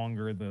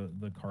longer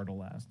the card will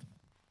last.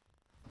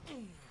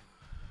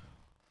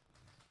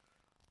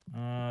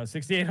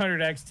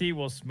 6800 XT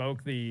will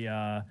smoke the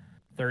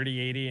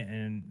 3080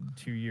 in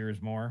 2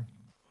 years more.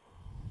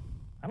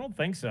 I don't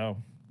think so.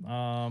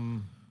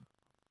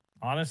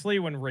 Honestly,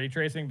 when ray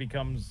tracing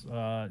becomes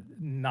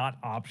not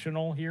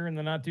optional here in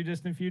the not too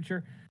distant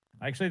future,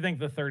 I actually think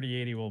the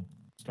 3080 will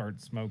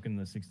start smoking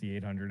the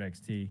 6800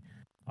 XT.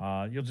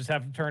 You'll just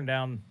have to turn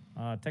down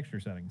texture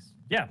settings.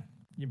 Yeah,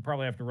 you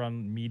probably have to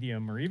run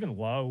medium or even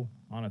low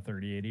on a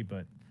 3080,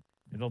 but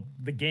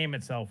the game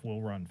itself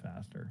will run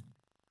faster.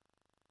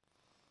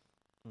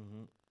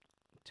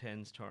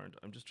 10's turned.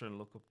 I'm just trying to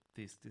look up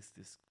this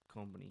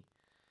company,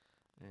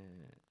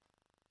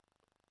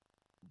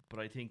 but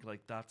I think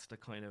like that's the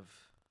kind of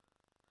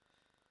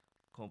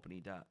company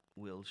that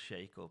will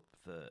shake up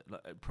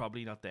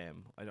probably not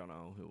them. I don't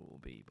know who it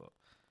will be, but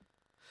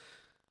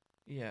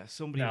yeah,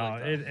 somebody. No,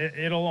 like that.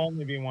 It'll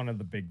only be one of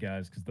the big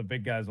guys because the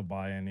big guys will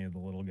buy any of the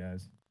little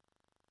guys.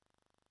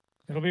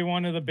 It'll be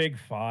one of the big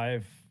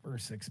 5 or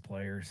 6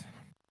 players.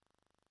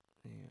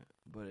 Yeah.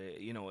 But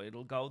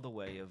it'll go the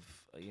way of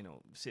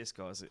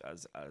Cisco as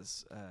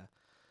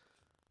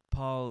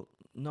Paul.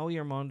 Know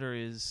your monitor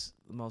is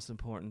the most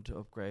important to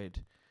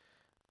upgrade.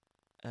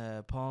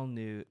 Paul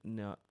knew.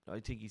 No,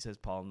 I think he says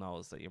Paul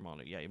knows that your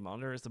monitor. Yeah, your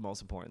monitor is the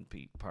most important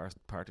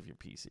part of your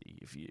PC.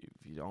 If you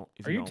don't,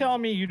 are you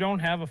telling me you don't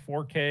have a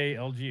 4K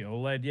LG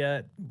OLED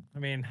yet? I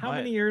mean, how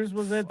many years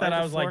was it that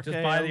I was like,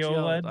 just buy the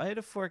OLED? I had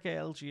a 4K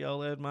LG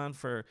OLED, man.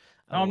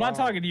 I'm not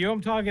talking to you. I'm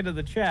talking to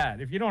the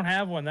chat. If you don't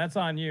have one, that's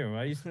on you.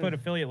 I used to put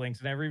affiliate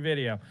links in every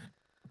video.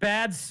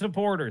 Bad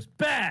supporters.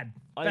 Bad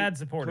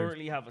supporters. I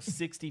currently have a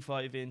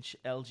 65-inch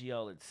LG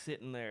OLED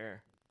sitting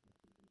there.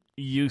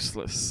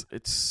 Useless.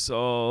 It's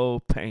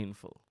so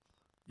painful.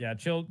 Yeah,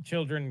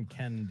 children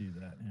can do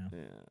that.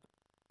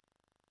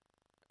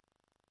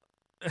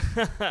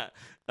 Yeah.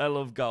 I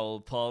love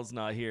gold. Paul's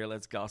not here.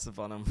 Let's gossip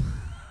on him.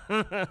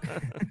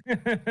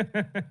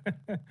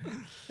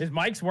 His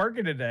mic's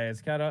working today.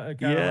 It's kind of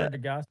hard to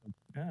gossip.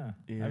 Yeah.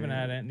 I haven't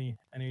had any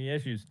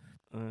issues.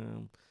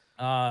 4K,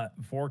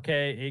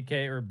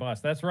 8K, or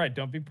bust. That's right.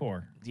 Don't be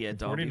poor. Yeah,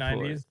 don't be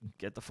poor.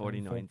 Get the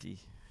 4090.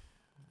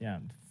 Yeah,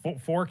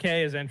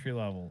 4K is entry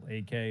level.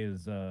 8K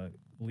is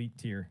elite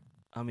tier.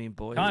 I mean,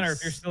 boys. Connor,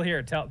 if you're still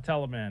here,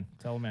 tell a man.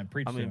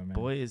 Preach to him, man.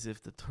 Boys,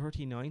 if the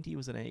 3090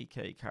 was an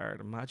 8K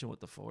card, imagine what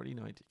the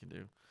 4090 can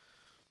do.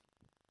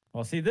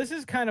 Well, see, this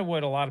is kind of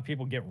what a lot of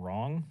people get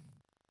wrong.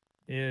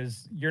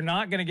 Is you're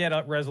not going to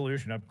get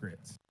resolution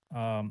upgrades.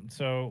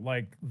 So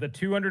like the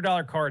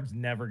 $200 card's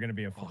never going to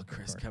be a full. Oh,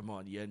 Chris, come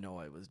on!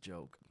 I was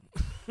joking.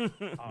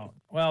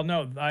 Well,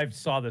 no, I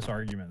saw this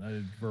argument.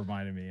 That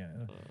reminded me.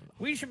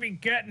 We should be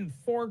getting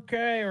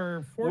 4K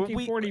or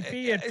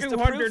 1440p at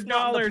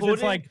 $200.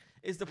 It's like,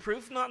 is the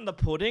proof not in the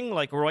pudding?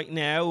 Like right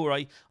now,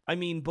 right? I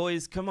mean,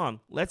 boys, come on.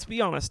 Let's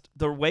be honest.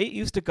 The way it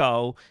used to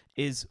go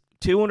is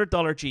 $200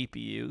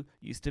 GPU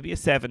used to be a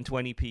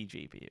 720p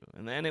GPU,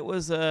 and then it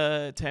was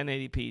a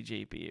 1080p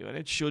GPU, and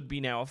it should be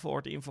now a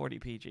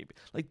 1440p GPU.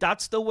 Like,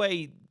 that's the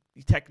way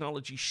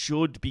technology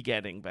should be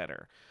getting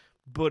better,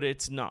 but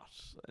it's not.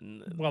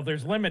 And, well,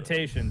 there's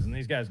limitations, and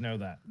these guys know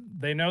that.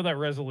 They know that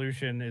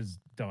resolution is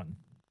done.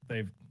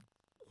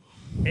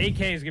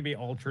 8K is gonna be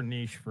ultra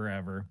niche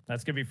forever.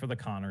 That's gonna be for the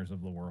Connors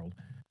of the world.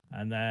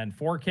 And then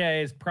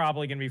 4K is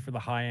probably going to be for the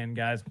high-end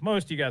guys.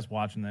 Most of you guys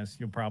watching this,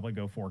 you'll probably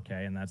go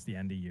 4K, and that's the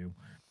end of you.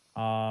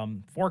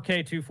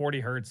 4K 240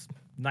 hertz,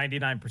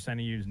 99% of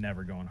you is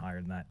never going higher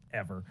than that,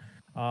 ever.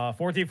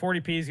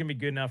 1440p is going to be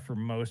good enough for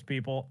most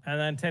people, and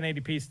then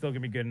 1080p is still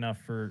going to be good enough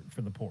for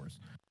the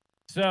poors.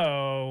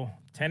 So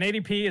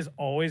 1080p is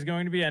always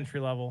going to be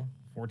entry-level.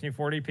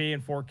 1440p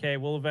and 4K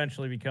will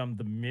eventually become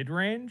the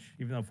mid-range,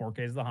 even though 4K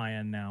is the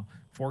high-end now.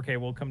 4K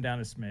will come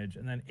down a smidge,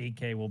 and then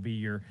 8K will be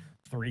your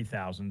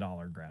 $3,000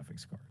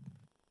 graphics card.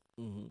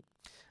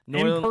 Mm-hmm.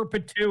 In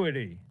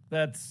perpetuity.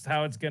 That's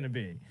how it's going to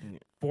be.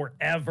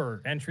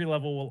 Forever. Entry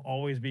level will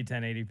always be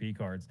 1080p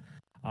cards,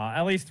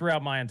 at least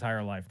throughout my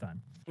entire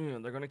lifetime.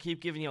 They're going to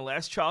keep giving you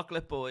less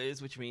chocolate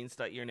boys, which means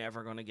that you're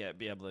never going to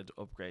be able to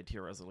upgrade to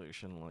your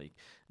resolution. Like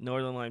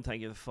Northern Lime,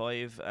 thank you the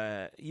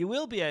 5. You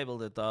will be able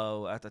to,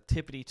 though, at the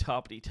tippity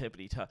top,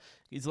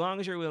 as long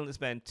as you're willing to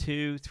spend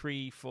 2,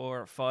 3,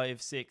 4,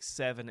 5, 6,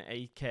 7,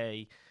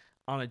 8K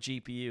on a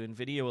GPU.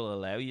 NVIDIA will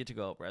allow you to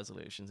go up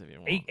resolutions if you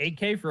want.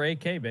 8K for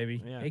 8K,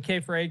 baby. Yeah.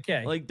 8K for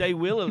 8K. Like, they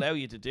will allow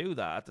you to do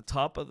that at the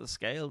top of the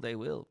scale. They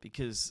will,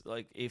 because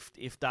like if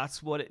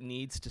that's what it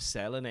needs to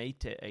sell an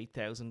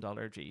 $8,000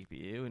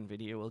 GPU,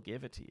 NVIDIA will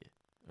give it to you,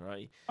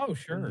 right? Oh,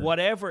 sure.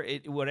 Whatever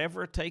it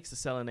takes to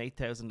sell an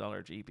 $8,000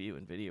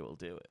 GPU, NVIDIA will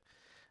do it.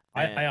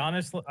 I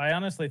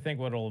honestly think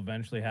what will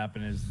eventually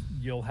happen is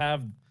you'll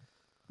have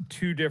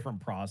two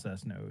different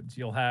process nodes.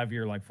 You'll have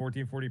your like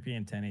 1440p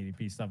and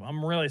 1080p stuff.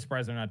 I'm really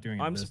surprised they're not doing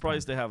it. I'm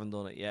surprised they haven't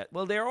done it yet.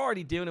 Well, they're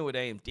already doing it with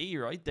AMD,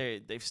 right?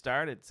 They've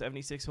started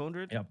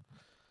 7600. Yep.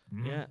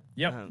 Mm-hmm. Yeah.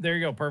 Yep. There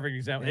you go. Perfect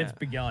example. Yeah. It's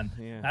begun.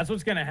 Yeah. That's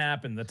what's going to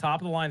happen. The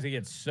top of the lines, they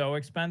get so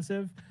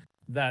expensive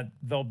that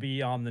they'll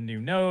be on the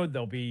new node.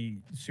 They'll be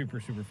super,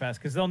 super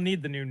fast because they'll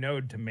need the new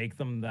node to make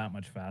them that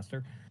much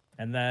faster.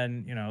 And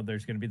then,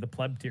 there's going to be the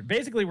pleb tier.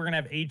 Basically, we're going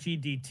to have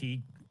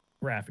HEDT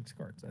graphics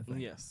cards, I think.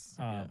 Yes.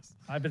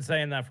 I've been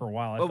saying that for a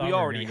while. Well, we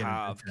already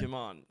have. Come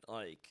on,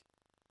 like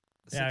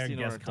I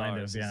guess kind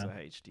of. Yeah. Is a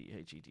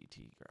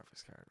HEDT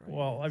graphics card, right?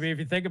 Well, I mean, if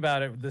you think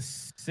about it, the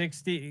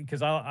 60,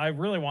 because I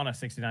really want a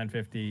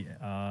 6950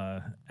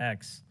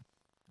 X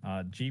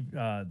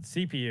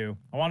CPU.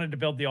 I wanted to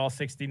build the all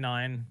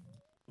 69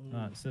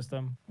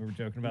 system. We were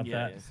joking about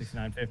that. Yeah.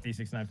 6950,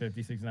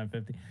 6950,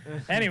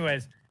 6950.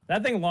 Anyways.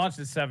 That thing launched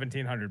at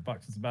 $1,700.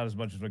 It's about as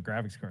much as what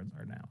graphics cards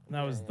are now. And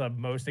that was the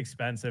most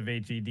expensive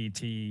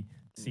HEDT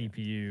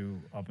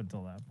CPU up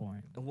until that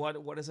point.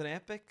 What is an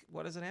Epic?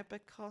 What does an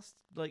Epic cost?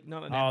 Like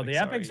not an. Oh, the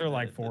Epics are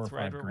like $4 or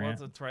 $5 grand.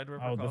 What's a Threadripper?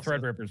 Oh, the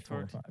Threadripper's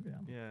 4 or 5. Yeah.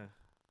 Yeah.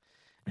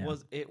 I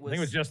think it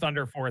was just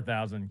under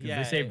 4,000 because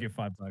they saved you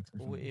 $5 or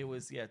something. It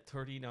was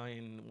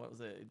 39. What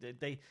was it?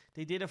 They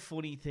did a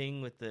funny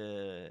thing with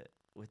the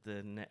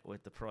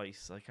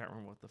price. I can't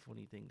remember what the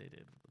funny thing they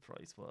did with the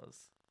price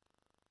was.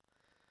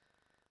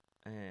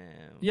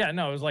 It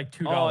was like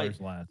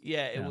 $2 less.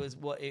 Yeah, it was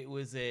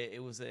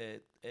a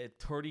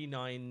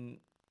 39.90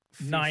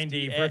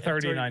 for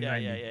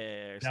 39.90.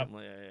 Yeah, something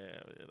like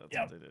that.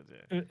 That's what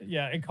they did.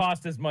 Yeah, it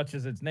cost as much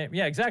as its name.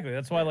 Yeah, exactly.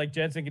 That's why like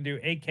Jensen can do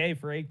 8K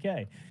for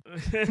 8K.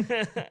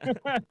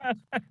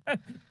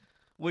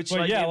 Which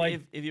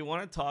if you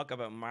want to talk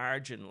about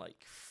margin, like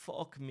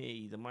fuck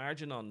me, the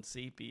margin on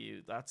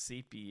CPU, that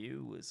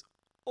CPU was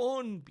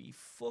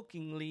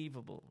unbe-fucking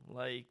leavable.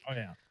 Like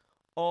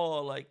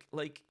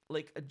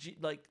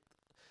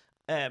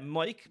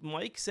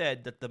Mike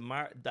said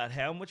that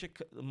how much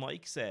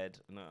Mike said,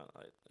 no,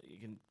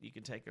 you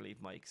can take or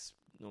leave Mike's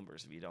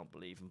numbers if you don't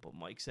believe him, but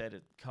Mike said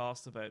it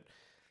costs about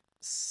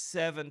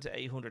 $700 to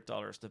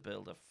 $800 to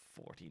build a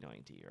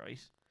 4090, right?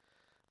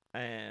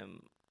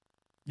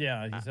 He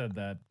said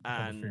that a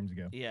couple streams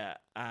ago. Yeah,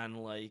 and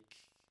like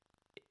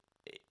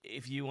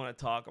if you want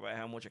to talk about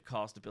how much it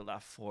costs to build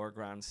that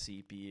 $4,000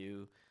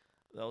 CPU,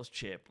 those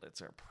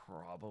chiplets are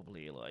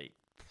probably like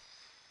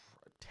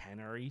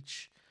 $10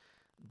 each.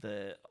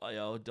 The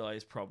IO die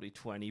is probably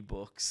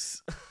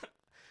 $20.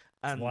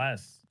 And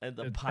less. And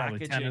the it's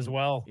packaging 10 as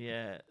well.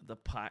 Yeah, the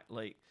pack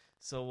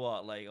so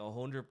what, like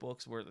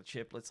 $100 worth of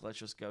chiplets, let's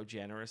just go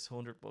generous,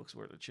 $100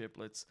 worth of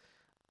chiplets.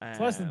 It's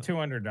less than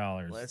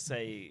 $200. Let's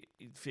say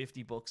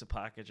 $50 of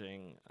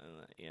packaging, and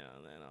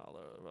then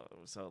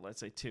so let's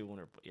say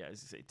 200. Yeah,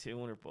 as you say,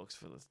 $200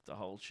 for the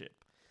whole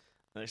chip.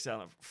 And they're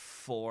selling it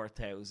for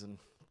 4,000.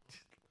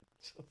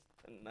 Just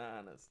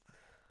bananas.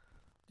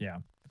 Yeah.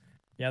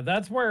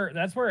 That's where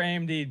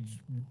AMD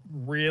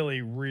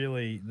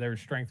really their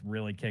strength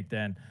really kicked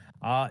in.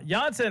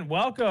 Janssen,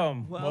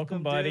 welcome,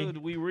 buddy. Dude.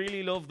 We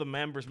really love the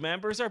members.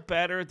 Members are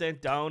better than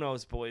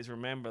donos, boys.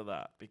 Remember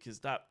that, because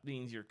that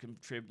means you're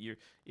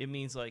It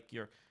means like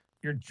you're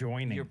You're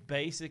joining.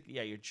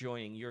 You're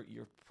joining.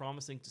 You're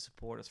promising to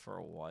support us for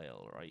a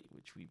while, right?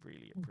 Which we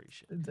really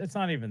appreciate. It's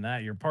not even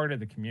that. You're part of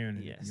the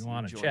community. Yes, you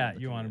want to chat.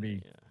 You want to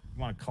be. Yeah.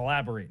 You want to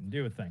collaborate and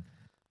do a thing.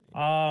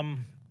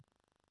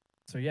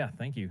 So yeah,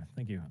 thank you.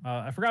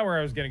 I forgot where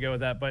I was going to go with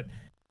that, but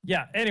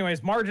yeah.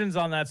 Anyways, margins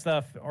on that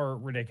stuff are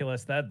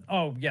ridiculous.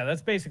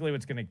 That's basically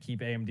what's going to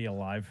keep AMD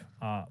alive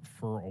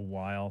for a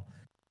while.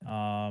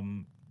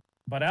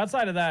 But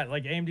outside of that,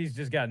 like AMD's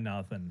just got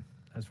nothing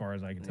as far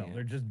as I can tell. Yeah.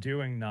 They're just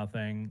doing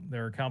nothing.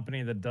 They're a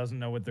company that doesn't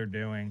know what they're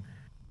doing.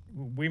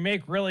 We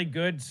make really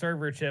good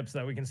server chips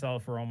that we can sell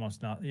for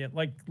almost nothing. Yeah,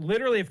 like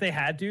literally, if they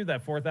had to,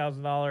 that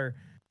 $4,000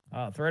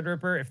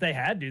 Threadripper, if they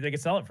had to, they could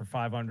sell it for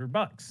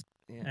 $500,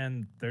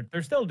 and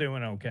they're still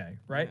doing okay,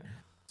 right?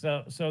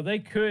 Yeah. So they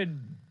could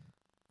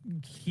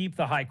keep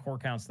the high core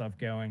count stuff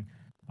going,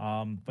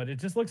 but it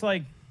just looks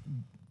like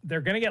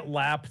they're gonna get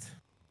lapped.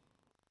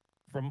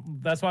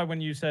 That's why when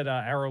you said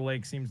Arrow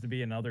Lake seems to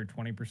be another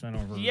 20%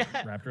 over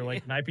Raptor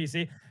Lake and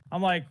IPC,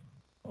 I'm like,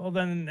 well,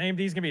 then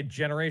AMD's gonna be a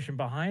generation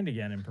behind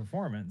again in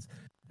performance.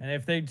 And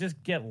if they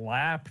just get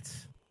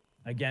lapped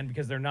again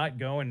because they're not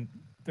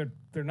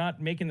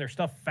making their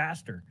stuff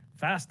fast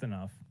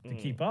enough to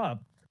keep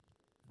up,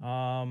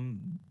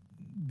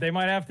 they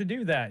might have to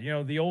do that. You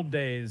know, the old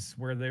days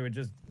where they would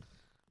just,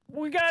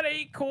 we got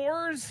 8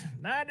 cores,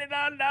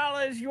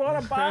 $99. You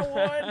want to buy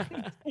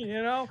one?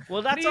 You know?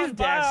 Well, that's on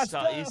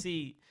desktop. You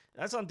see,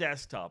 that's on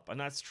desktop, and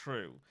that's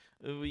true.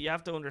 What you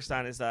have to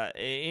understand is that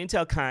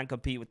Intel can't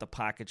compete with the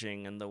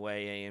packaging and the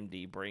way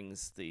AMD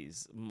brings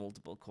these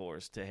multiple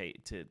cores to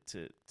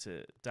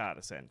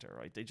data center,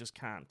 right? They just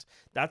can't.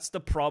 That's the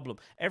problem.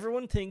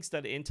 Everyone thinks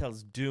that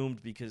Intel's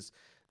doomed because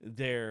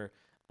their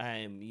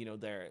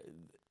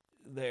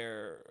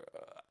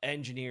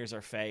engineers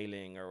are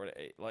failing, or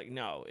like,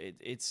 no,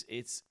 it's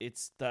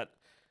that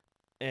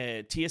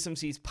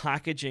TSMC's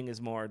packaging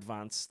is more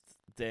advanced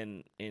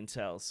than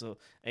Intel, so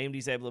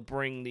AMD's able to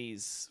bring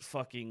these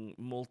fucking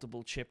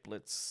multiple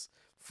chiplets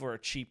for a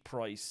cheap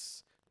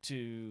price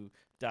to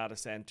data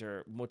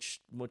center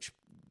much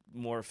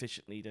more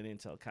efficiently than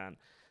Intel can.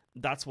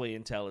 That's why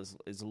Intel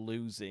is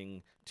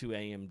losing to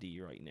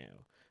AMD right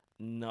now.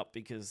 Not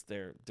because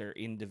their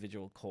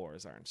individual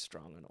cores aren't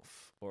strong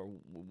enough or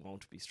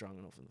won't be strong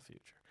enough in the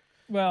future.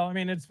 Well, I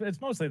mean, it's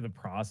mostly the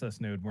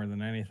process node more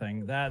than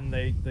anything. That, and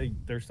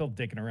they're still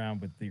dicking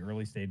around with the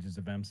early stages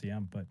of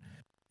MCM. But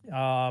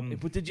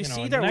did you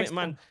see their win,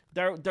 man?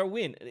 Their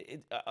win.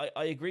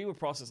 I agree with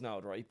process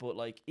node, right? But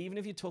like, even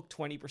if you took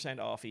 20%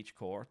 off each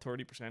core,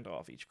 30%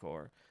 off each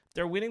core,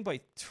 they're winning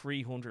by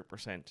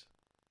 300%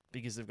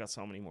 because they've got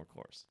so many more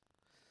cores.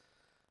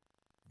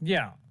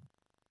 Yeah.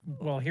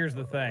 Well, here's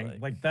the thing.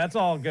 Like, that's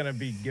all going to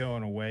be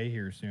going away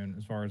here soon,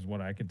 as far as what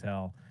I can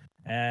tell.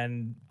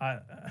 And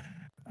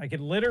I could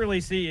literally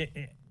see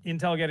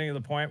Intel getting to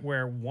the point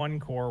where one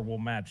core will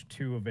match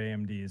 2 of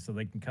AMD's, so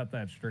they can cut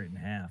that straight in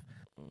half.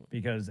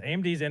 Because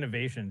AMD's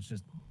innovation is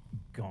just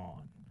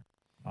gone.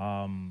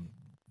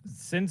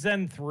 Since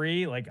Zen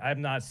 3, like, I'm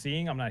not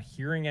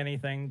hearing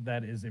anything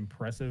that is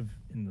impressive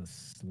in the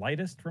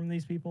slightest from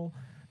these people.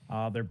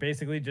 They're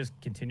basically just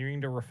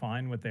continuing to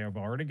refine what they have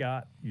already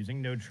got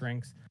using node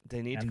shrinks.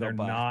 They need to go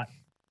back.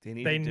 They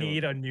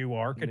need a new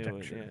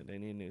architecture. They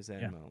need a new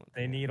Zen moment.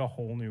 They need a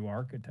whole new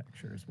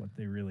architecture is what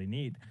they really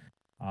need.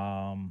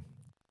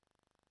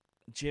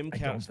 Jim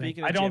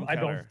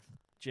Keller.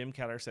 Jim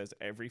Keller says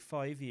every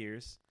 5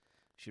 years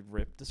you should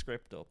rip the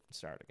script up and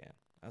start again.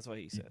 That's what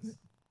he says.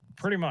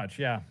 Pretty much,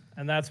 yeah.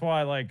 And that's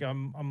why, like,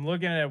 I'm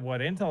looking at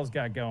what Intel's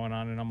got going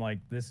on, and I'm like,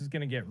 this is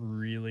going to get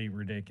really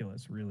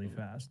ridiculous really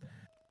fast.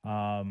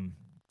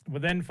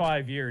 Within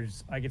 5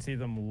 years, I could see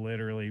them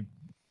literally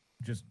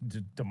just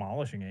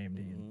demolishing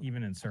AMD,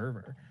 even in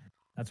server.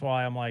 That's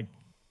why I'm like,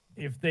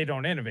 if they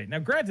don't innovate. Now,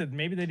 granted,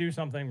 maybe they do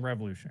something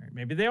revolutionary.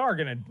 Maybe they are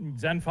going to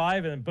Zen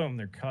 5 and then boom,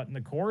 they're cutting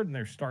the cord and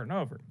they're starting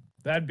over.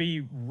 That'd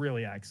be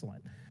really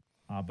excellent.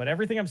 But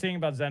everything I'm seeing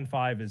about Zen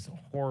 5 is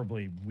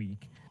horribly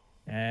weak.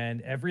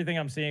 And everything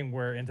I'm seeing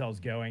where Intel's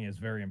going is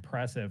very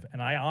impressive.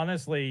 And I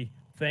honestly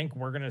think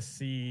we're going to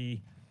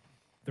see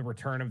the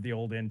return of the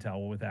old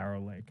Intel with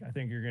Arrow Lake. I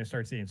think you're going to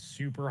start seeing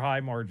super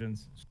high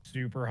margins,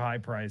 super high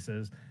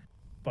prices,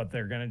 but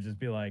they're going to just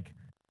be like,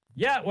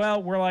 yeah,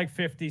 well, we're like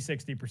 50,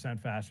 60%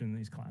 faster than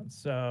these clowns,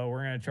 so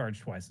we're going to charge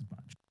twice as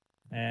much.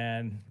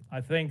 And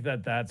I think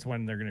that's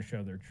when they're going to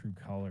show their true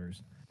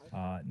colors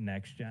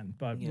next gen.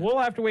 But we'll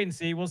have to wait and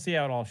see. We'll see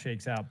how it all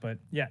shakes out. But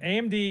yeah,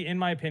 AMD, in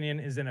my opinion,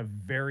 is in a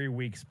very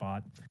weak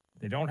spot.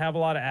 They don't have a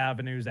lot of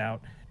avenues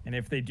out. And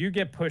if they do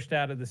get pushed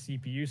out of the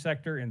CPU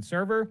sector in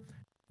server,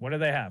 what do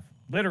they have?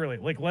 Literally,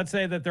 like, let's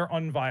say that they're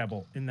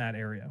unviable in that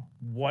area.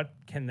 What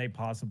can they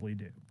possibly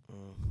do?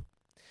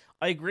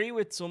 I agree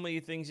with some of the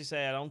things you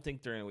say. I don't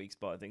think they're in a weak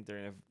spot. I think they're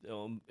in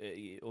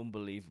an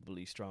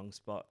unbelievably strong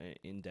spot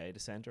in data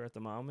center at the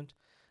moment.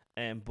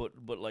 But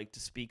like, to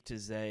speak to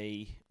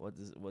Zay,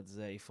 what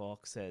Zay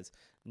Fox says,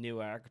 new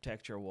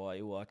architecture,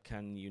 why? What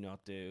can you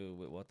not do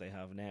with what they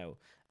have now?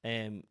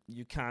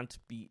 You can't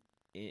beat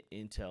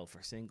Intel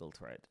for single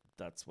thread.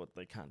 that's what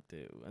they can't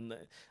do,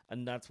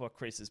 and that's what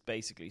Chris is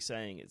basically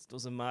saying. It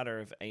doesn't matter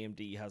if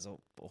AMD has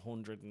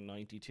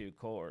 192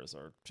 cores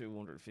or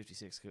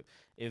 256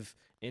 if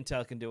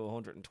Intel can do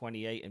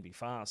 128 and be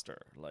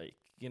faster. Like,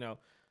 you know,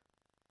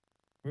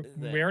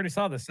 we already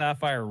saw the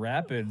Sapphire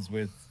Rapids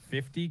with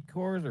 50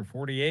 cores or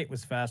 48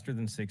 was faster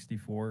than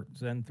 64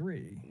 Zen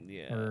 3.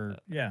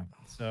 Yeah.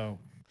 So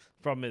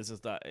problem is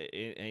that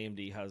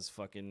AMD has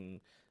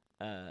fucking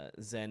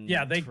Zen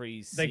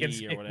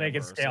 3C or whatever. They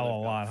can scale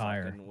a lot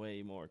higher.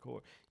 Way more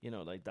core. You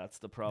know, like that's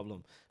the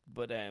problem.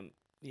 But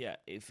yeah,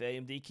 if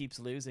AMD keeps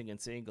losing in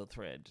single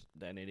thread,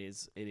 then it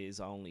is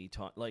only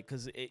time, like,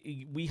 because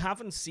we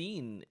haven't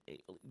seen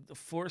the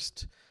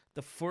first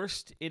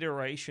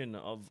iteration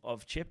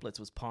of chiplets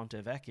was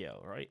Ponte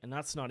Vecchio, right? And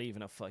that's not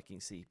even a fucking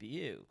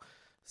CPU.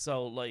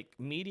 So like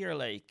Meteor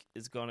Lake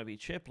is going to be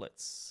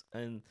chiplets,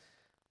 and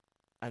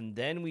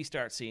then we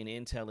start seeing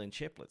Intel in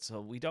chiplets.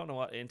 So we don't know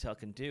what Intel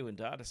can do in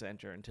data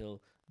center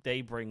until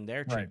they bring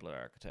their chiplet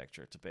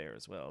architecture to bear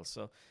as well.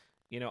 So,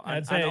 you know, I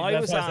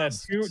was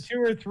asked 2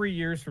 or 3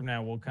 years from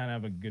now, we'll kind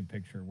of have a good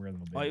picture of where they'll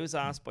be. I was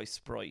asked by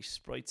Sprite.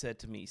 Sprite said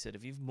to me,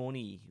 if you've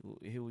money,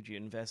 who would you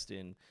invest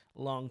in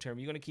long term?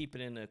 You're going to keep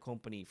it in a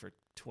company for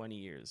 20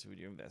 years. Who would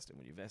you invest in?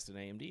 Would you invest in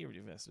AMD or would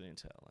you invest in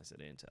Intel? I said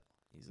Intel.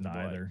 He said,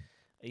 neither.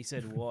 Why? He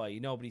said, why?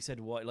 No, but he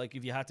said, why? Like,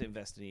 if you had to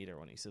invest in either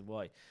one, he said,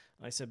 why?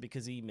 And I said,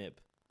 because EMIB.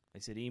 I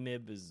said,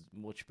 EMIB is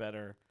much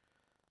better,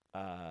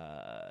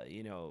 crosstalk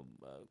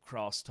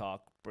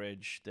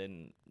bridge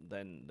than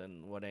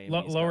what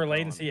AMD is. Lower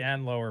latency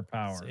and lower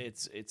power.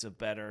 It's a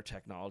better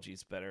technology.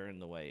 It's better in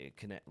the way it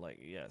connect. Like,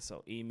 yeah,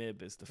 so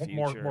EMIB is the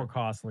future. More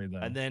costly though.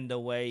 And then the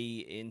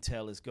way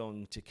Intel is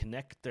going to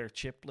connect their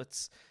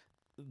chiplets,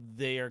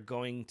 they are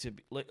going to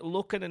be, like,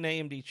 look at an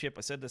AMD chip.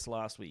 I said this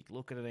last week.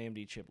 Look at an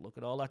AMD chip. Look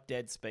at all that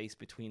dead space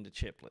between the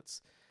chiplets.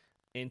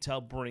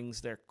 Intel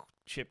brings their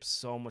chips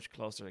so much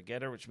closer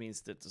together, which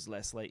means that there's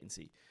less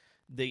latency.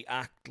 They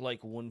act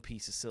like one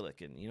piece of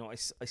silicon. You know,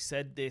 I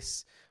said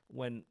this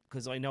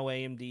because I know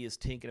AMD is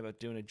thinking about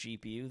doing a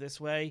GPU this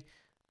way,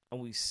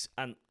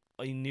 and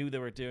I knew they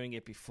were doing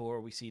it before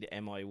we see the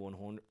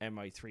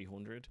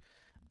MI300,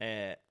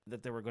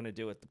 that they were going to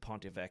do it the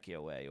Ponte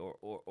Vecchio way,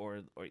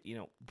 or you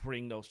know,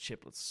 bring those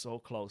chiplets so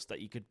close that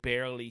you could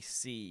barely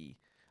see.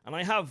 And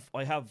I have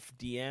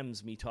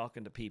DMs, me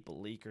talking to people,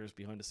 leakers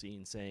behind the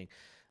scenes, saying,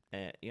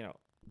 you know,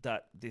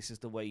 that this is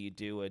the way you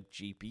do a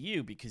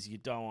GPU because you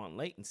don't want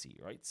latency,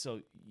 right?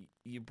 So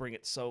you bring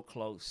it so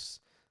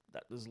close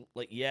that there's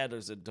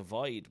a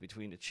divide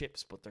between the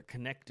chips, but they're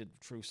connected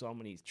through so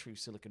many true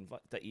silicon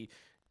that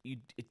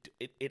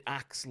it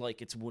acts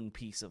like it's one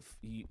piece of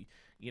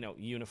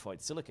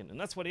unified silicon, and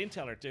that's what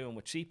Intel are doing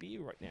with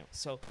CPU right now.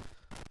 So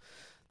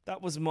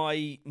that was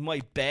my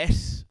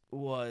bet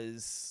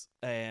was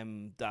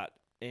that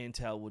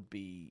Intel would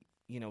be,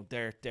 you know,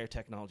 their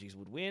technologies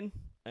would win,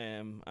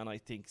 and I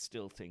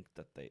still think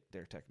that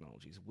their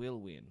technologies will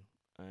win.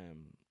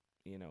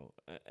 You know,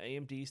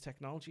 AMD's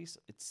technologies,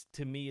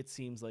 to me it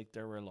seems like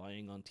they're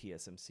relying on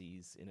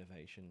TSMC's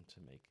innovation to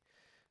make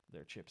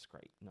their chips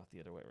great, not the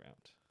other way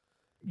around.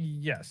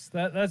 Yes,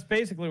 that's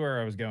basically where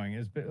I was going.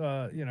 Is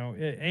you know,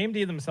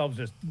 AMD themselves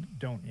just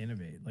don't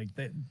innovate. Like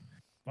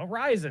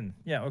Ryzen,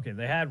 yeah, okay,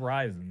 they had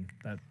Ryzen,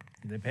 that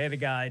they paid a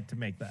guy to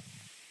make that.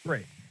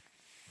 Great.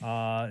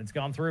 It's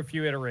gone through a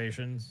few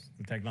iterations.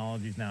 The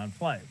technology's now in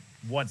play.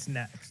 What's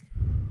next?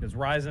 Because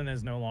Ryzen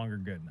is no longer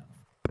good enough,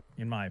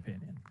 in my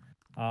opinion.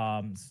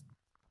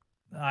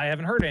 I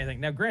haven't heard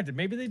anything. Now, granted,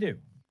 maybe they do.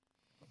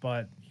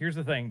 But here's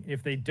the thing.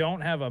 If they don't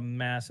have a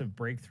massive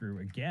breakthrough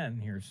again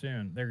here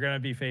soon, they're going to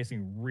be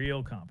facing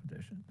real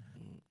competition.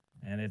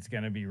 And it's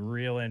going to be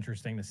real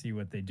interesting to see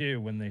what they do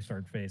when they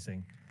start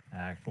facing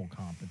actual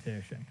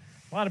competition.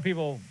 A lot of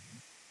people,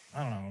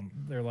 I don't know,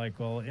 they're like,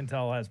 well,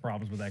 Intel has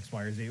problems with X,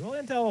 Y, or Z. Well,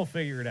 Intel will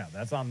figure it out.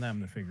 That's on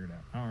them to figure it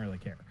out. I don't really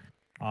care.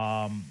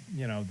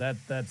 You know,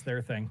 that's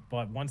their thing.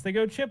 But once they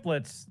go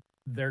chiplets,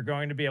 they're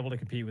going to be able to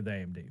compete with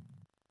AMD.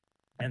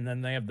 And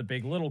then they have the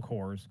big little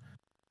cores,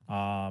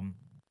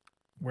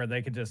 where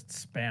they could just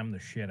spam the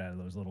shit out of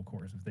those little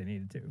cores if they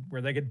needed to,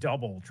 where they could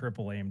double,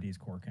 triple AMD's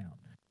core count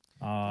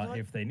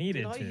if they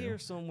needed to. Did I hear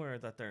somewhere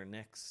that their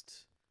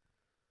next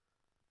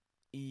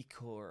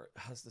E-core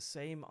has the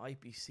same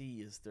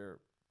IPC as their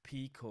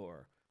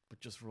P-core, but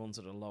just runs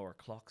at a lower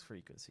clock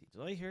frequency?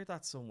 Did I hear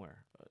that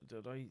somewhere?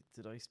 Did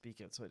I speak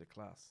outside of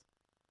class?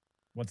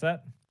 What's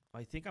that?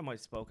 I think I might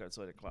have spoke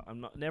outside of class. I'm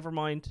not. Never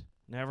mind.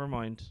 No,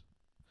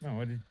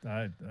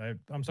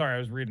 I'm sorry. I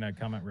was reading that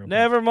comment real quick.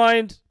 Never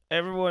mind,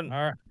 everyone.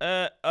 All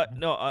right.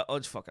 No, I'll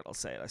just fuck it. I'll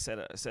say it. I said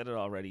it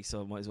already,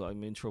 so I might as well.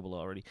 I'm in trouble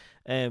already.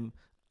 I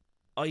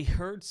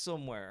heard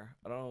somewhere.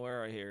 I don't know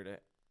where I heard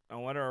it,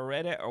 and whether I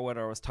read it or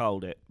whether I was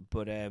told it,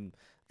 but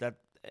that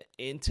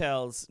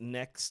Intel's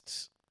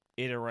next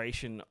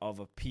iteration of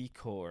a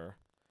P-core,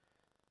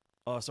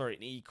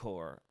 an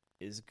E-core,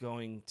 is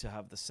going to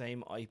have the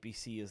same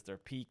IPC as their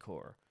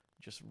P-core,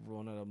 just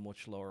run at a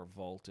much lower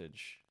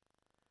voltage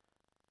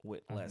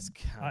with less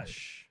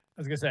cache. I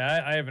was gonna say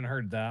I haven't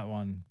heard that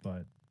one,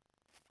 but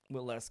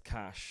with less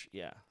cash.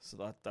 Yeah,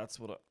 so that's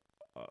what.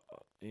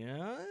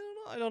 Yeah,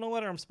 I don't know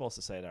whether I'm supposed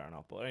to say that or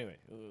not, but anyway,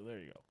 there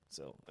you go.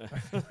 So,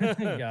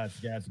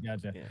 gotcha.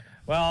 Yeah.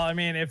 Well, I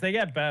mean, if they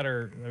get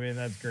better, I mean,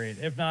 that's great.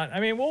 If not, I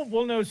mean,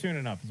 we'll know soon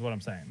enough, is what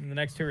I'm saying. In the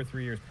next 2 or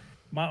 3 years,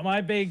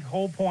 my big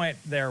whole point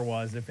there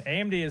was if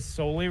AMD is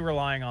solely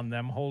relying on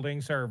them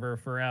holding server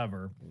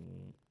forever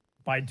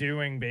by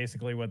doing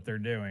basically what they're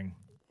doing,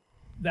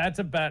 that's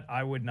a bet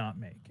I would not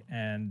make.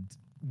 And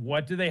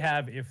what do they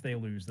have if they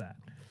lose that?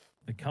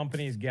 The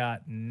company's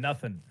got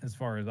nothing, as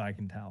far as I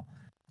can tell,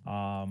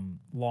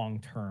 long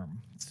term.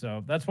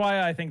 So that's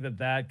why I think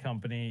that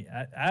company,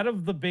 out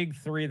of the big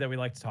three that we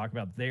like to talk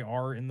about, they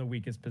are in the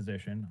weakest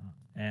position.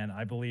 And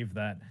I believe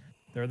that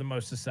they're the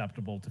most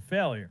susceptible to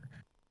failure.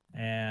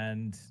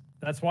 And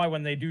that's why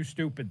when they do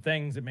stupid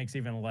things, it makes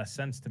even less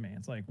sense to me.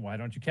 It's like, why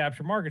don't you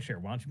capture market share?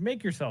 Why don't you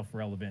make yourself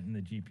relevant in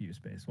the GPU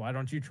space? Why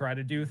don't you try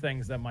to do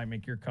things that might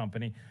make your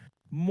company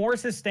more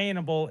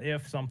sustainable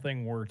if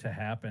something were to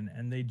happen?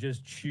 And they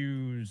just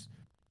choose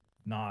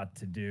not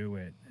to do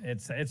it.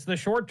 It's the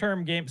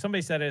short-term game.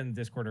 Somebody said it in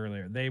Discord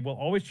earlier. They will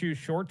always choose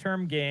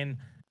short-term gain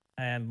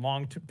and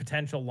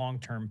potential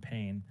long-term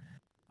pain,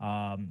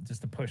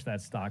 just to push that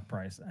stock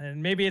price.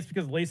 And maybe it's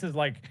because Lisa's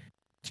like,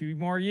 2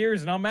 more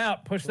years and I'm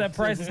out. Push that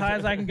price as high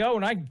as I can go,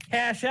 and I can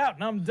cash out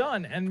and I'm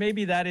done. And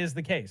maybe that is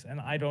the case, and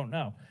I don't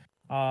know.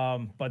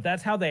 But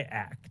that's how they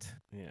act.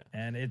 Yeah.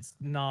 And it's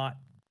not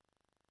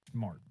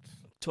smart.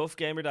 Tough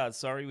Gamer Dad,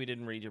 sorry we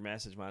didn't read your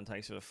message, man.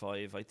 Thanks for the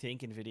 5. I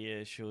think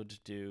Nvidia should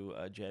do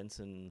a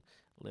Jensen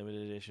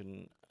limited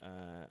edition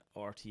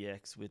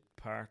RTX with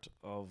part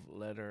of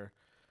leather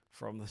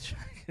from the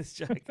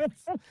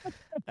jackets.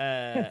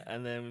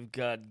 And then we've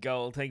got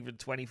Gold. Thank you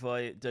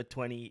for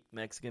 20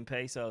 Mexican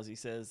pesos. He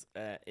says,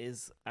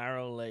 is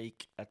Arrow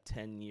Lake a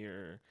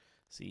 10-year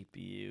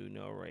CPU,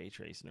 no ray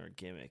tracing or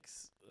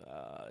gimmicks?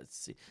 Let's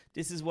see.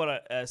 This is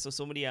what so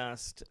somebody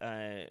asked,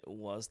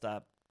 was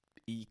that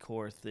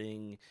E-Core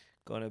thing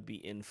going to be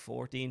in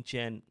 14th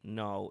gen?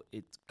 No,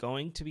 it's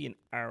going to be an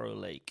Arrow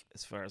Lake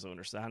as far as I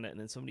understand it. And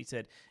then somebody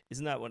said,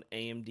 isn't that what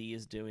AMD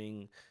is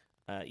doing?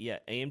 Yeah,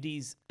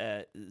 AMD's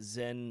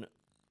Zen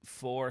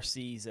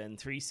 4C, Zen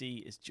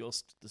 3C is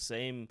just the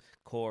same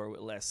core with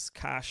less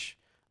cache,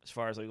 as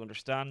far as I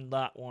understand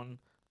that one.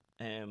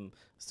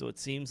 So it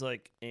seems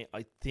like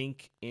I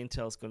think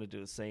Intel's going to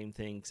do the same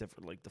thing, except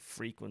for like the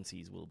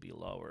frequencies will be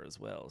lower as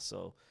well.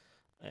 So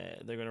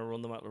they're going to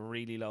run them at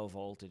really low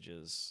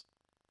voltages,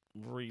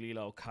 really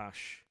low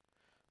cache,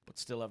 but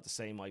still have the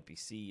same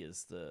IPC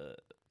as the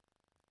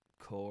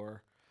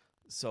core.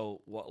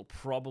 So what will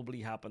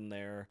probably happen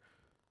there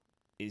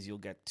is you'll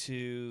get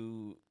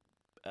two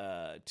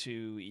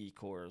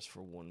E-cores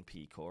for one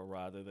P-core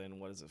rather than,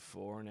 what is it,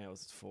 4 now?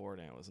 It's 4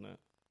 now, isn't it?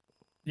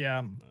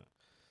 Yeah.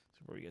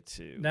 So where you get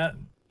 2. Now,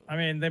 I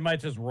mean, they might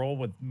just roll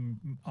with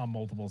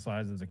multiple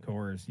sizes of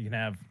cores. You can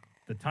have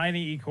the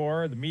tiny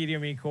E-core, the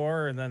medium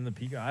E-core, and then the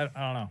P-core. I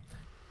don't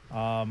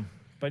know.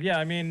 But yeah,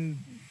 I mean,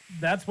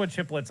 that's what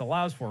chiplets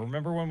allows for.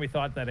 Remember when we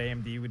thought that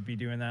AMD would be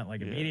doing that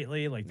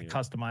immediately, the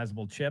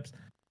customizable chips?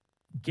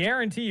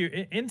 Guarantee you,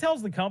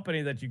 Intel's the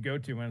company that you go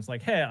to when it's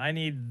like, hey, I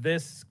need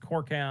this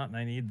core count and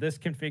I need this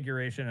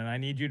configuration and I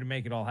need you to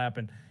make it all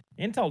happen.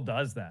 Intel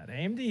does that.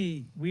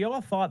 AMD, we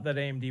all thought that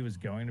AMD was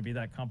going to be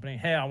that company.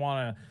 Hey, I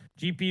want a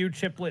GPU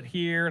chiplet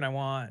here and I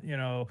want,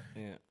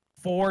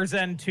 4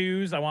 Zen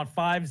 2s. I want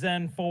 5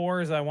 Zen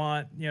 4s. I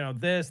want,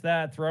 this,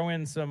 that, throw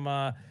in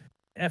some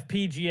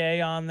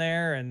FPGA on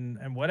there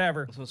and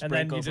whatever. And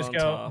then you just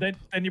go,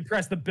 then you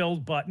press the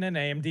build button and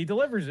AMD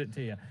delivers it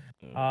to you.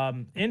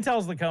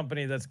 Intel's the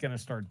company that's going to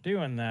start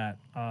doing that.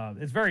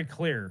 It's very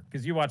clear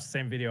because you watched the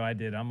same video I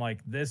did. I'm like,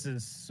 this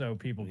is so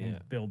people can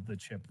build the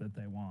chip that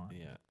they want.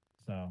 Yeah.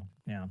 So,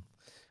 yeah.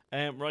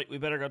 Right, we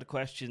better go to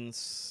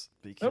questions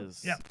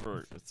because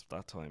it's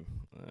that time.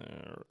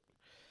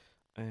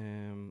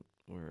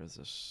 Where is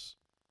it?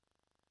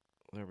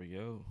 There we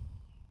go.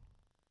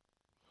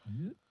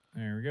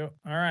 There we go.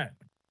 All right.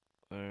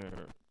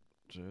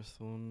 This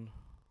one.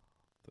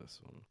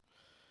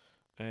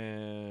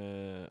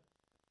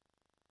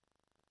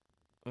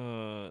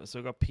 So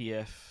I got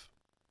PF.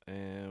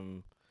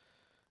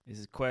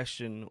 Is a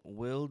question: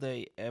 will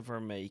they ever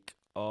make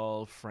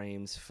all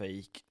frames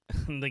fake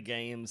and the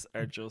games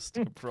are just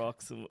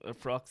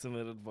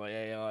approximated by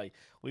AI?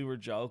 We were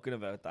joking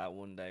about that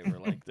one day. We're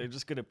like, they're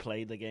just gonna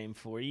play the game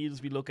for you. You'll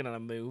just be looking at a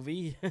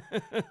movie.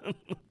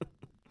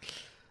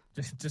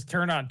 Just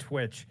turn on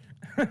Twitch.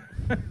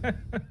 There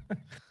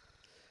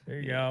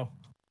you go.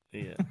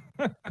 Yeah.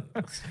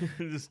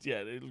 It'll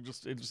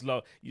just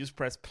load. You just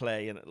press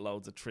play and it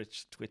loads a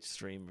Twitch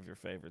stream of your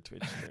favorite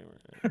Twitch streamer.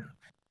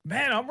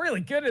 Man, I'm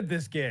really good at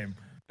this game.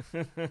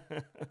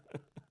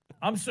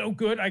 I'm so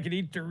good I can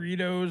eat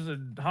Doritos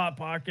and Hot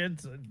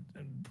Pockets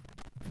and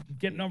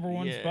get number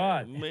one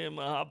spot. Me and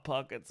my Hot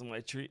Pockets and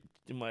my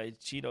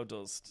Cheeto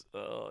dust.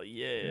 Oh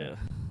yeah.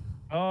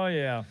 Oh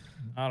yeah.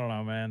 I don't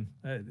know, man.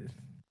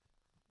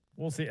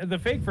 We'll see. The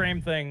fake frame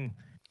thing,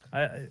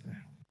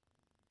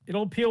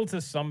 it'll appeal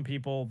to some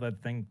people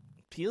that think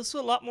appeals to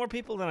a lot more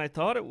people than I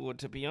thought it would,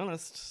 to be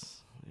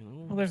honest. You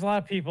know? Well, there's a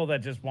lot of people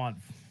that just want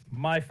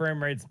my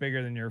frame rate's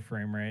bigger than your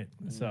frame rate,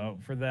 so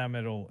for them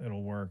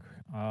it'll work.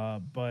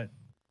 But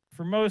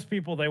for most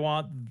people, they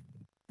want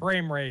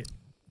frame rate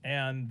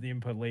and the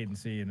input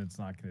latency, and it's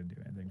not going to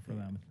do anything for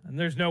them. And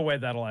there's no way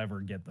that'll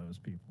ever get those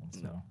people.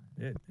 So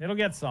it'll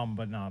get some,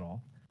 but not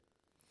all.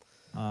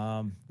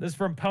 This is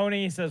from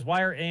Pony. He says,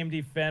 why are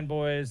AMD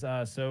fanboys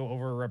so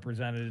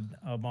overrepresented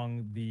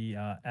among the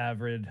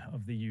avid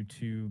of the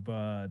YouTube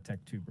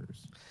tech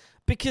tubers?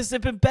 Because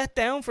they've been bet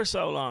down for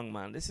so long,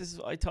 man. I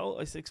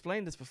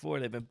explained this before.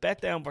 They've been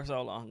bet down for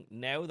so long.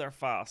 Now they're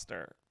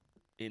faster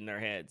in their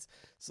heads,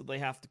 so they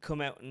have to come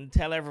out and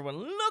tell everyone,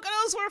 "Look at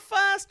us, we're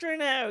faster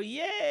now!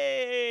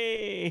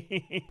 Yay!"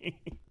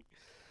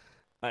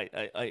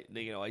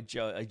 I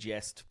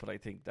jest, but I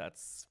think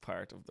that's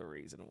part of the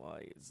reason why.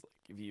 It's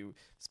like if you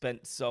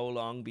spent so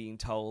long being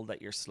told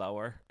that you're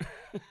slower,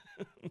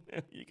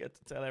 you get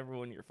to tell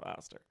everyone you're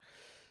faster.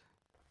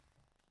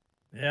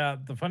 Yeah,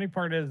 the funny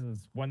part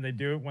is when they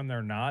do it when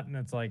they're not, and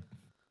it's like,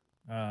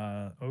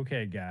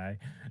 okay, guy.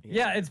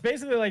 Yeah, it's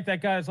basically like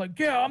that guy's like,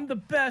 yeah, I'm the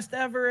best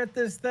ever at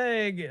this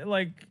thing.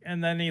 Like,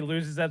 and then he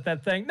loses at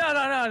that thing. No.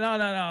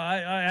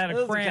 I had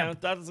a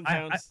cramp. That doesn't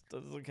count.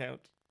 That doesn't count.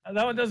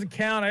 That one doesn't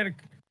count. I had a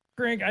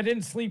drink. I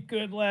didn't sleep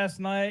good last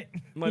night.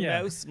 My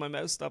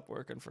mouse stopped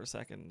working for a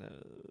second.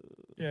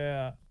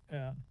 Yeah.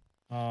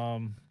 I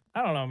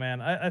don't know,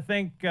 man. I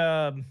think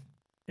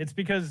it's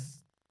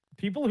because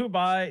people who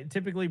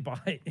typically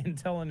buy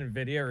Intel and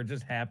NVIDIA are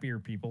just happier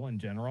people in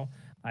general.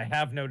 I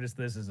have noticed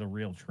this is a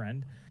real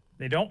trend.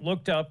 They don't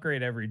look to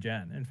upgrade every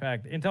gen. In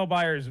fact, Intel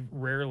buyers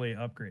rarely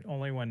upgrade,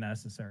 only when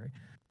necessary.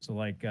 So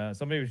like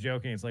somebody was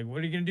joking, it's like, what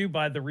are you going to do?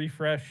 Buy the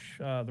refresh,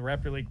 the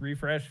Raptor Lake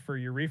refresh for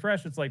your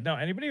refresh? It's like, no,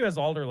 anybody who has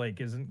Alder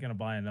Lake isn't going to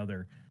buy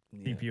another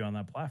CPU on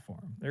that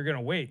platform. They're going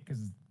to wait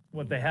because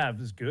what they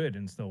have is good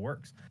and still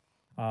works.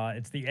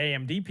 It's the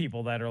AMD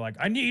people that are like,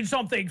 I need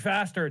something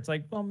faster. It's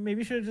like, well, maybe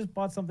you should have just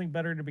bought something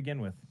better to begin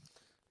with.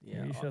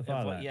 Yeah, you should have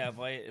thought of that. Yeah,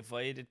 if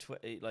I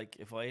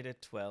had a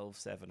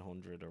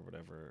 12700 or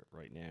whatever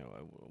right now,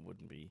 I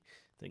wouldn't be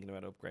thinking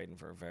about upgrading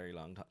for a very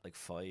long time, like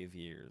 5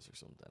 years or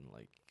something.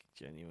 Like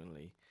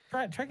genuinely,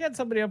 try get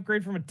somebody to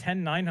upgrade from a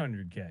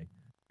 10900K.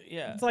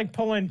 Yeah, it's like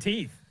pulling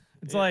teeth.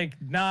 It's like,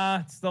 nah,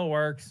 it still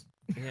works.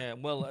 Yeah,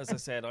 well, as I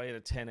said, I had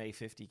a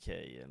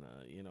 10A50K, and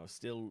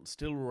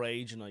still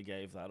raging. I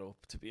gave that up,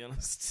 to be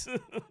honest.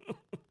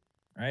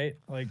 Right?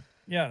 Like,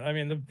 yeah, I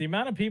mean, the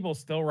amount of people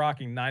still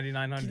rocking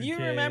 9900K. Can you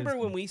remember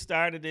when we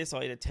started this?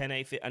 I had a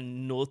 10A50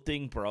 and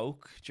nothing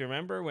broke. Do you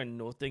remember when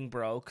nothing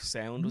broke?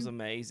 Sound was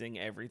amazing.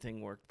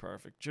 Everything worked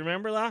perfect. Do you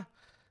remember that?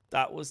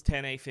 That was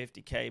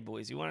 10A50K,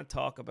 boys. You want to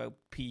talk about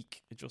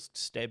peak just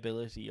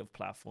stability of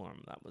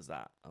platform? That was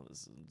that. I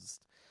was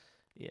just,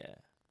 yeah.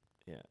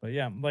 But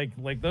yeah,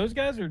 like those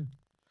guys are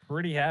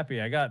pretty happy.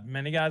 I got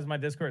many guys in my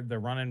Discord. They're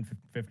running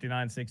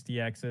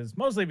 5960Xs,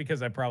 mostly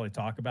because I probably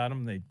talk about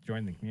them. They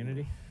joined the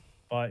community,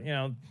 but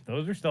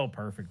those are still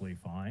perfectly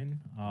fine.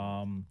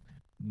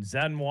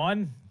 Zen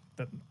 1,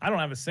 I don't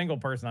have a single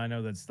person I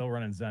know that's still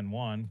running Zen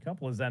 1. A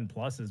couple of Zen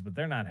Pluses, but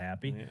they're not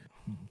happy. Yeah.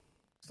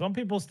 Some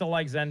people still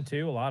like Zen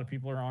 2. A lot of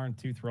people aren't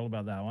too thrilled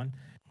about that one.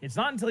 It's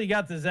not until you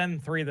got the Zen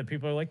 3 that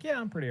people are like, yeah,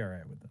 I'm pretty all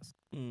right with this.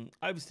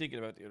 I was thinking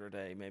about the other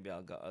day, maybe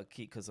I'll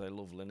keep, because I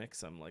love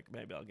Linux, I'm like,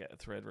 maybe I'll get a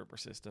Threadripper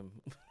system.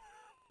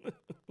 I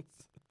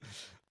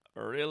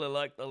really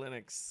like the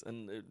Linux,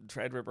 and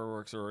Threadripper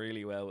works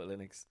really well with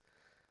Linux.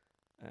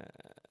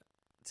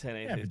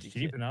 10A50K. Yeah, if it's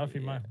cheap enough, you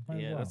might as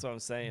well. That's what I'm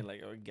saying.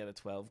 Like, or get a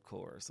 12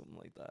 core or something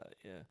like that.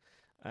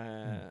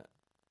 Yeah.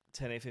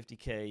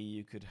 10A50K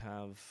you could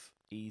have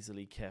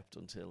easily kept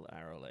until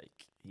Arrow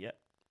Lake. Yep.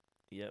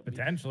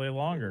 Potentially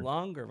longer.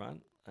 Longer,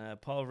 man.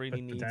 Paul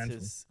really needs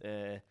his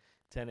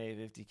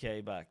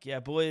 10A50K back. Yeah,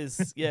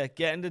 boys. Yeah,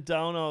 get into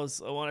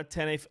donos. I want a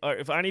 10A. Or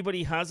if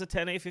anybody has a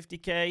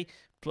 10A50K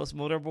plus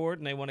motherboard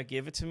and they want to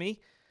give it to me,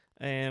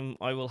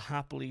 I will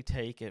happily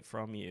take it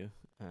from you.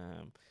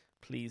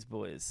 Please,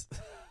 boys.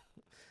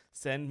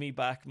 Send me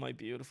back my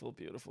beautiful,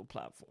 beautiful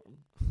platform.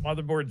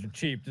 Motherboards are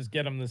cheap. Just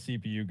get him the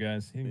CPU,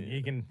 guys.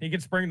 He can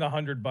spring the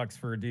 $100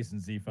 for a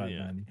decent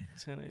Z590.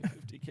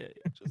 10A50K.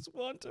 I just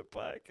want it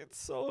back. It's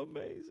so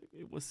amazing.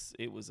 It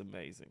was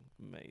amazing.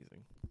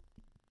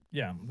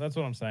 Yeah, that's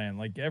what I'm saying.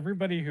 Like,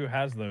 everybody who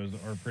has those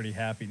are pretty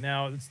happy.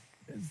 Now, it's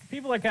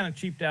people that kind of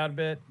cheaped out a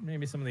bit.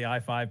 Maybe some of the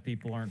i5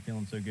 people aren't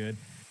feeling so good.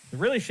 The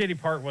really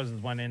shitty part was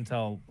when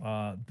Intel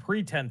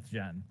pre-10th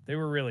gen, they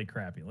were really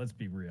crappy. Let's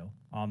be real.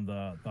 On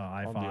the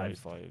i5s. On the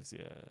i5s,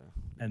 yeah.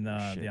 And the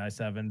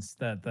i7s,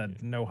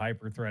 that no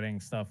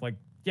hyper-threading stuff. Like,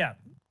 yeah,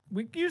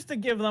 we used to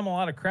give them a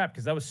lot of crap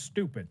because that was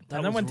stupid.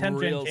 And then when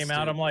 10th gen came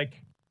out, I'm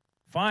like,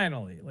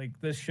 finally, like,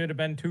 this should have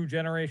been 2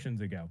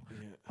 generations ago.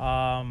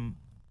 Yeah.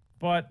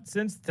 But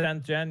since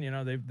 10th gen,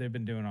 they've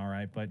been doing all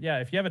right. But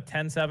yeah, if you have a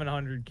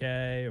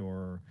 10700K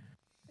or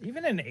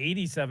even an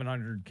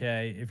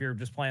 8700K, if you're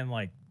just playing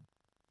like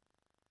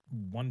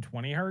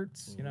 120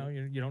 hertz, you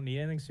don't need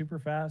anything super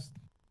fast.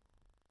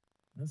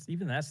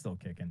 That's still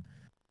kicking.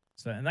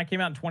 So, and that came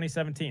out in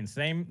 2017,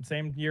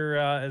 same year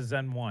as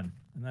Zen 1,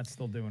 and that's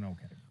still doing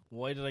okay.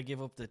 Why did I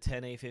give up the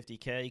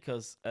 10A50K?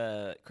 Because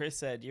Chris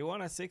said, you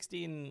want a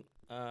 16, you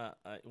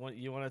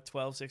want a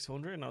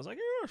 12-600? And I was like,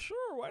 yeah,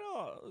 sure, why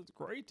not? It's a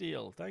great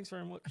deal. Thanks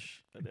very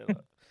much. I did it.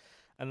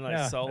 And then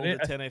I sold the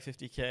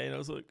 10A50K, and I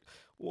was like,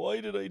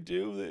 why did I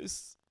do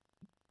this?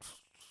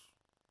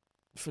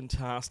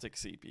 Fantastic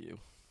CPU.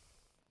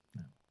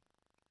 Yeah.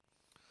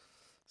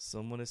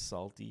 Someone is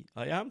salty.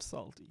 I am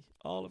salty.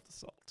 All of the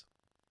salt.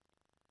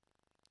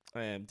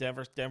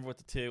 Denver with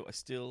the 2. I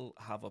still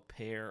have a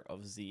pair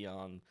of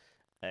Xeon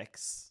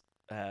X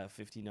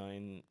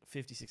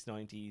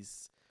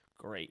 5690s.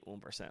 Great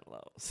 1%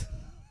 lows.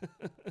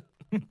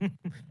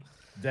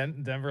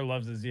 Denver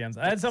loves the Xeons.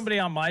 I had somebody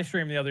on my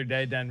stream the other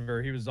day,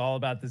 Denver. He was all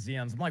about the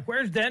Xeons. I'm like,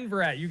 where's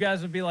Denver at? You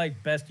guys would be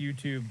like best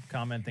YouTube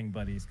commenting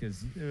buddies,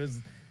 because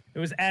it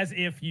was as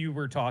if you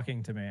were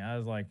talking to me. I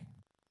was like,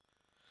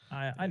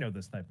 I know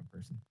this type of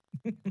person.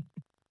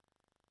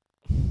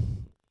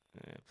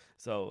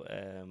 So,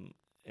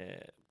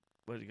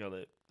 what do you call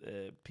it?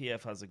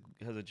 PF has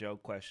a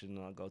joke question,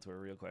 and I'll go to a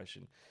real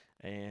question.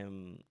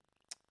 Will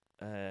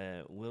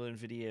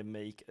Nvidia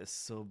make a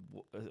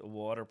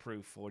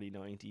waterproof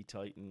 4090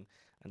 Titan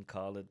and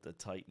call it the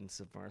Titan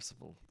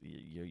Submersible?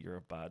 You're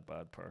a bad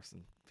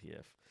person,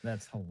 PF.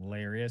 That's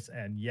hilarious,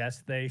 and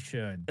yes, they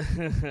should.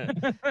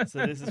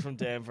 So this is from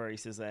Denver. He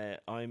says,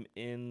 I'm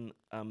in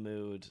a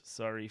mood.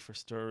 Sorry for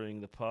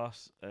stirring the pot.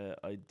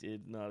 I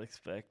did not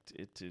expect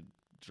it to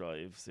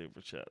drive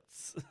super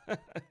chats.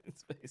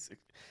 It's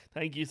basically,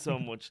 thank you so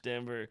much,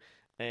 Denver.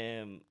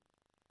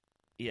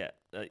 Yeah,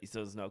 so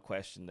there's no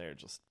question there.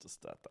 Just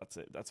that's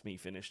it. That's me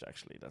finished.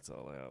 Actually, that's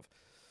all I have.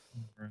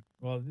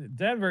 Well,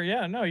 Denver,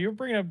 yeah, no, you're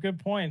bringing up good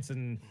points,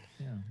 and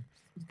yeah,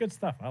 it's good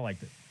stuff. I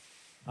liked it.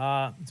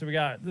 So we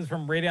got this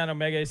from Radeon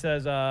Omega. He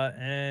says,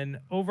 an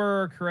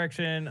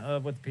overcorrection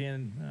of what the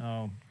PN.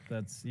 Oh,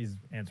 he's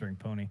answering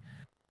Pony.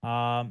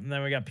 And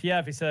then we got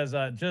PF. He says,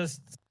 you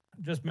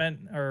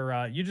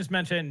just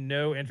mentioned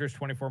no interest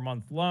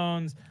 24-month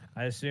loans.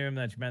 I assume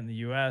that you meant in the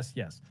U.S.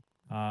 Yes.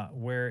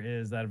 Where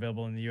is that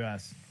available in the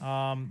U.S.?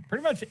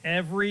 Pretty much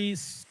every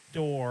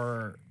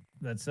store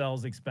that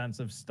sells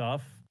expensive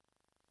stuff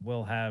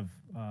will have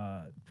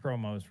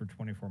promos for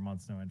 24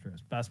 months, no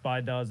interest. Best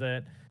Buy does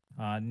it.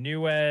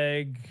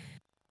 Newegg,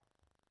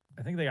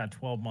 I think they got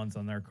 12 months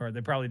on their card.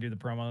 They probably do the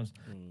promos.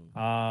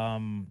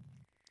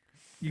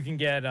 You can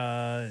get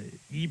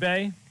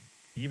eBay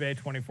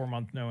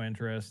 24-month, no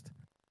interest.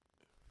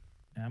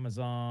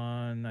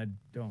 Amazon, I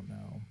don't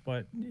know,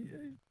 but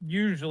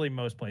usually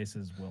most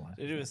places will have.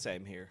 They do the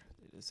same here.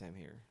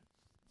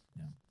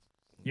 Yeah,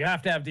 you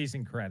have to have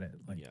decent credit.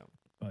 But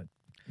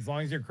as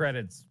long as your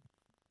credit's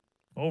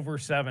over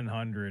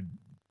 700,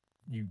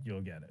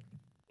 you'll get it.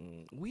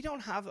 We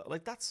don't have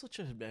that's such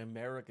an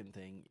American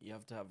thing. You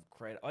have to have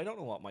credit. I don't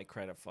know what my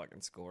credit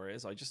fucking score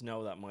is. I just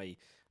know that my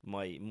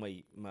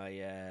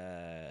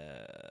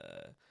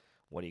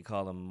what do you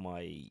call them?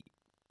 My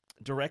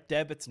direct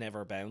debits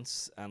never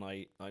bounce, and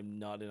I'm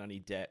not in any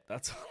debt.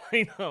 That's all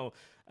I know.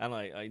 And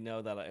I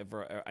know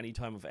that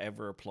anytime I've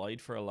ever applied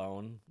for a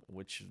loan,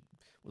 which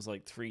was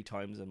like 3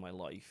 times in my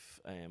life,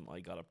 I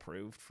got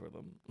approved for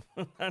them.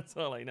 That's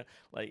all I know.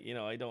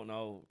 I don't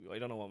know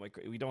what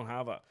we don't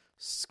have a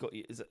score.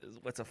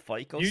 What's a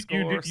FICO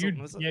score or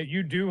something? Yeah,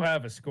 you do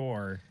have a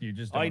score. You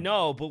just don't. I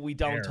know, but we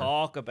don't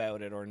talk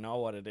about it or know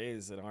what it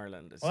is in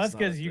Ireland. Well, that's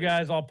because you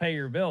guys all pay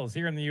your bills.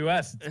 Here in the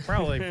U.S., it's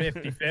probably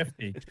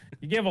 50-50.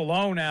 You give a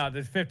loan out,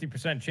 there's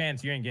 50%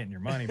 chance you ain't getting your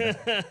money back.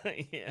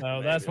 Yeah,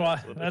 so that's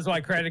why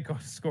credit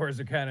scores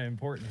are kind of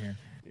important here.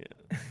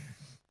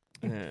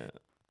 Yeah. It's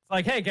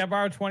like, hey, can I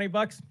borrow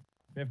 $20?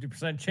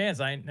 50% chance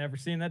I ain't never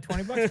seen that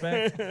 $20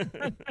 back.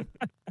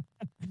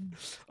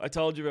 I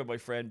told you about my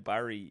friend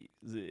Barry.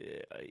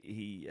 We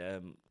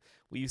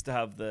used to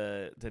have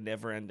the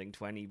never-ending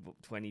 20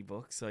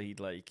 bucks. So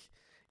he'd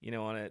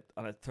on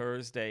a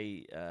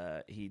Thursday,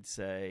 he'd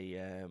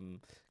say,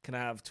 "Can I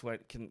have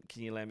can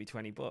you lend me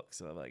 $20?"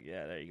 So I'm like,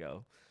 "Yeah, there you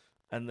go."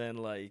 And then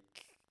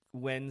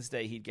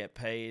Wednesday, he'd get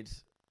paid.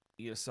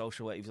 He was on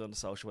the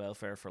social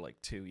welfare for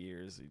 2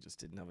 years. He just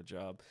didn't have a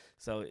job.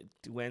 So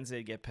Wednesday,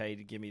 he'd get paid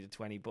to give me the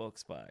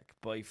 $20 back.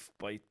 By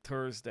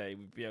Thursday,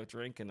 we'd be out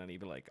drinking, and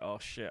he'd be like, "Oh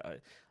shit,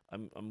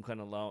 I'm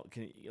kind of low.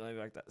 Can you let me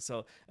back that?"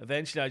 So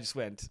eventually, I just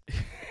went,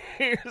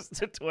 "Here's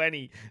the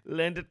 20.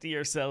 Lend it to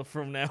yourself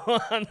from now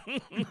on."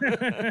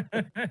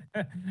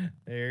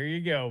 There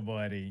you go,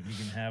 buddy. You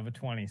can have a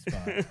 20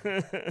 spot.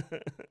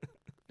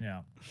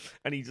 Yeah.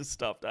 And he just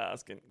stopped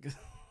asking. It's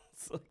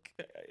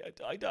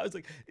I was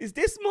like, is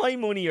this my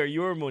money or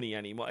your money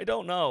anymore? I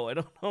don't know. I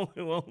don't know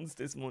who owns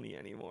this money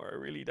anymore. I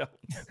really don't.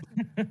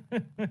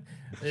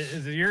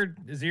 Is it your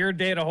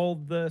day to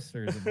hold this,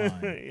 or is it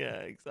mine?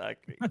 Yeah,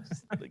 exactly.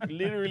 Just,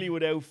 literally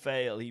without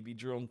fail, he'd be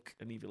drunk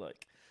and he'd be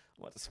like,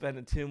 "I'm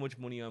spending too much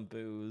money on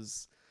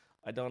booze.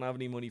 I don't have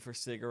any money for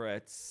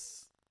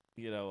cigarettes.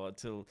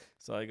 So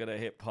I gotta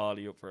hit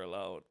Paulie up for a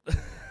loan."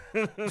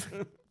 There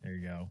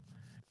you go.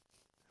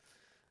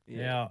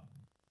 Yeah.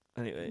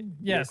 Anyway,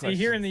 Yeah, see,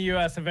 here in the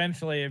U.S.,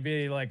 eventually it'd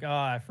be like, oh,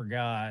 I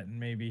forgot, and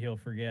maybe he'll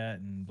forget,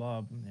 and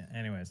blah. Yeah,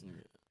 anyways,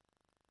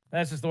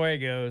 that's just the way it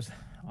goes.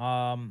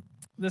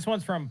 This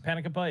one's from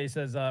Panicapa. He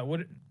says,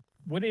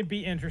 would it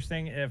be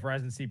interesting if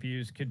Ryzen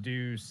CPUs could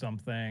do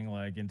something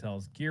like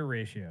Intel's gear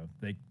ratio?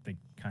 They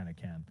kind of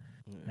can,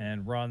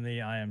 and run the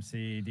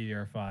IMC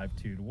DDR5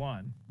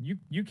 2-to-1.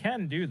 You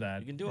can do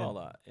that. You can do all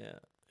that. Yeah.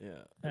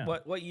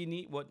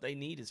 What they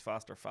need is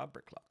faster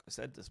fabric clock. I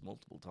said this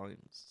multiple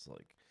times. It's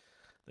like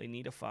they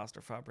need a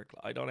faster fabric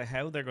clock. I don't know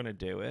how they're going to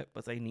do it,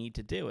 but they need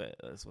to do it.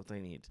 That's what they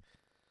need.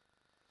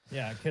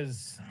 Yeah,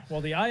 because,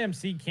 well, the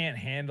IMC can't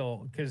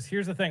handle, because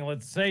here's the thing.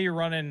 Let's say you're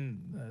running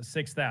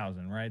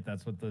 6,000, right?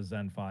 That's what the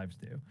Zen 5s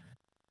do.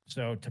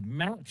 So to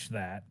match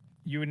that,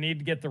 you would need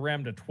to get the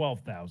RAM to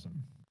 12,000.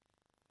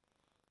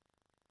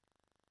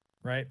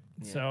 Right?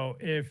 Yeah. So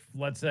if,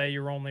 let's say,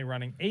 you're only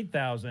running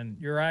 8,000,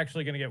 you're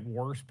actually going to get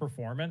worse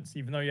performance,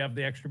 even though you have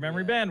the extra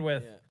memory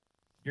bandwidth. Yeah.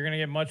 You're going to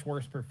get much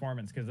worse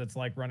performance because it's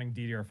like running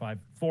DDR5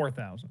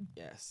 4,000.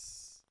 Yes.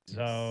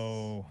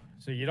 So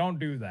you don't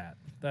do that.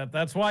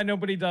 That's why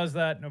nobody does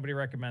that. Nobody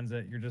recommends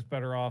it. You're just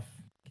better off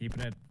keeping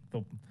it.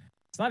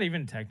 It's not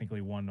even technically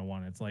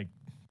 1-to-1. It's like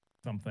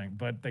something,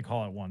 but they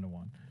call it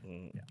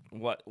 1-to-1. Yeah.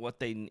 What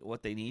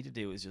they need to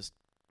do is just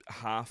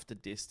half the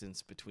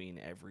distance between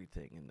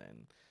everything, and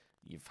then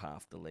you've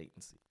half the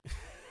latency.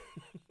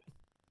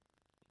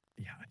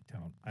 Yeah,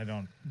 I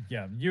don't.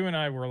 Yeah, you and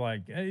I were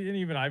like, and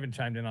even Ivan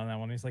chimed in on that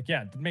one. He's like,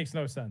 yeah, it makes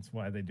no sense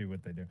why they do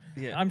what they do.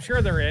 Yeah, I'm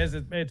sure there is.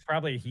 It's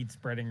probably a heat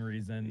spreading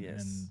reason.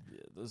 Yes,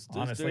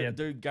 honestly,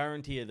 they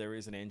guarantee you there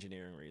is an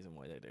engineering reason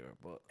why they do it.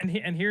 But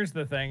and here's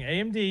the thing: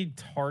 AMD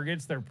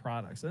targets their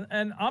products,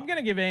 and I'm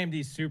gonna give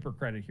AMD super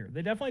credit here.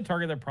 They definitely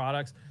target their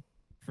products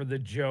for the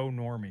Joe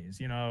normies.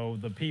 You know,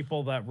 the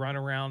people that run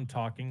around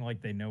talking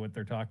like they know what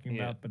they're talking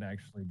about, but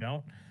actually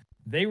don't.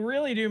 They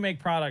really do make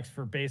products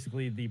for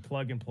basically the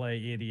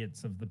plug-and-play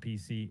idiots of the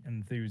PC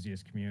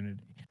enthusiast community.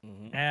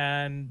 Mm-hmm.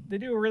 And they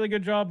do a really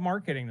good job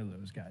marketing to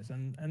those guys.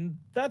 And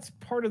that's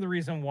part of the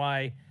reason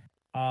why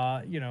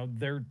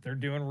they're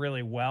doing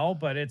really well,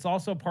 but it's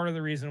also part of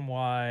the reason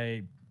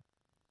why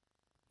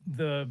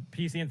the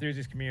PC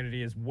enthusiast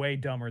community is way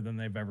dumber than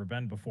they've ever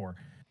been before,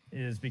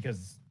 is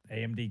because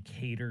AMD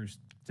caters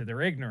to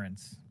their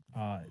ignorance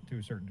to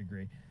a certain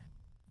degree.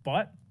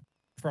 But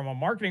from a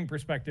marketing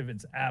perspective,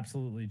 it's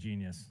absolutely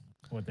genius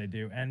what they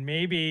do. And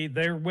maybe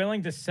they're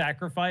willing to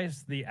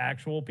sacrifice the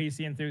actual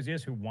PC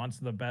enthusiast who wants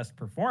the best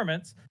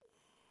performance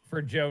for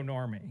Joe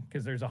Normie,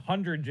 because there's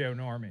 100 Joe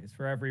Normies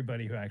for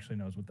everybody who actually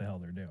knows what the hell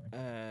they're doing.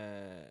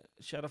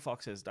 Shadow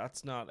Fox says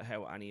that's not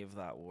how any of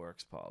that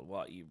works, Paul.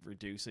 What, you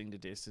reducing the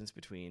distance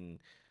between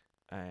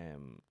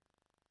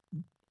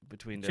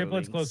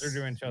chiplets closer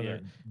to each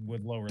other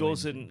with lower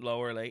doesn't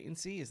lower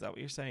latency? Is that what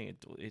you're saying?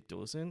 It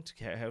doesn't?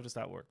 How does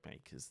that work,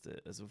 mate? Because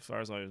as far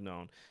as I've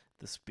known,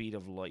 the speed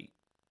of light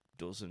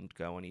doesn't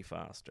go any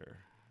faster.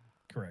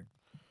 Correct.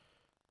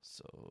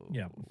 So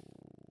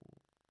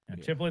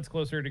chiplets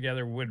closer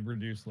together would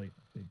reduce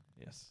latency.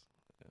 Yes.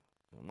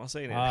 I'm not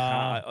saying it.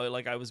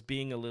 I was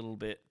being a little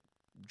bit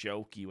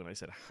jokey when I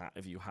said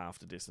if you half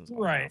the distance,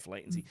 half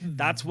latency.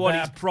 That's what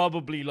he's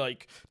probably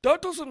like.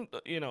 That doesn't,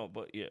 but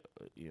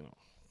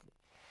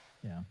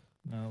Yeah,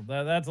 no,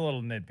 that's a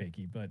little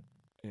nitpicky, but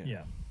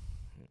yeah.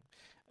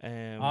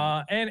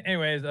 And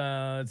anyways,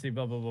 let's see,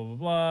 blah blah blah blah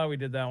blah. We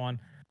did that one,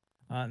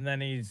 and then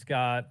he's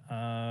got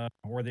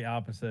or the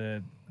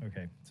opposite.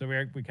 Okay, so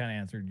we kind of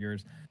answered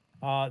yours.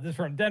 This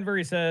from Denver.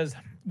 He says,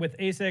 with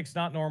ASICs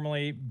not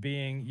normally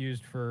being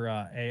used for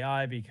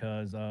AI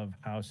because of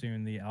how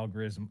soon the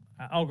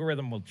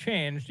algorithm will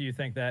change, do you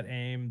think that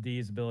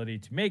AMD's ability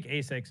to make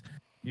ASICs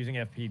using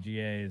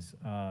FPGAs,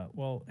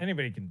 well,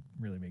 anybody can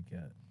really make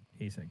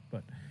ASIC,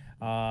 but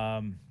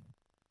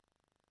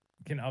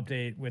can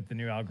update with the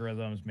new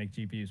algorithms, make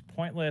GPUs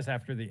pointless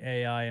after the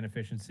AI and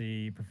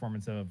efficiency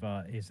performance of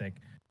ASIC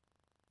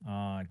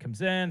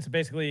comes in? So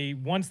basically,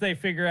 once they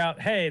figure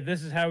out, hey,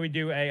 this is how we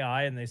do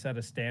AI, and they set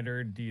a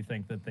standard, do you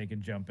think that they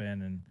could jump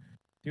in and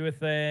do a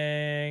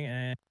thing?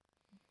 And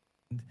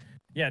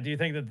do you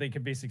think that they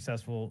could be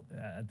successful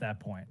at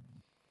that point?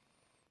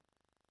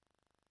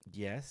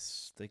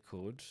 Yes, they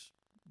could,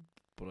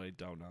 but I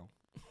don't know.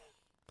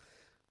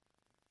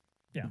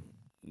 Yeah.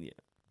 Yeah.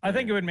 I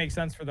think it would make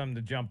sense for them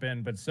to jump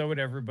in, but so would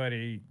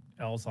everybody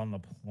else on the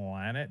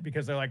planet,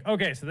 because they're like,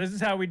 okay, so this is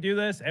how we do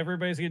this.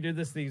 Everybody's going to do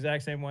this the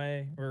exact same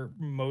way, or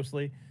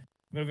mostly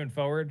moving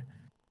forward.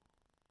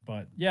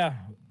 But yeah,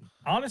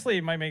 honestly,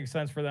 it might make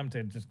sense for them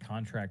to just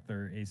contract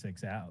their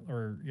ASICs out,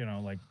 or,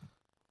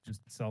 just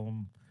sell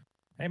them.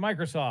 Hey,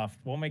 Microsoft,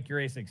 we'll make your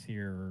ASICs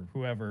here, or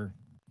whoever,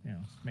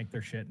 make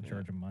their shit and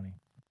charge them money.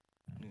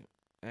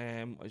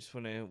 I just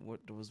want to,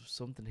 there was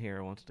something here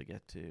I wanted to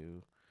get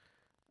to.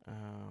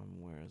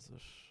 Where is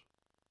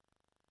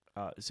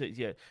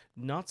it?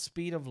 Not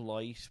speed of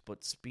light,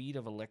 but speed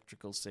of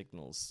electrical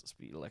signals.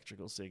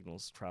 Electrical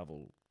signals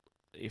travel,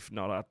 if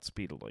not at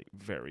speed of light,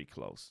 very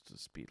close to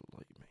speed of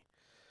light, mate.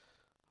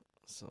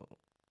 So,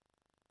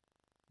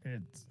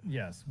 It's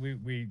yes,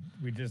 we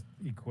just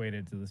equate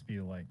it to the speed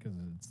of light because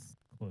it's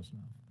close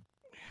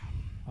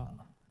enough.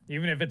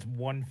 Even if it's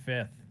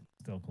 1/5,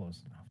 still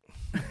close enough.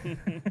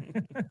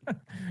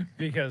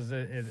 Because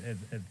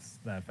it's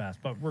that fast.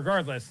 But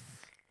regardless,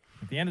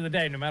 at the end of the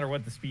day, no matter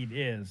what the speed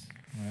is,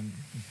 when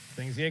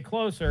things get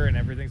closer and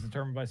everything's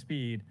determined by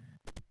speed,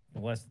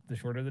 the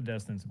shorter the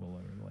distance, the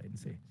lower the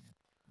latency.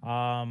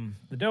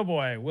 The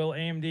Doughboy, will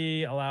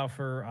AMD allow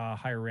for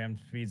higher RAM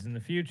speeds in the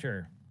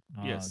future?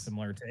 Yes.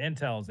 Similar to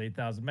Intel's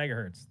 8,000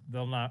 megahertz. They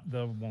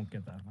won't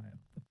get that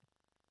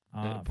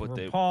high.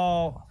 But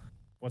Paul,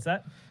 what's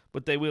that?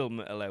 But they will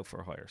allow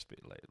for higher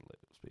speeds.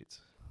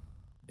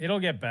 It'll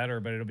get better,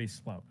 but it'll be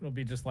slow. It'll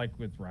be just like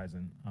with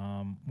Ryzen.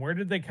 Where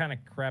did they kind of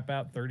crap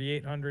out?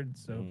 3,800.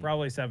 So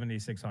probably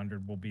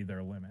 7,600 will be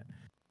their limit.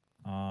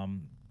 Intel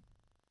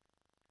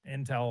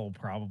will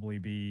probably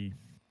be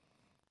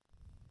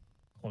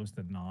close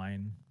to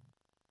 9.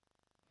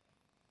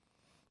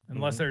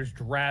 Unless there's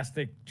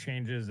drastic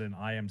changes in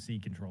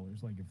IMC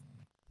controllers. Like if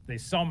they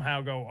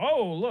somehow go,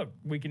 oh, look,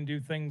 we can do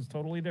things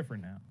totally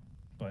different now.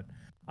 But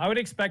I would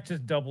expect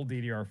just double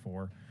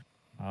DDR4.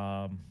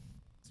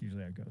 It's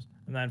usually how it goes.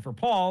 And then for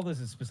Paul, this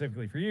is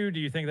specifically for you. Do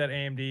you think that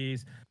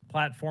AMD's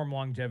platform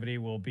longevity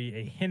will be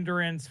a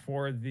hindrance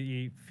for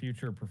the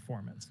future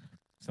performance?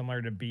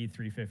 Similar to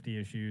B350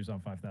 issues on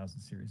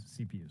 5000 series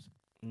CPUs.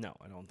 No,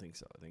 I don't think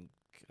so. I think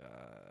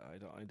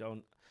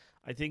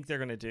I think they're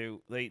going to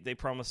do. They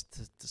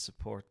promised to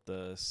support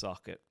the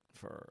socket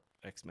for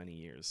X many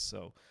years.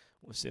 So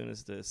as soon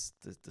as the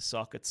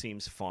socket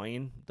seems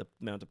fine, the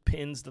amount of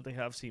pins that they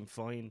have seem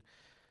fine,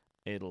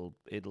 it'll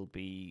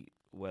be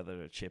whether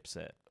the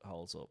chipset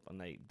holds up. And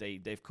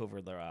they've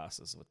covered their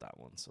asses with that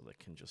one, so they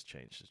can just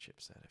change the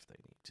chipset if they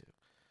need to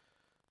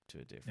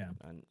a different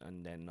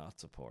and then not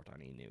support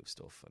any new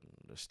stuff. And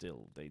they're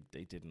still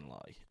they didn't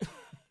lie.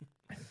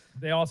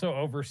 They also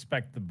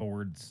overspec the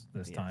boards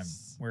this time,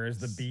 whereas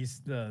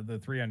the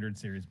 300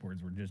 series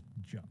boards were just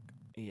junk.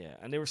 Yeah,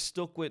 and they were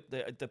stuck with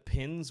the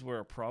pins were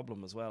a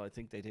problem as well. I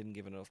think they didn't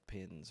give enough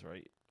pins,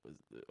 right? I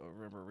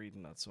remember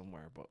reading that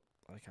somewhere, but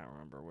I can't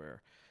remember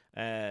where.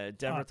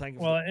 Denver, thank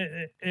you. Well,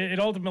 it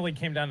ultimately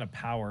came down to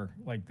power.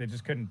 Like they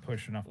just couldn't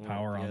push enough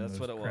power on those crappy boards. Yeah, that's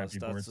what it was.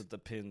 That's what the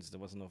pins. There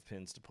wasn't enough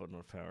pins to put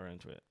enough power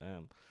into it.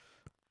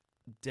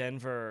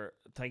 Denver,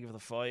 thank you for the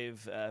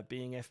 5.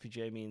 Being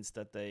FPGA means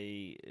that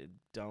they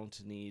don't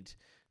need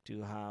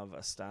to have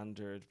a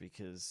standard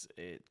because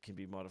it can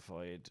be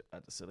modified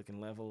at the silicon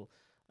level,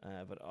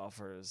 but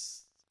offer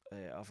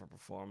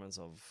performance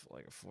of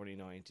like a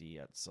 4090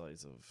 at the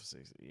size of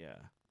 60. Yeah,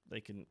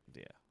 they can.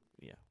 Yeah.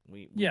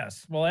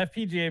 Yes. Well,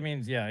 FPGA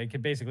means it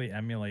can basically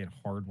emulate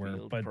hardware,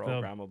 but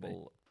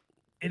programmable.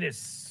 It is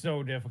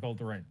so difficult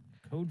to write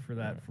code for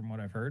that, from what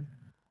I've heard.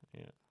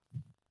 Yeah.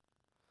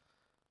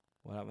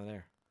 What happened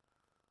there?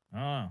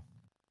 Oh.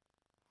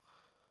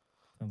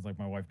 Sounds like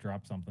my wife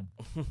dropped something.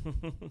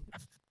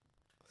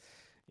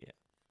 Yeah.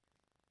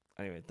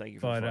 Anyway, thank you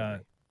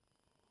for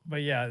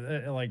But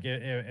yeah, like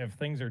if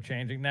things are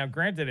changing. Now,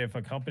 granted, if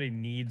a company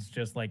needs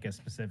just like a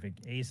specific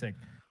ASIC,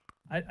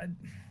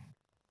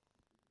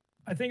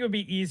 I think it would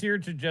be easier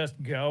to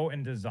just go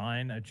and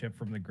design a chip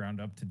from the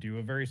ground up to do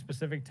a very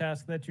specific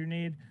task that you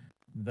need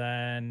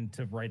than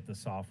to write the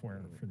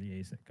software for the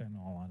ASIC, in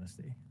all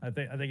honesty. I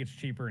think it's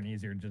cheaper and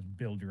easier to just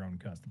build your own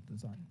custom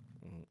design.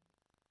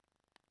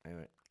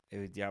 Anyway,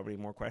 do you have any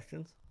more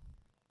questions?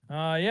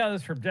 Yeah,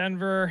 this is from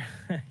Denver.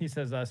 He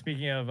says,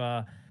 speaking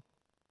of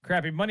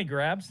crappy money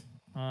grabs,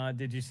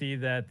 did you see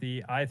that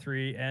the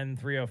i3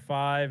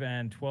 N305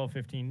 and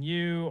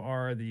 1215U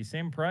are the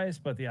same price,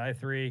 but the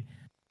i3,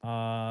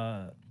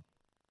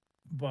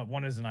 but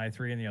one is an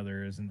i3 and the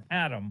other is an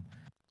Atom?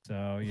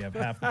 So you have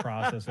half the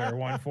processor,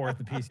 1/4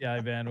 the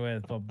PCI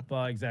bandwidth, blah, blah,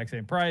 blah, exact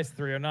same price,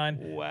 $309.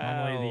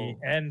 Wow. Normally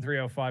the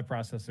N305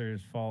 processors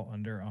fall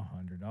under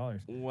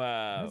 $100.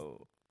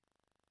 Wow.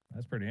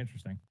 That's pretty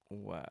interesting.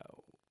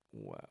 Wow.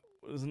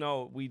 There's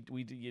no,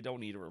 you don't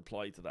need a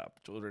reply to that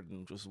other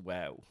than just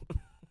wow.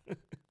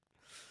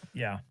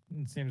 Yeah,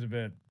 it seems a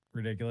bit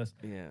ridiculous.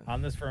 Yeah.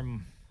 On this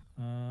from,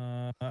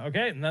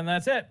 okay, and then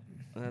that's it.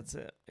 That's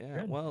it. Yeah.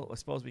 Good. Well, I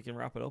suppose we can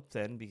wrap it up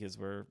then because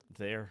we're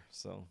there.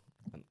 So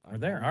we're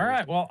there. All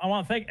right. Well, I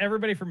want to thank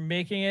everybody for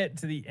making it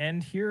to the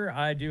end here.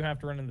 I do have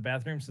to run in the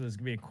bathroom, so this is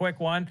going to be a quick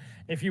one.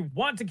 If you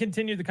want to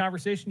continue the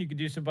conversation, you can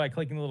do so by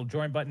clicking the little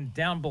join button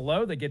down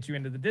below that gets you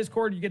into the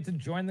Discord. You get to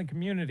join the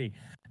community.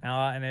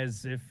 And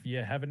as if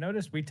you haven't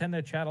noticed, we tend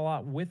to chat a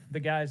lot with the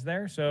guys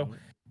there. So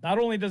not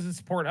only does it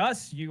support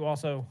us, you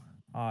also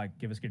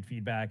give us good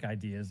feedback,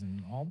 ideas,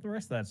 and all the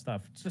rest of that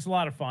stuff. It's just a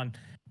lot of fun.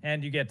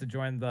 And you get to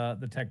join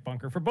the tech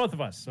bunker for both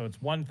of us. So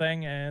it's one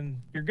thing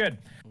and you're good.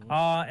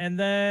 And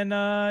then,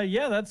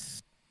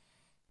 that's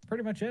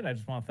pretty much it. I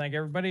just want to thank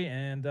everybody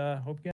and hope you guys